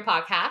listen to your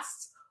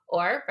podcasts,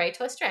 or write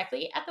to us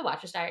directly at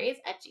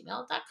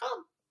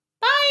thewatchersdiaries@gmail.com.